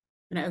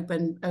I'm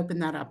going to open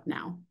that up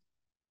now.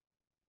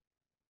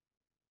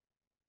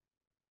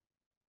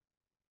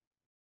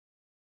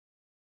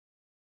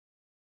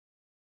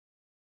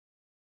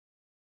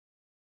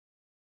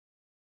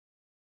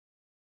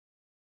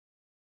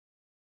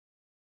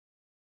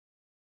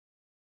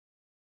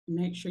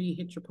 Make sure you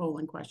hit your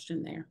polling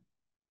question there.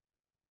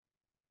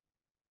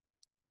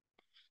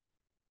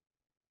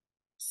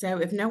 So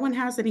if no one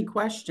has any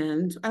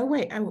questions,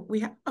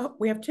 we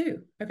have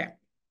two. Okay.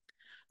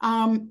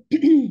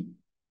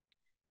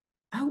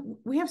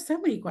 We have so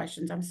many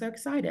questions. I'm so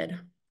excited.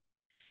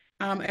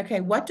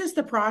 Okay, what does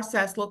the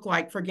process look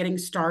like for getting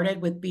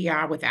started with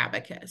BI with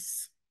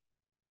Abacus?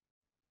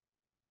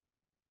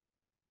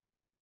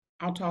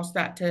 I'll toss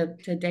that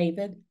to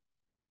David.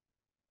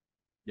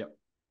 Yep,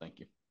 thank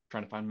you.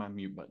 Trying to find my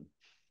mute button.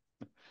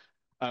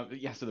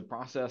 Yeah, so the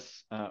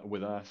process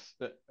with us,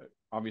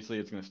 obviously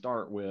it's going to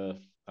start with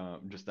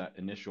just that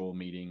initial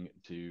meeting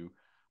to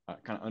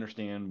kind of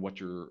understand what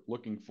you're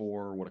looking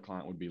for, what a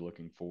client would be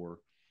looking for.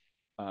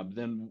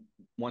 Then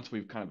once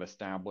we've kind of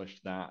established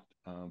that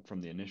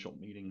from the initial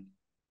meeting,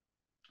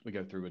 we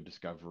go through a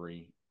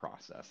discovery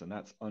process, and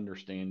that's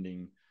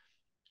understanding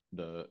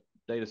the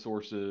data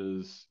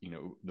sources,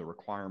 the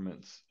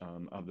requirements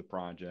of the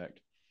project.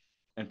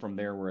 And from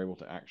there, we're able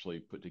to actually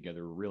put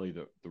together really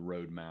the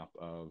roadmap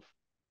of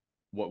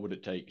what would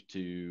it take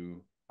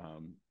to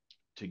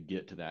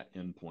get to that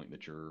endpoint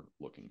that you're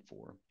looking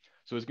for.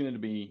 So it's going to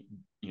be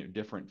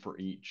different for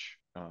each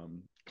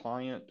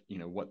client,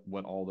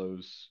 what all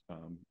those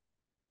kind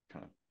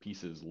of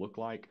pieces look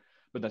like,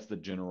 but that's the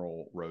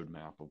general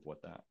roadmap of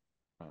what that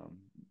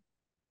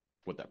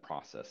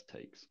process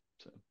takes.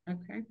 So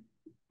okay,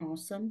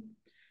 awesome.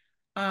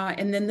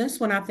 And then this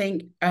one I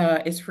think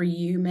is for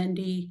you,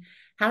 Mindy.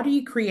 How do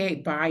you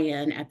create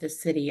buy-in at the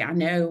city? I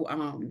know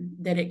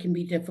that it can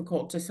be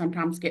difficult to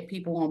sometimes get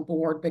people on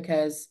board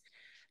because,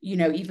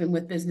 even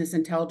with business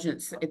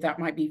intelligence, that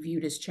might be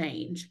viewed as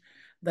change.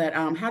 But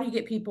how do you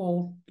get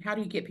people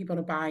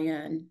to buy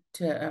in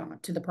to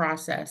the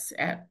process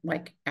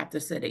at the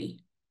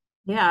city?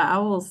 Yeah, I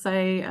will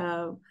say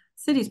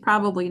city's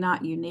probably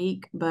not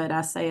unique, but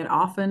I say it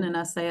often and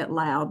I say it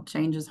loud.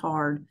 Change is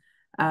hard.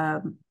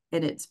 And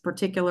it's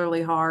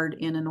particularly hard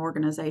in an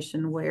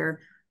organization where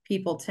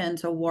people tend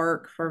to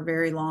work for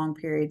very long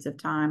periods of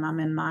time. I'm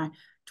in my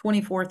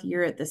 24th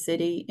year at the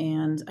city,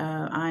 and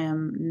I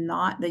am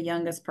not the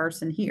youngest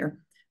person here.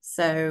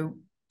 So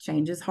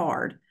change is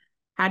hard.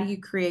 How do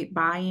you create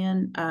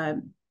buy-in?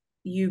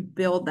 You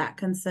build that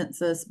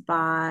consensus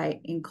by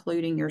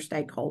including your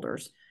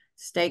stakeholders.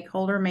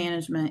 Stakeholder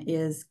management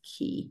is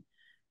key.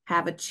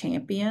 Have a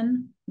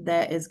champion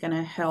that is going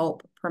to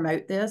help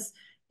promote this.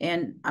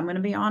 And I'm going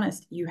to be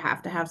honest, you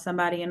have to have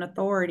somebody in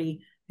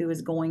authority who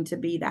is going to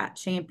be that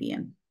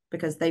champion,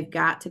 because they've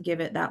got to give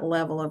it that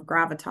level of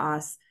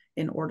gravitas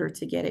in order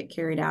to get it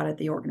carried out at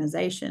the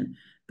organization.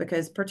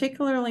 Because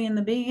particularly in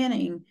the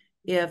beginning,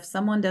 if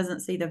someone doesn't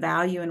see the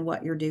value in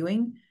what you're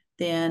doing,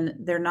 then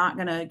they're not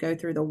going to go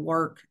through the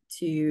work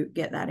to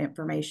get that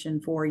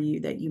information for you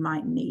that you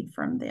might need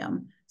from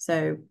them.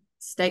 So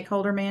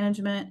stakeholder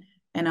management,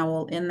 and I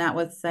will end that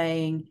with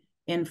saying,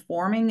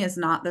 informing is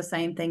not the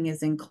same thing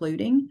as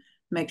including.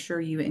 Make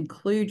sure you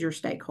include your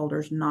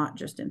stakeholders, not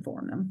just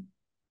inform them.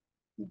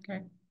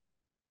 Okay.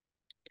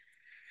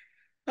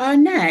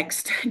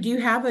 Next, do you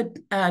have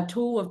a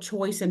tool of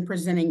choice in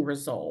presenting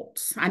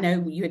results? I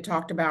know you had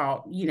talked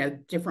about,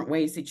 different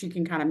ways that you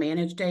can kind of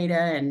manage data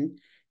and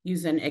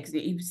using,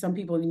 some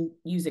people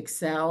use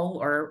Excel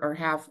or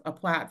have a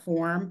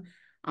platform.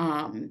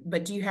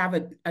 But do you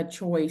have a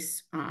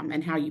choice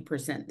in how you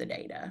present the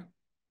data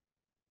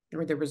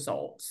or the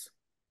results?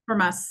 For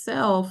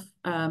myself,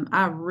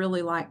 I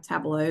really like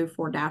Tableau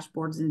for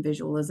dashboards and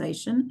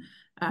visualization.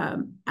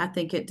 I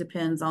think it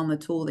depends on the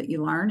tool that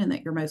you learn and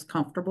that you're most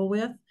comfortable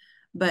with.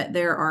 But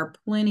there are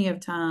plenty of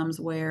times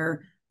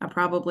where I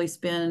probably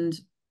spend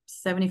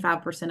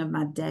 75% of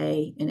my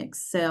day in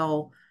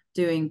Excel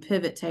doing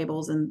pivot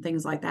tables and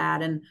things like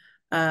that. And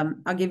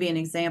I'll give you an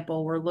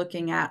example. We're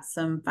looking at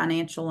some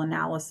financial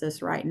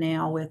analysis right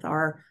now with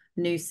our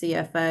new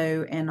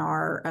CFO and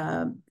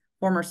our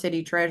former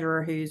city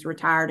treasurer who's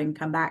retired and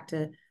come back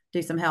to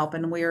do some help.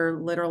 And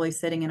we're literally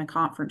sitting in a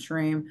conference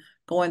room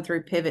going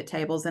through pivot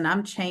tables, and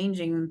I'm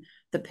changing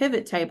the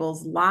pivot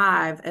tables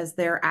live as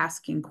they're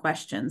asking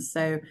questions.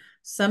 So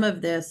some of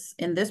this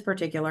in this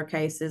particular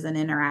case is an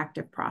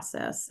interactive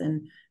process,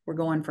 and we're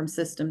going from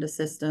system to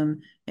system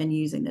and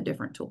using the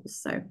different tools.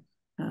 So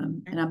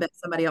and I bet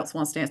somebody else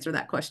wants to answer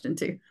that question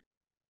too.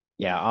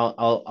 Yeah,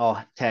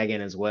 I'll tag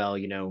in as well.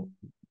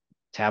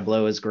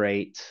 Tableau is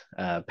great.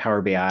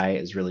 Power BI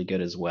is really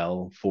good as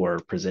well for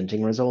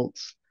presenting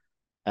results.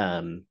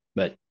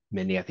 But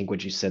Mindy, I think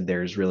what you said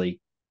there is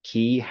really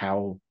key.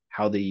 How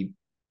the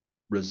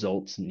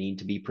results need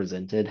to be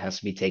presented has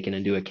to be taken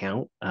into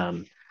account.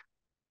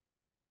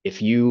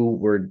 If you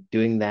were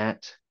doing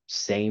that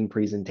same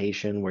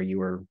presentation where you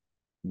were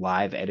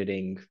live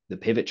editing the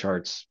pivot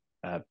charts,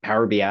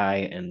 Power BI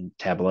and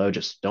Tableau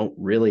just don't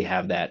really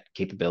have that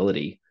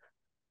capability.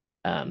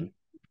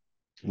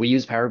 We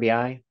use Power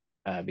BI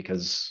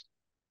because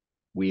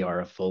we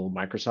are a full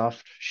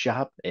Microsoft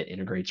shop. It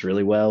integrates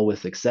really well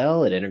with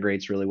Excel. It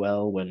integrates really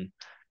well when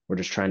we're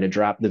just trying to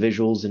drop the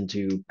visuals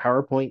into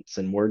PowerPoints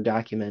and Word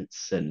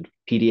documents and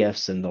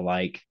PDFs and the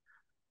like.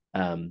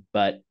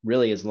 But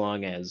really, as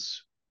long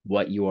as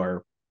what you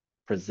are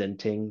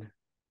presenting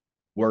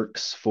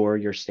works for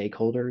your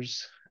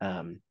stakeholders,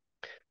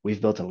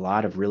 we've built a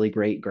lot of really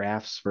great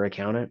graphs for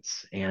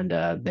accountants, and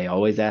they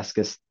always ask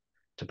us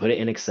to put it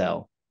in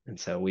Excel. And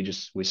so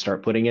we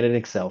start putting it in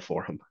Excel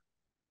for them.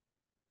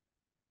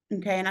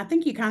 Okay, and I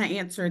think you kind of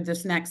answered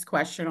this next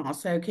question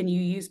also. Can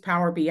you use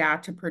Power BI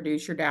to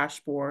produce your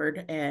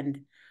dashboard?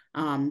 And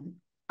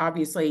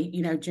obviously,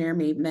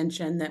 Jeremy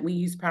mentioned that we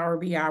use Power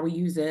BI. We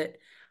use it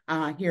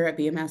here at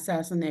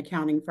BMSS and the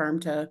accounting firm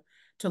to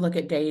look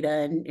at data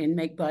and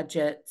make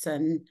budgets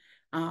and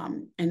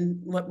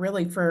look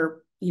really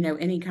for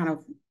any kind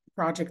of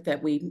project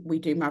that we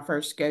do. My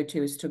first go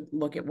to is to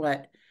look at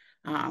what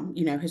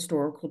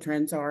historical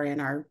trends are in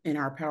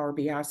our Power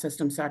BI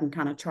system, so I can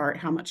kind of chart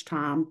how much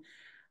time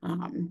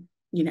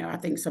I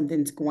think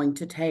something's going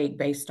to take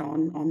based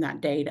on that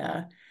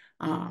data.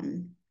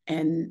 And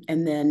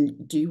then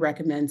do you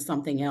recommend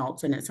something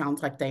else? And it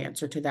sounds like the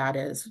answer to that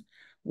is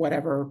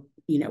whatever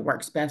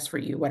works best for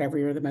you, whatever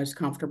you're the most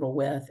comfortable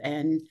with,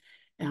 and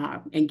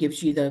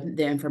gives you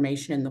the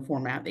information in the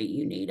format that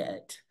you need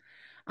it.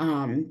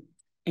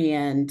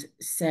 And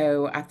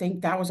so I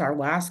think that was our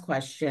last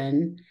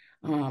question.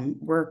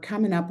 We're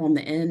coming up on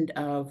the end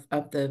of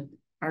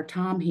our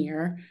time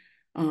here.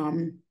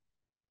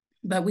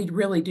 But we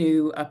really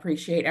do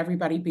appreciate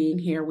everybody being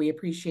here. We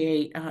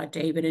appreciate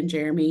David and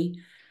Jeremy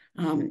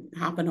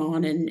hopping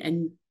on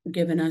and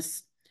giving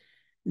us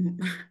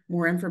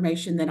more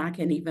information than I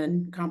can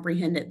even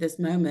comprehend at this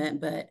moment.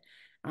 But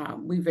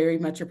we very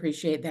much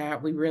appreciate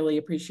that. We really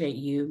appreciate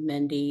you,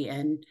 Mindy,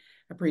 and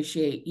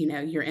appreciate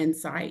your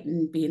insight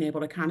and being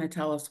able to kind of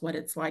tell us what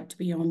it's like to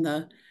be on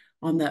the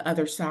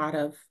other side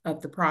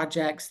of the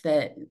projects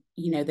that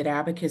that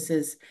Abacus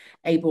is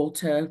able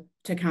to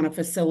kind of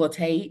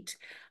facilitate.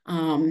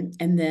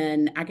 And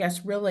then I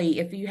guess really,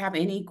 if you have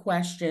any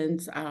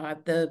questions,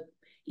 the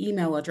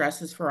email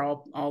addresses for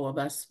all of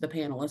us, the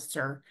panelists,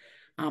 are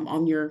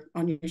on your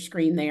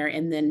screen there.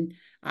 And then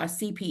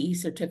CPE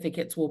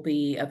certificates will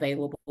be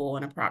available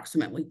in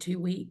approximately 2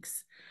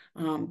 weeks.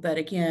 But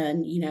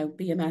again,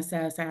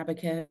 BMSS,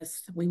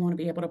 Abacus, we want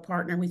to be able to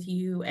partner with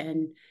you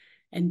and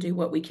do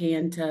what we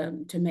can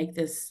to make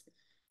this,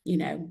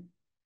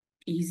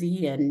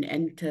 easy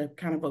and to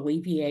kind of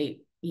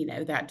alleviate,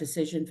 that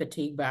decision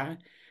fatigue by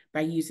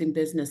using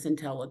business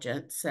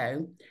intelligence.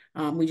 So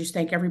we just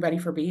thank everybody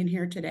for being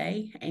here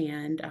today,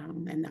 and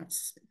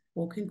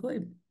we'll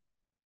conclude.